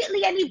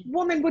 Immediately, any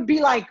woman would be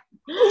like,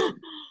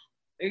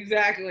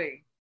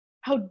 exactly.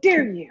 How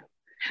dare you?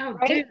 How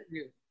dare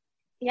you?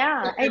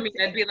 Yeah.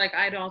 I'd be like,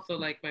 I'd also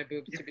like my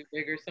boobs to be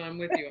bigger, so I'm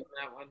with you on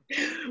that one.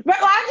 But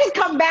I'll just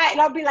come back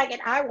and I'll be like,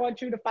 and I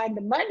want you to find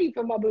the money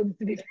for my boobs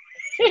to be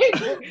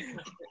bigger.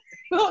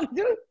 Well,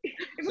 dude,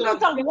 if we don't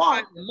talk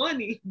want the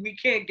money, we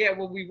can't get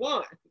what we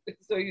want.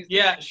 So the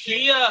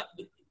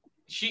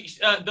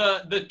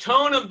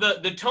tone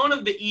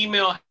of the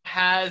email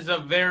has a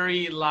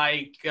very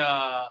like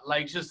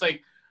just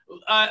like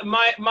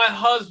my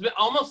husband,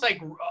 almost like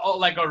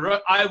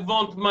I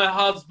want my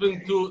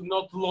husband to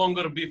not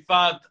longer be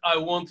fat. I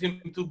want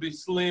him to be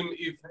slim.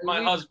 If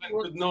my husband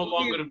could no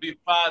longer be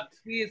fat,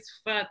 he is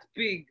fat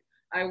pig.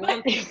 I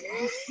want him to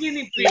be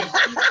skinny pig.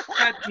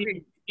 Fat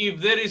pig.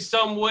 If there is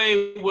some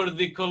way where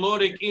the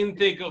caloric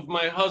intake of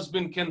my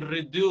husband can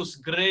reduce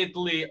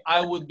greatly, I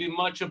would be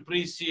much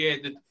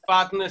appreciated.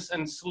 Fatness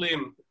and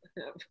slim.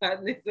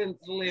 Fatness and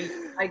slim.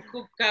 I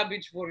cook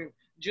cabbage for him.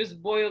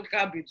 Just boiled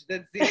cabbage.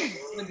 That's it.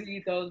 I'm gonna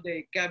eat all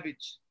day.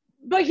 Cabbage.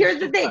 But here's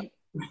the thing.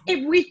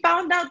 If we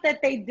found out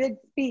that they did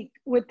speak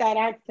with that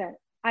accent,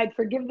 I'd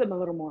forgive them a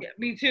little more. Yeah,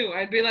 me too.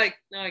 I'd be like,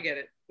 no, I get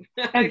it.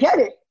 I get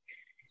it.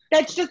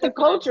 That's just a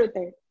culture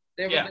thing.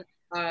 There was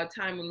a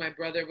time when my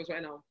brother was, I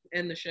know,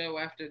 end the show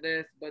after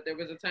this, but there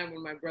was a time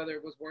when my brother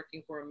was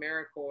working for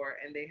AmeriCorps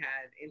and they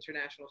had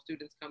international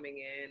students coming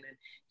in, and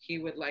he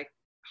would like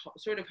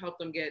sort of help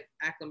them get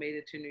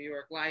acclimated to New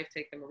York life,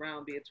 take them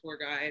around, be a tour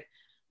guide.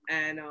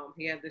 And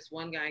he had this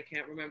one guy, I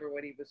can't remember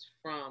what he was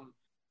from,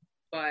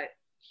 but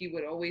he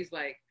would always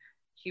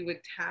he would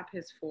tap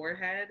his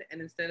forehead,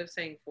 and instead of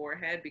saying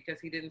forehead, because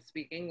he didn't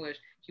speak English,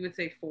 he would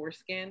say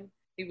foreskin.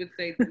 He would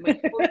say, my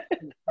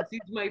foreskin. This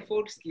is my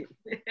foreskin.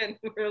 And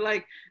we're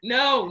like,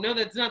 no,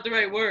 that's not the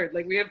right word.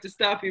 Like, we have to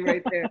stop you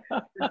right there.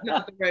 It's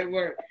not the right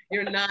word.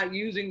 You're not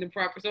using the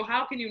proper. So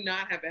how can you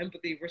not have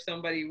empathy for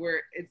somebody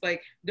where it's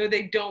like,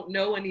 they don't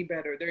know any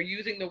better. They're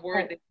using the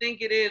word they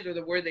think it is, or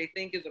the word they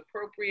think is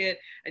appropriate.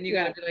 And you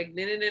got to be like,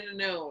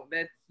 no.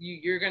 That's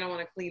you're going to want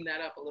to clean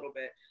that up a little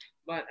bit.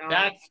 But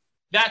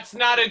that's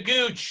not a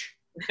gooch.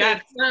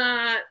 That's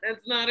not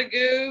a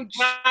gooch.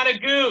 Not a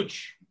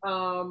gooch.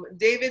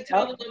 David,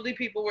 tell the lovely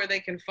people where they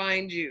can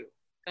find you.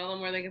 Tell them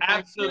where they can find you.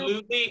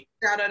 Absolutely.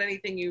 Shout out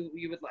anything you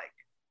would like.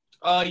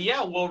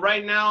 Yeah, well,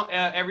 right now,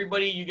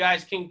 everybody, you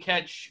guys can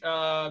catch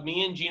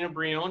me and Gina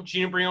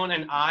Brion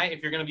and I,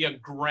 if you're going to be a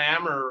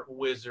grammar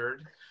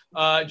wizard.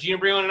 Gina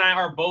Brion and I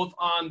are both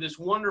on this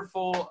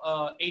wonderful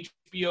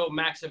HBO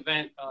Max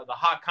event, the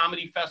Hot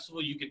Comedy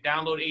Festival. You can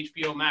download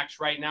HBO Max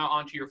right now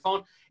onto your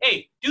phone.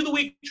 Hey, do the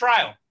week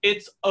trial.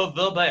 It's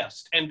the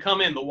best. And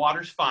come in. The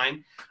water's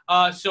fine.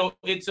 So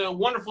it's a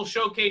wonderful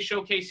showcase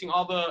showcasing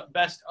all the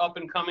best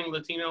up-and-coming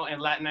Latino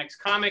and Latinx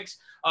comics.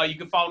 You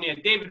can follow me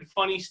at David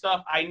Funny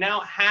Stuff. I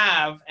now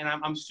have, and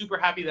I'm super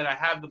happy that I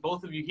have the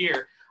both of you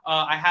here,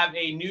 I have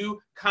a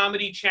new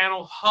comedy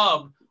channel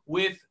hub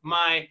with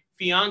my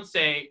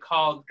fiance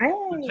called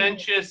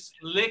Pretentious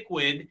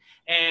Liquid,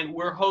 and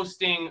we're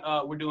hosting,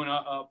 we're doing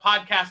a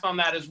podcast on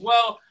that as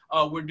well.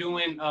 We're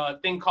doing a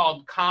thing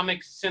called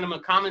Comics Cinema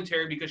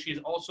Commentary because she's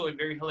also a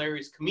very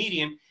hilarious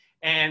comedian.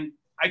 And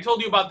I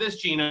told you about this,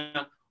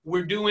 Gina.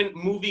 We're doing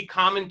movie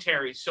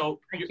commentary. So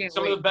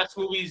some of the best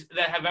movies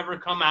that have ever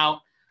come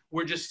out,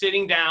 we're just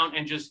sitting down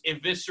and just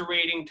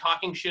eviscerating,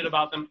 talking shit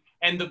about them.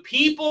 And the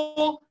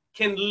people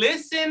can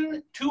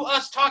listen to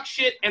us talk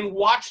shit and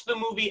watch the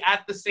movie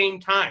at the same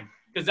time,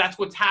 because that's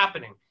what's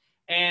happening.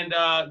 And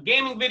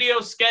gaming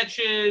videos,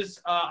 sketches,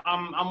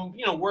 I'm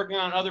working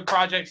on other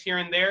projects here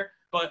and there.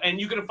 And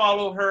you can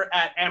follow her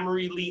at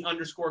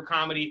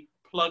AmaryLee_comedy.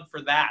 Plug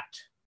for that.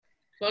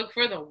 Plug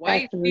for the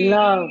white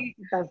love.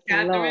 That's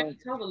Catherine, love.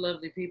 tell the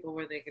lovely people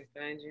where they can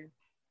find you.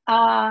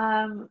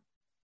 Oh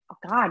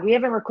God, we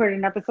haven't recorded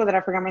an episode that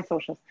I forgot my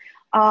socials.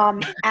 On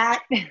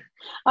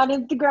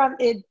Instagram,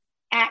 it's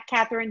at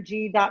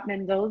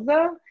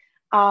CatherineG.Mendoza.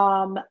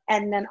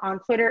 And then on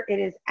Twitter, it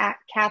is at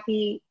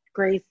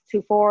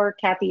KathyGrace24.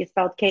 Kathy is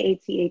spelled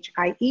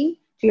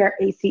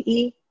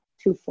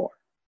KathieGrace24.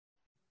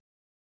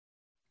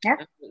 Yeah.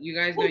 You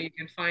guys know you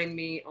can find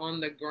me on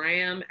the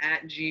gram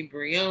at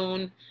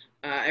GBrione.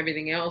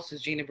 Everything else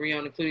is Gina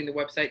Brione, including the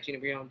website,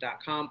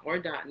 ginabrione.com or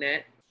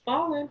 .net.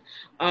 Fallen.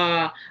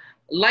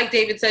 Like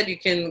David said, you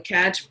can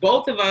catch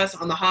both of us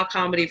on the Hot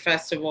Comedy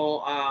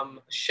Festival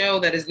show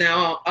that is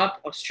now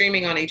up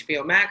streaming on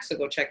HBO Max. So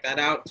go check that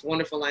out. It's a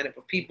wonderful lineup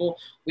of people.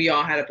 We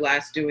all had a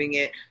blast doing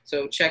it.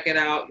 So check it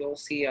out. You'll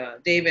see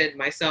David,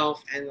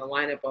 myself, and the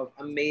lineup of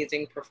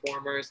amazing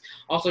performers.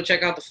 Also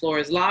check out The Floor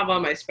is Lava,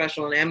 my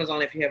special on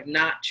Amazon if you have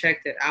not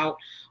checked it out.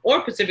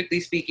 Or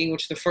Pacifically Speaking,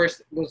 which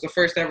was the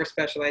first ever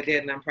special I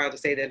did, and I'm proud to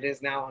say that it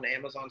is now on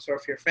Amazon. So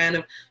if you're a fan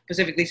of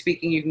Pacifically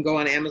Speaking, you can go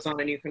on Amazon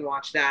and you can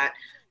watch that.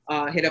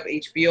 Hit up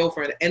HBO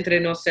for the Entre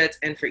Nos sets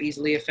and for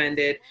Easily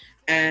Offended.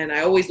 And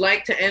I always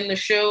like to end the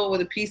show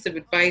with a piece of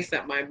advice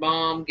that my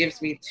mom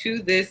gives me to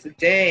this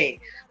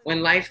day.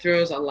 When life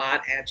throws a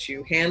lot at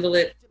you, handle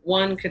it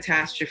one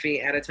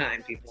catastrophe at a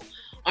time, people.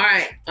 All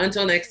right,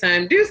 until next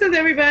time, deuces,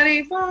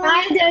 everybody. Bye.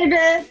 Bye,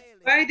 David.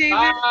 Bye, David.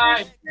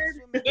 Bye.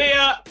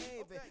 Yeah.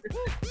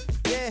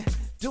 Yeah.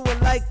 Do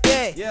it like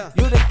that. Yeah.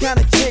 You the kind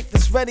of chick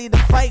that's ready to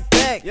fight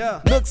back.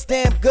 Yeah. Looks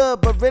damn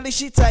good, but really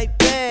she type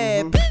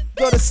bad.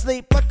 Go to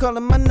sleep, I call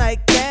her my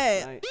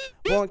nightcap.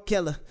 Born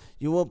killer,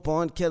 you a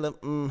born killer.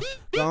 Go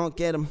on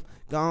get him,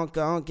 go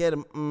on get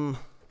him.